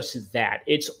than just that.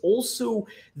 It's also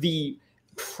the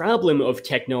problem of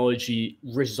technology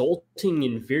resulting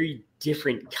in very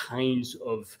different kinds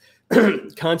of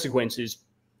consequences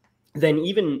than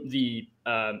even the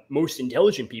most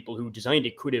intelligent people who designed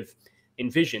it could have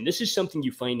envisioned. This is something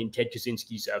you find in Ted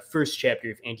Kaczynski's first chapter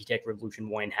of Anti-Tech Revolution,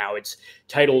 Why and How. It's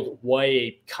titled Why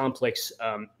a Complex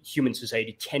Human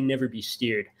Society Can Never Be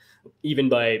Steered, even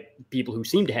by people who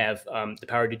seem to have the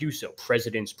power to do so.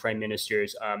 Presidents, prime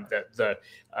ministers, the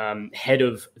head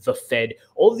of the Fed.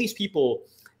 All of these people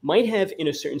might have, in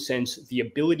a certain sense, the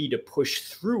ability to push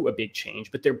through a big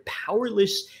change, but they're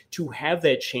powerless to have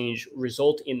that change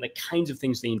result in the kinds of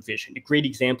things they envisioned. A great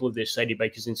example of this, cited by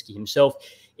Kaczynski himself,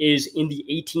 is in the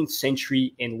 18th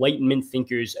century, Enlightenment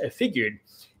thinkers figured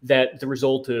that the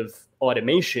result of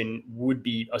automation would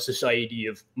be a society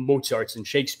of Mozarts and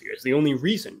Shakespeare's. The only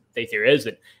reason they theorized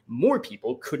that more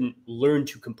people couldn't learn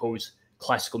to compose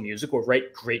classical music or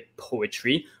write great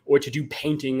poetry or to do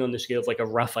painting on the scale of like a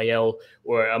Raphael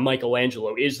or a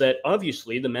Michelangelo is that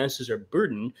obviously the masses are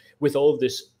burdened with all of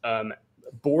this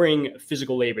boring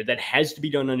physical labor that has to be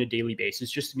done on a daily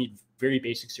basis just to meet very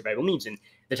basic survival needs. In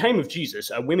the time of Jesus,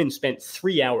 women spent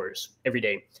 3 hours every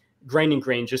day grinding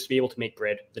grain just to be able to make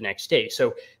bread the next day.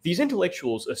 So these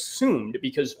intellectuals assumed,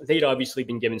 because they'd obviously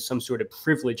been given some sort of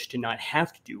privilege to not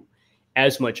have to do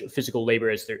as much physical labor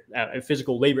as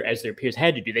their peers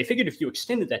had to do. They figured if you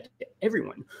extended that to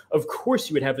everyone, of course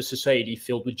you would have a society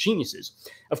filled with geniuses.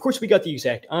 Of course, we got the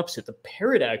exact opposite. The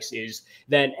paradox is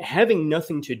that having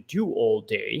nothing to do all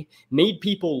day made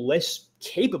people less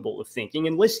capable of thinking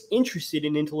and less interested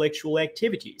in intellectual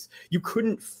activities. You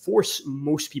couldn't force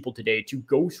most people today to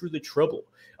go through the trouble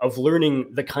of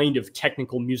learning the kind of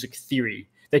technical music theory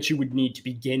that you would need to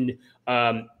begin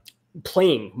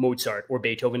playing Mozart or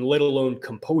Beethoven, let alone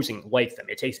composing like them.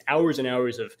 It takes hours and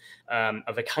hours of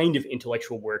a kind of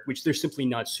intellectual work which they're simply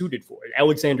not suited for.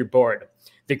 Alexander Bard,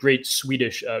 the great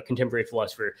Swedish contemporary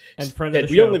philosopher, and friend that of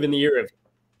the we show. don't live in the era of.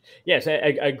 Yes,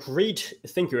 a great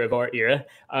thinker of our era,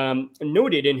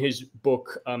 noted in his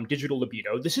book, Digital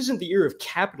Libido, this isn't the era of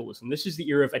capitalism, this is the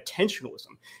era of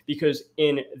attentionalism, because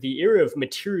in the era of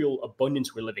material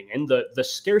abundance we're living in, the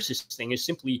scarcest thing is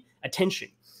simply attention.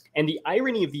 And the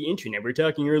irony of the internet, we were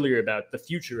talking earlier about the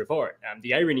future of art.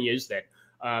 The irony is that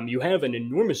you have an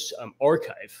enormous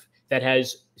archive that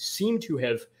has seemed to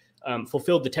have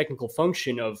fulfilled the technical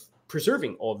function of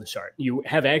preserving all of this art. You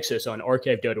have access on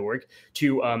archive.org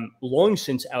to long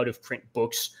since out of print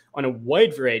books on a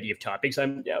wide variety of topics.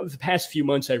 The past few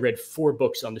months, I read 4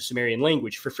 books on the Sumerian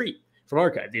language for free from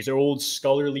archive. These are old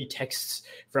scholarly texts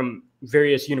from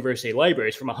various university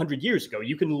libraries from 100 years ago.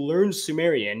 You can learn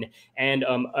Sumerian and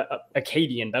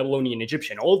Akkadian, Babylonian,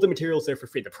 Egyptian, all of the materials there for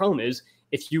free. The problem is,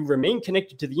 if you remain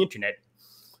connected to the internet,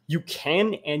 you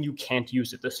can and you can't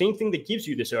use it. The same thing that gives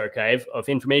you this archive of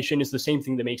information is the same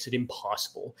thing that makes it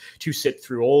impossible to sit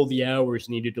through all the hours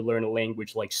needed to learn a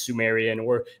language like Sumerian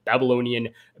or Babylonian,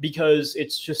 because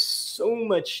it's just so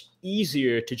much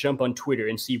easier to jump on Twitter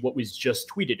and see what was just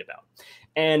tweeted about.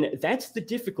 And that's the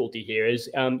difficulty here, is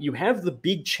you have the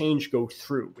big change go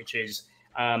through, which is,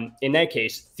 in that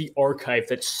case, the archive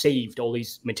that saved all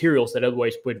these materials that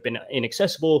otherwise would have been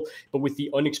inaccessible, but with the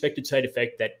unexpected side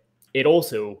effect that it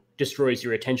also destroys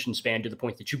your attention span to the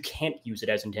point that you can't use it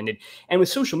as intended. And with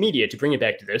social media, to bring it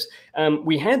back to this,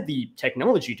 we had the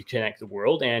technology to connect the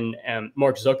world. And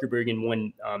Mark Zuckerberg, in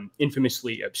one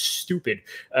infamously stupid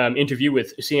interview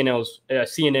with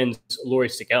CNN's Laurie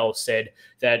Segal, said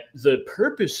that the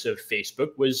purpose of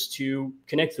Facebook was to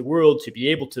connect the world, to be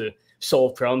able to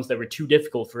solve problems that were too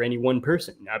difficult for any one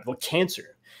person.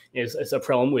 Cancer is a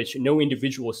problem which no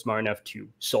individual is smart enough to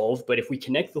solve. But if we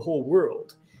connect the whole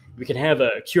world, we can have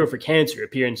a cure for cancer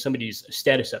appear in somebody's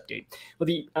status update. Well,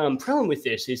 the problem with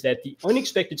this is that the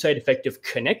unexpected side effect of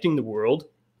connecting the world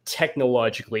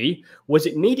technologically was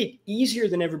it made it easier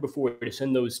than ever before to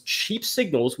send those cheap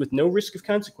signals with no risk of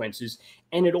consequences.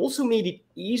 And it also made it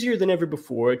easier than ever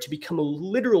before to become a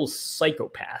literal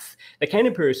psychopath, the kind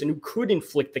of person who could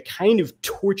inflict the kind of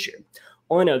torture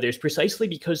on others precisely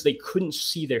because they couldn't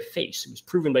see their face. It was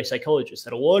proven by psychologists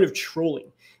that a lot of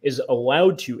trolling is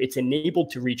it's enabled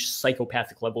to reach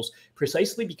psychopathic levels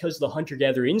precisely because the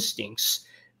hunter-gatherer instincts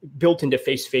built into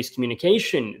face-to-face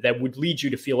communication that would lead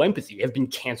you to feel empathy have been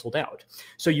canceled out.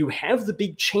 So you have the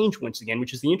big change once again,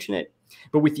 which is the internet,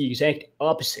 but with the exact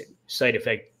opposite side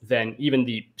effect than even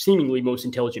the seemingly most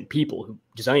intelligent people who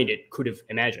designed it could have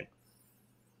imagined.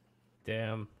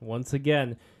 Damn. Once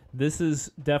again, this is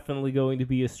definitely going to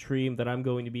be a stream that I'm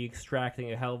going to be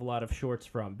extracting a hell of a lot of shorts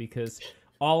from, because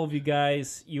all of you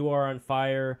guys, you are on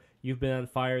fire. You've been on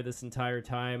fire this entire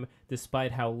time,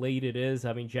 despite how late it is.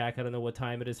 I mean, Jack, I don't know what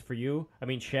time it is for you. I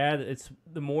mean, Chad, it's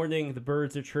the morning, the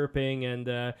birds are chirping,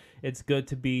 and it's good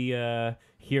to be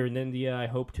here in India. I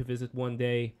hope to visit one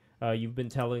day. You've been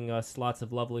telling us lots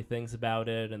of lovely things about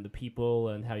it and the people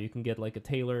and how you can get like a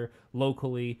tailor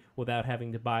locally without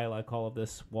having to buy like all of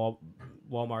this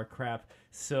Walmart crap.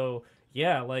 So,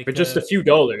 yeah, like... For just a few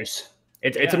dollars.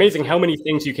 It's amazing how many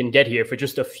things you can get here for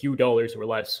just a few dollars or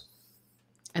less.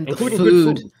 And including the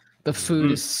good food. The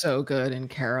food is so good in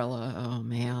Kerala. Oh,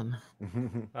 man.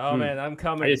 Oh, man, I'm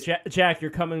coming. Jack,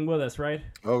 you're coming with us, right?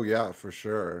 Oh, yeah, for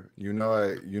sure.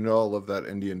 I love that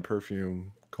Indian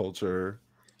perfume culture.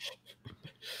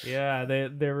 Yeah,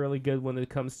 they're really good when it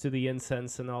comes to the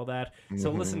incense and all that. So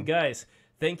listen, guys,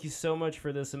 thank you so much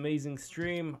for this amazing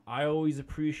stream. I always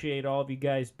appreciate all of you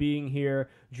guys being here.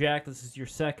 Jack, this is your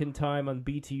second time on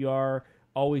BTR.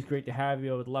 Always great to have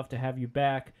you. I would love to have you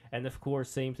back. And, of course,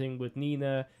 same thing with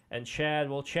Nina and Chad.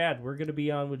 Well, Chad, we're going to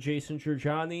be on with Jason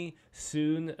Giorgiani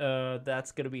soon.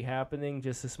 That's going to be happening.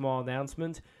 Just a small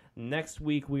announcement. Next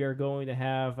week, we are going to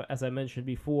have, as I mentioned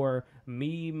before,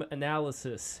 Meme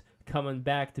Analysis coming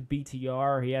back to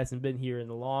BTR. He hasn't been here in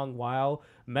a long while.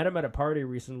 Met him at a party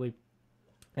recently.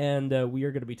 And we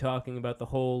are going to be talking about the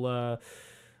whole...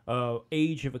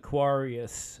 Age of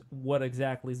Aquarius, what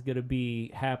exactly is going to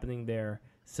be happening there.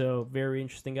 So very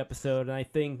interesting episode, and I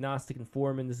think Gnostic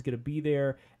Informant is going to be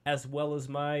there, as well as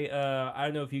my, I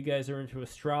don't know if you guys are into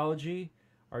astrology.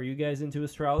 Are you guys into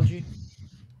astrology?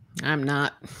 I'm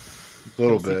not. A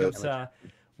little bit.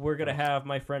 We're going to have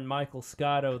my friend Michael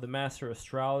Scotto, the master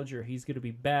astrologer. He's going to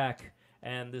be back,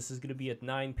 and this is going to be at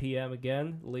 9 p.m.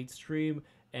 again, late stream,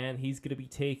 and he's going to be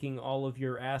taking all of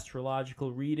your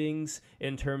astrological readings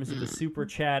in terms of the Super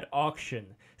Chat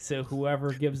auction. So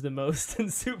whoever gives the most in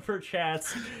Super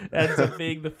Chats ends up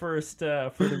being the first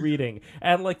for the reading.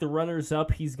 And like the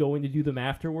runners-up, he's going to do them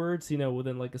afterwards,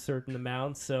 within like a certain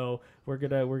amount. So we're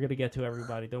gonna get to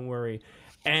everybody, don't worry.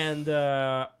 And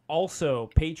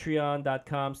also,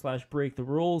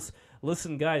 patreon.com/breaktherules.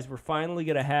 Listen, guys, we're finally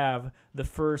going to have the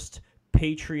first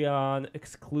Patreon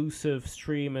exclusive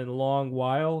stream in a long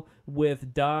while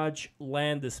with Dodge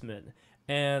Landisman.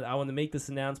 And I want to make this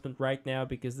announcement right now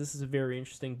because this is a very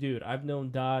interesting dude. I've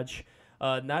known Dodge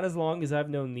not as long as I've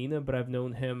known Nina, but I've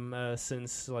known him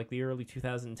since like the early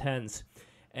 2010s.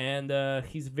 And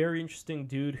he's a very interesting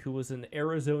dude who was an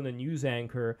Arizona news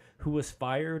anchor who was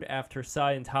fired after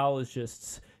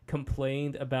Scientologists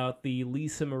complained about the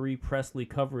Lisa Marie Presley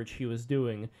coverage he was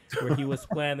doing, where he was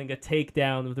planning a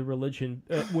takedown of the religion,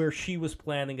 where she was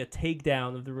planning a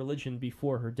takedown of the religion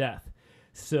before her death.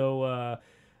 So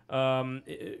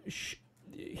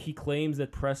he claims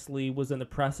that Presley was on the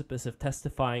precipice of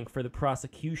testifying for the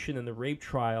prosecution in the rape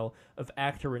trial of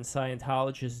actor and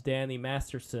Scientologist Danny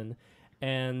Masterson.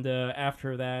 And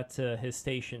after that, his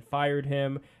station fired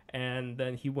him, and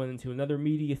then he went into another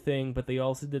media thing, but they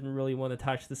also didn't really want to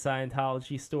touch the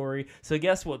Scientology story. So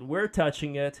guess what? We're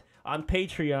touching it on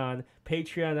Patreon,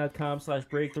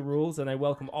 patreon.com/breaktherules, and I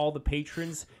welcome all the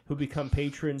patrons who become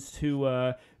patrons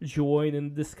to join in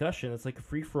the discussion. It's like a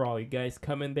free-for-all. You guys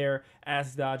come in there,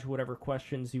 ask Dodge whatever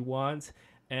questions you want,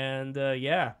 and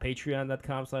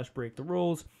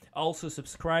patreon.com/breaktherules. Also,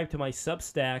 subscribe to my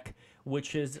Substack,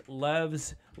 which is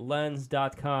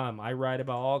levslens.com. I write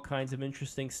about all kinds of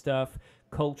interesting stuff,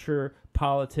 culture,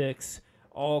 politics,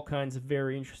 all kinds of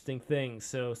very interesting things.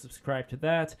 So subscribe to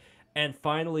that. And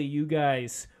finally, you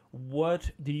guys, what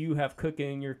do you have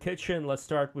cooking in your kitchen? Let's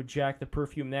start with Jack the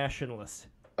Perfume Nationalist.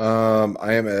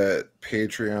 I am at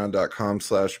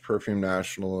patreon.com/perfume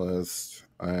nationalist.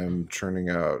 I'm churning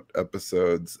out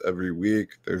episodes every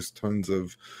week. There's tons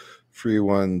of free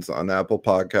ones on Apple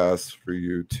Podcasts for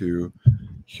you to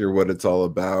hear what it's all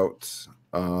about.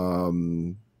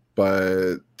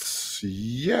 But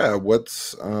yeah,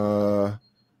 what's I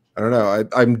don't know.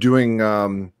 I'm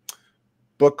doing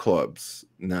book clubs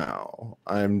now.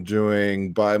 I'm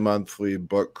doing bi-monthly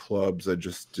book clubs. I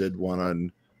just did one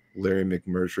on Larry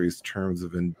McMurtry's Terms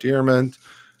of Endearment.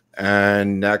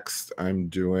 And next I'm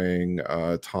doing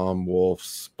Tom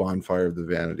Wolfe's Bonfire of the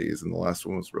Vanities, and the last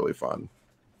one was really fun.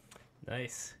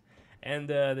 Nice. And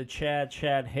the Chad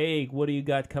Haag, what do you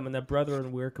got coming up, brother,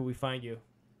 and where can we find you?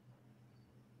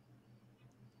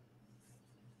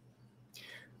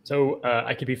 So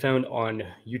I can be found on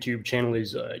YouTube. Channel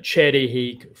is Chad A.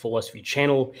 Haag Philosophy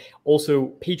Channel. Also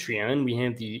Patreon. We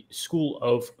have the School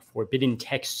of Forbidden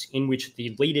Texts, in which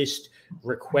the latest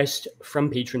request from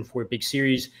patron for a big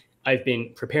series I've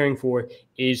been preparing for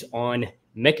is on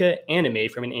mecha anime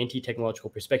from an anti-technological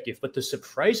perspective. But the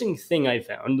surprising thing I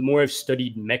found, the more I've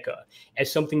studied mecha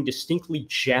as something distinctly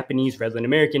Japanese rather than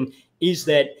American, is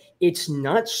that it's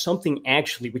not something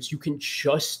actually which you can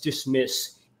just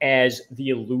dismiss as the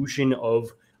illusion of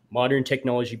modern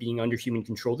technology being under human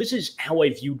control. This is how I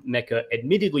viewed mecha,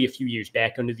 admittedly a few years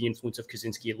back under the influence of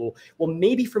Kaczynski and Lowell. Well,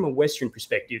 maybe from a Western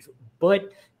perspective,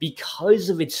 but because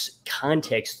of its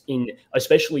context in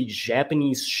especially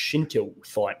Japanese Shinto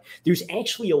thought, there's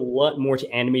actually a lot more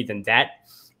to anime than that.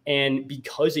 And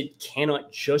because it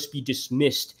cannot just be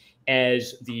dismissed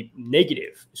as the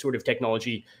negative sort of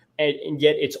technology, and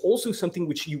yet it's also something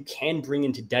which you can bring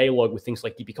into dialogue with things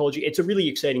like deep ecology. It's a really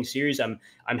exciting series. I'm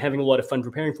having a lot of fun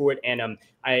preparing for it, and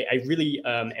I really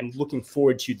am looking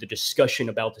forward to the discussion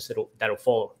about this that'll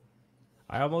follow.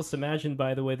 I almost imagine,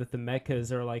 by the way, that the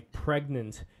mechas are like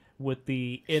pregnant with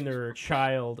the inner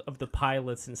child of the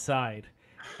pilots inside,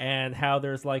 and how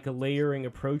there's like a layering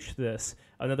approach to this.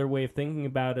 Another way of thinking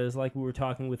about it is like we were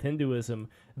talking with Hinduism,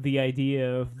 the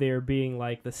idea of there being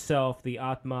like the self, the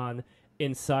Atman,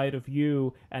 inside of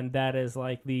you, and that is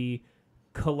like the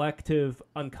collective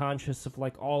unconscious of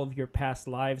like all of your past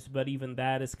lives, but even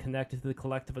that is connected to the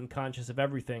collective unconscious of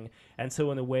everything. And so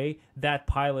in a way, that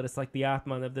pilot is like the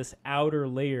Atman of this outer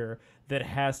layer that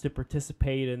has to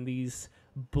participate in these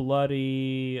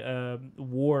bloody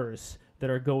wars that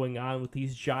are going on with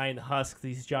these giant husks,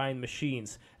 these giant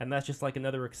machines. And that's just like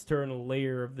another external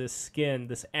layer of this skin,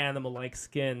 this animal-like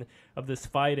skin of this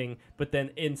fighting. But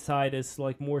then inside is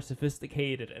like more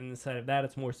sophisticated, and inside of that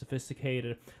it's more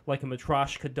sophisticated, like a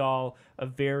Matryoshka doll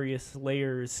of various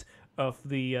layers of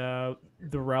the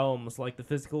realms, like the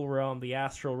physical realm, the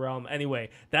astral realm. Anyway,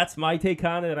 that's my take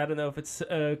on it. I don't know if it's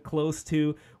close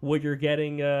to what you're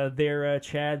getting there,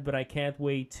 Chad, but I can't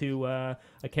wait to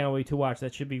watch.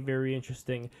 That should be very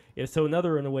interesting. Yeah, so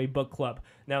another, in a way, book club.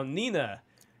 Now, Nina.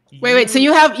 Wait. So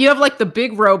you have like the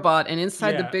big robot, and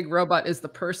inside the Yeah. big robot is the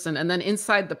person, and then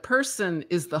inside the person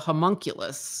is the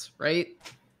homunculus, right?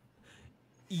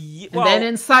 And then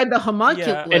inside the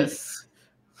homunculus.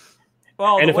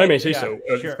 Well, and if I may say yeah, so,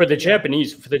 sure, for the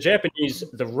Japanese,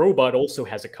 the robot also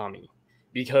has a kami,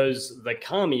 because the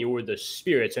kami, or the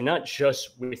spirits, are not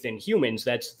just within humans.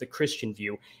 That's the Christian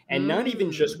view, and not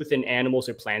even just within animals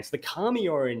or plants. The kami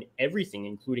are in everything,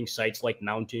 including sites like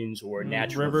mountains or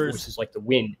natural rivers. forces like the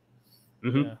wind.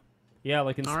 Yeah,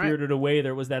 like in Spirited Away,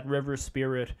 there was that river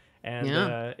spirit, and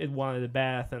it wanted a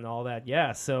bath and all that.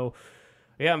 Yeah, so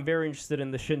yeah, I'm very interested in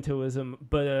the Shintoism.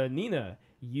 But Nina,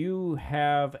 you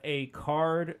have a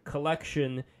card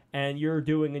collection, and you're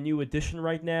doing a new edition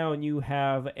right now, and you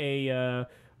have a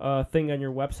thing on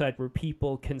your website where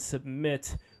people can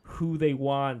submit who they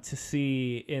want to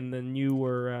see in the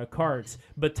newer cards.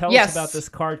 But tell us about this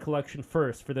card collection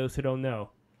first, for those who don't know.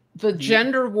 The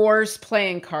Gender Wars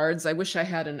playing cards. I wish I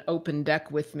had an open deck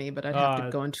with me, but I'd have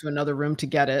to go into another room to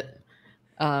get it.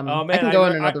 I can go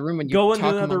in another room when you go talk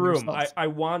into another room. Yourselves. I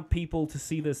want people to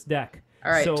see this deck.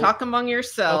 All right, talk among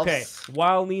yourselves. Okay,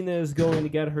 while Nina is going to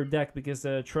get her deck, because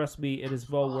trust me, it is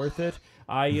well worth it,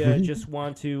 I just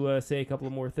want to say a couple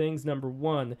of more things. Number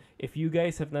one, if you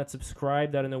guys have not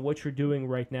subscribed, I don't know what you're doing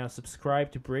right now,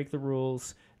 subscribe to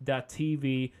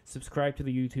BreakTheRules.tv, subscribe to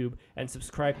the YouTube, and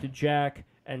subscribe to Jack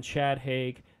and Chad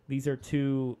Haag. These are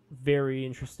two very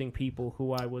interesting people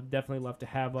who I would definitely love to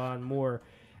have on more.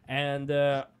 And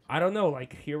I don't know,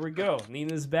 like, here we go.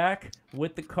 Nina's back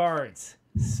with the cards.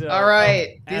 So, all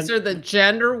right, these are the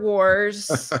Gender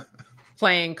Wars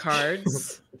playing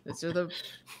cards. These are the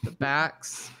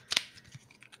backs,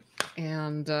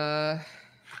 and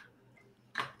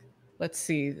let's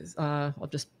see. I'm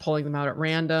just pulling them out at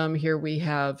random. Here we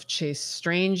have Chase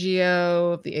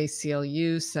Strangio of the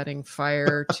ACLU setting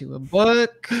fire to a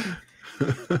book.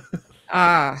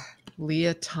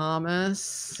 Leah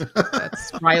Thomas.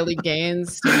 That's Riley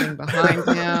Gaines standing behind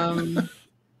him.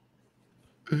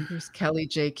 Here's Kelly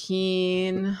J.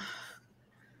 Keene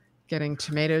getting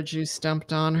tomato juice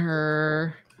dumped on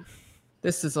her.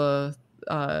 This is a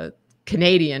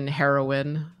Canadian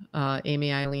heroine,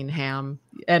 Amy Eileen Ham.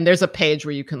 And there's a page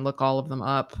where you can look all of them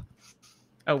up.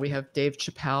 Oh, we have Dave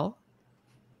Chappelle,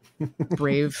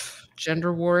 brave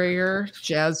gender warrior,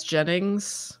 Jazz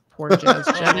Jennings. Poor Jazz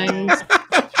Jennings.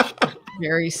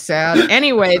 Very sad.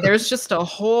 Anyway, there's just a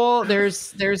whole,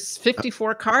 there's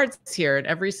 54 cards here, and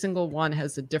every single one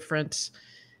has a different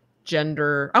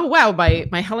gender. Oh, wow.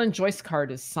 My Helen Joyce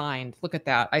card is signed. Look at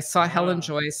that. I saw Helen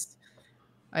Joyce.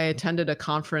 I attended a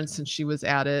conference and she was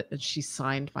at it, and she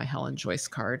signed my Helen Joyce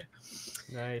card.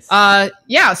 Nice.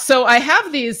 Yeah. So I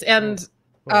have these, and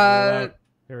here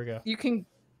we go.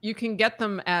 You can get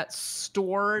them at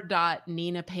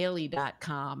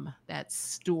store.ninapaley.com. That's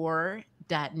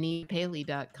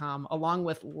store.ninapaley.com, along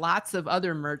with lots of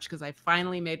other merch, because I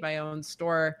finally made my own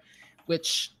store,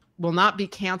 which will not be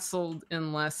canceled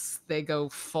unless they go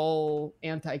full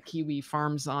anti-Kiwi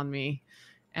Farms on me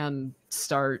and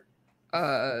start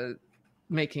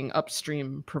making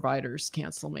upstream providers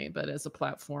cancel me. But as a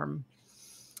platform,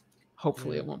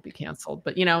 hopefully it won't be canceled.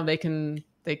 But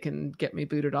they can get me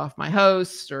booted off my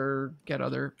host or get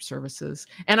other services.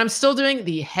 And I'm still doing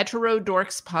the Hetero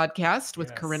Dorks podcast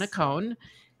with Corinna Cohn.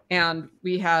 And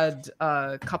we had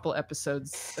a couple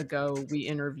episodes ago, we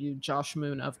interviewed Josh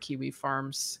Moon of Kiwi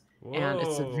Farms. Whoa. And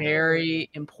it's a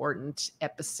very important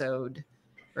episode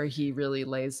where he really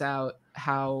lays out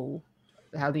how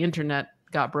the internet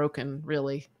got broken,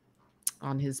 really,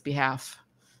 on his behalf.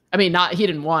 I mean, he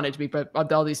didn't want it to be, but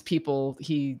all these people,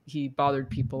 he bothered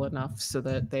people enough so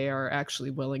that they are actually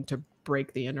willing to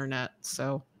break the internet.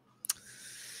 So,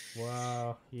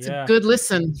 wow, it's a good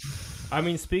listen. I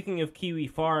mean, speaking of Kiwi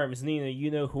Farms, Nina,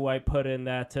 you know who I put in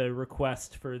that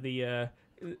request for the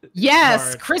yes,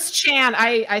 card. Chris Chan.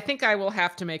 I think I will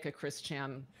have to make a Chris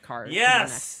Chan card.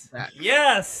 Yes,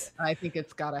 yes. I think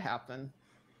it's got to happen.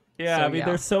 Yeah, So, I mean,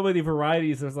 there's so many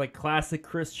varieties. There's like classic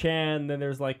Chris Chan, then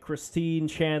there's like Christine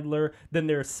Chandler, then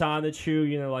there's Sonichu,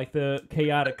 you know, like the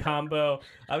chaotic combo.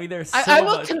 I mean, there's so I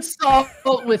will much.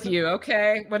 consult with you,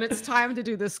 okay? When it's time to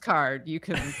do this card, you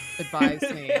can advise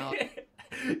me.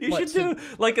 You what should do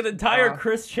like an entire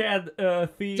Chris Chan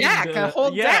theme. Deck, a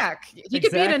whole deck. He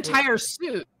could be an exactly. entire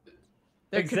suit.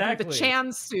 There could be the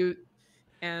Chan suit.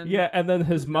 And yeah, and then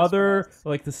his mother,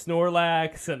 like the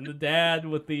Snorlax, and the dad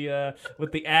with the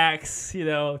axe, you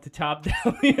know, to chop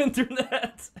down the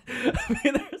internet. I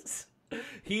mean,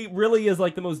 he really is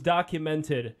like the most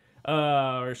documented,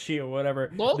 or she or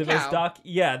whatever. Lolcow. The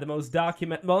most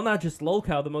document. Well, not just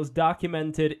Lolcow, the most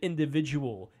documented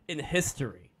individual in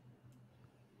history.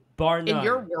 Bar none. In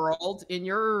your world, in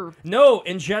your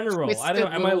in general.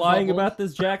 Am I lying about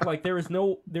this, Jack? Like there is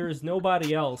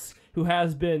nobody else who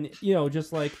has been, you know,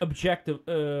 just like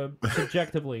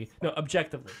objectively,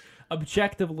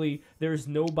 there's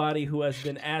nobody who has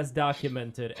been as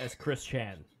documented as Chris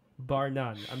Chan, bar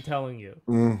none. I'm telling you,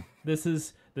 this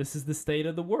is the state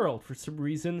of the world. For some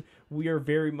reason, we are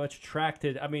very much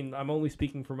attracted. I mean, I'm only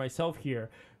speaking for myself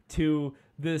here, to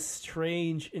this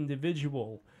strange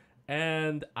individual.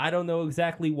 And I don't know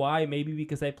exactly why. Maybe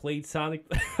because I played Sonic.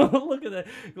 Look at that.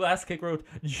 Glass Kick wrote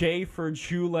J for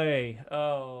Jule.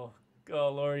 Oh,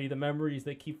 lordy, the memories,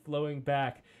 they keep flowing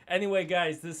back. Anyway,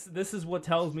 guys, this is what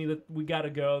tells me that we gotta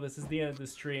go. This is the end of the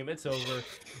stream. It's over.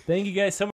 Thank you guys so much.